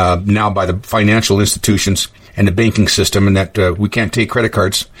now by the financial institutions and the banking system, and that we can't take credit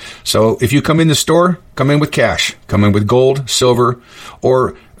cards. So if you come in the store, come in with cash, come in with gold, silver,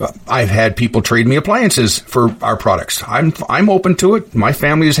 or I've had people trade me appliances for our products. I'm open to it. My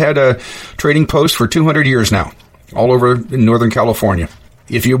family has had a trading post for 200 years now, all over in Northern California.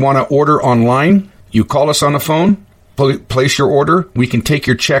 If you want to order online, you call us on the phone, place your order. We can take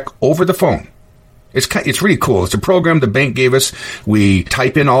your check over the phone. It's really cool. It's a program the bank gave us. We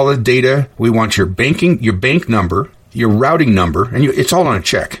type in all the data. We want your bank number, your routing number, and it's all on a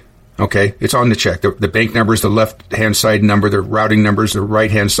check. Okay? It's on the check. The bank number is the left-hand side number. The routing number is the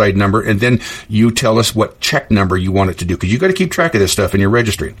right-hand side number. And then you tell us what check number you want it to do, because you got to keep track of this stuff in your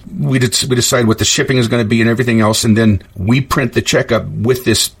registry. We decide what the shipping is going to be and everything else, and then we print the check up with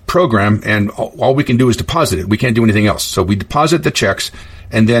this program, and all we can do is deposit it. We can't do anything else. So we deposit the checks.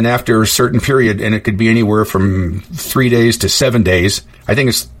 And then after a certain period, and it could be anywhere from 3 days to 7 days, I think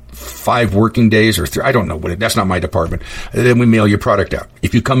it's 5 working days or 3, I don't know that's not my department. Then we mail your product out.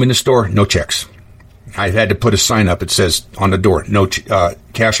 If you come in the store, no checks. I've had to put a sign up. It says on the door, no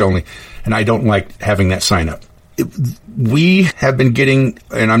cash only. And I don't like having that sign up. We have been getting,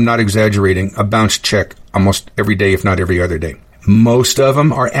 and I'm not exaggerating, a bounce check almost every day, if not every other day. Most of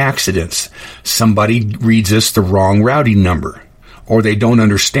them are accidents. Somebody reads us the wrong routing number, or they don't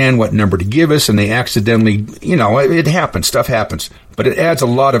understand what number to give us, and they accidentally, it happens. Stuff happens. But it adds a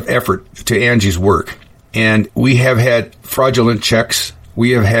lot of effort to Angie's work. And we have had fraudulent checks.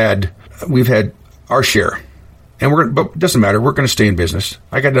 We've had our share. But it doesn't matter. We're going to stay in business.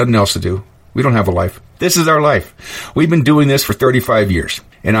 I got nothing else to do. We don't have a life. This is our life. We've been doing this for 35 years,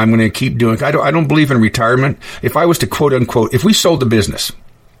 and I'm going to keep doing it. I don't believe in retirement. If I was to quote unquote, if we sold the business,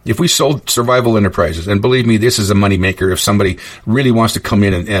 if we sold Survival Enterprises, and believe me, this is a moneymaker if somebody really wants to come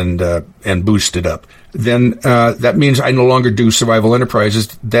in and boost it up, then that means I no longer do Survival Enterprises.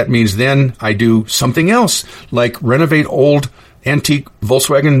 That means then I do something else, like renovate old antique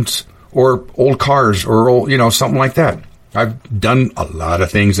Volkswagens or old cars or old, something like that. I've done a lot of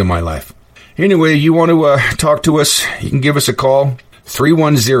things in my life. Anyway, you want to talk to us, you can give us a call.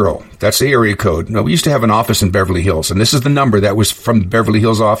 310. That's the area code. No, we used to have an office in Beverly Hills, and this is the number that was from the Beverly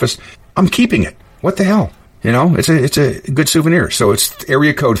Hills office. I'm keeping it. What the hell? It's a good souvenir. So it's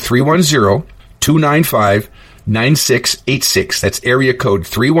area code 310-295-9686. That's area code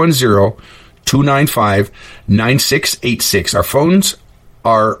 310-295-9686. Our phones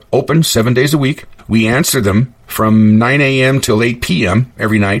are open 7 days a week. We answer them from 9 a.m. till 8 p.m.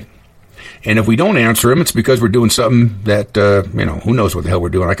 every night. And if we don't answer them, it's because we're doing something that, who knows what the hell we're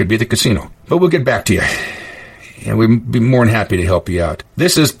doing. I could be at the casino. But we'll get back to you. And we'd be more than happy to help you out.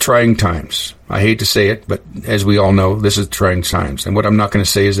 This is trying times. I hate to say it, but as we all know, this is trying times. And what I'm not going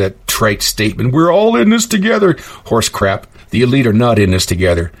to say is that trite statement, we're all in this together. Horse crap. The elite are not in this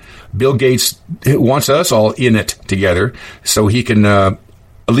together. Bill Gates wants us all in it together so he can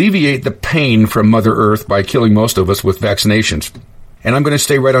alleviate the pain from Mother Earth by killing most of us with vaccinations. And I'm going to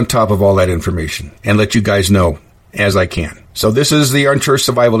stay right on top of all that information and let you guys know as I can. So this is the Armchair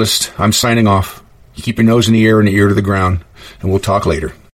Survivalist. I'm signing off. You keep your nose in the air and your ear to the ground, and we'll talk later.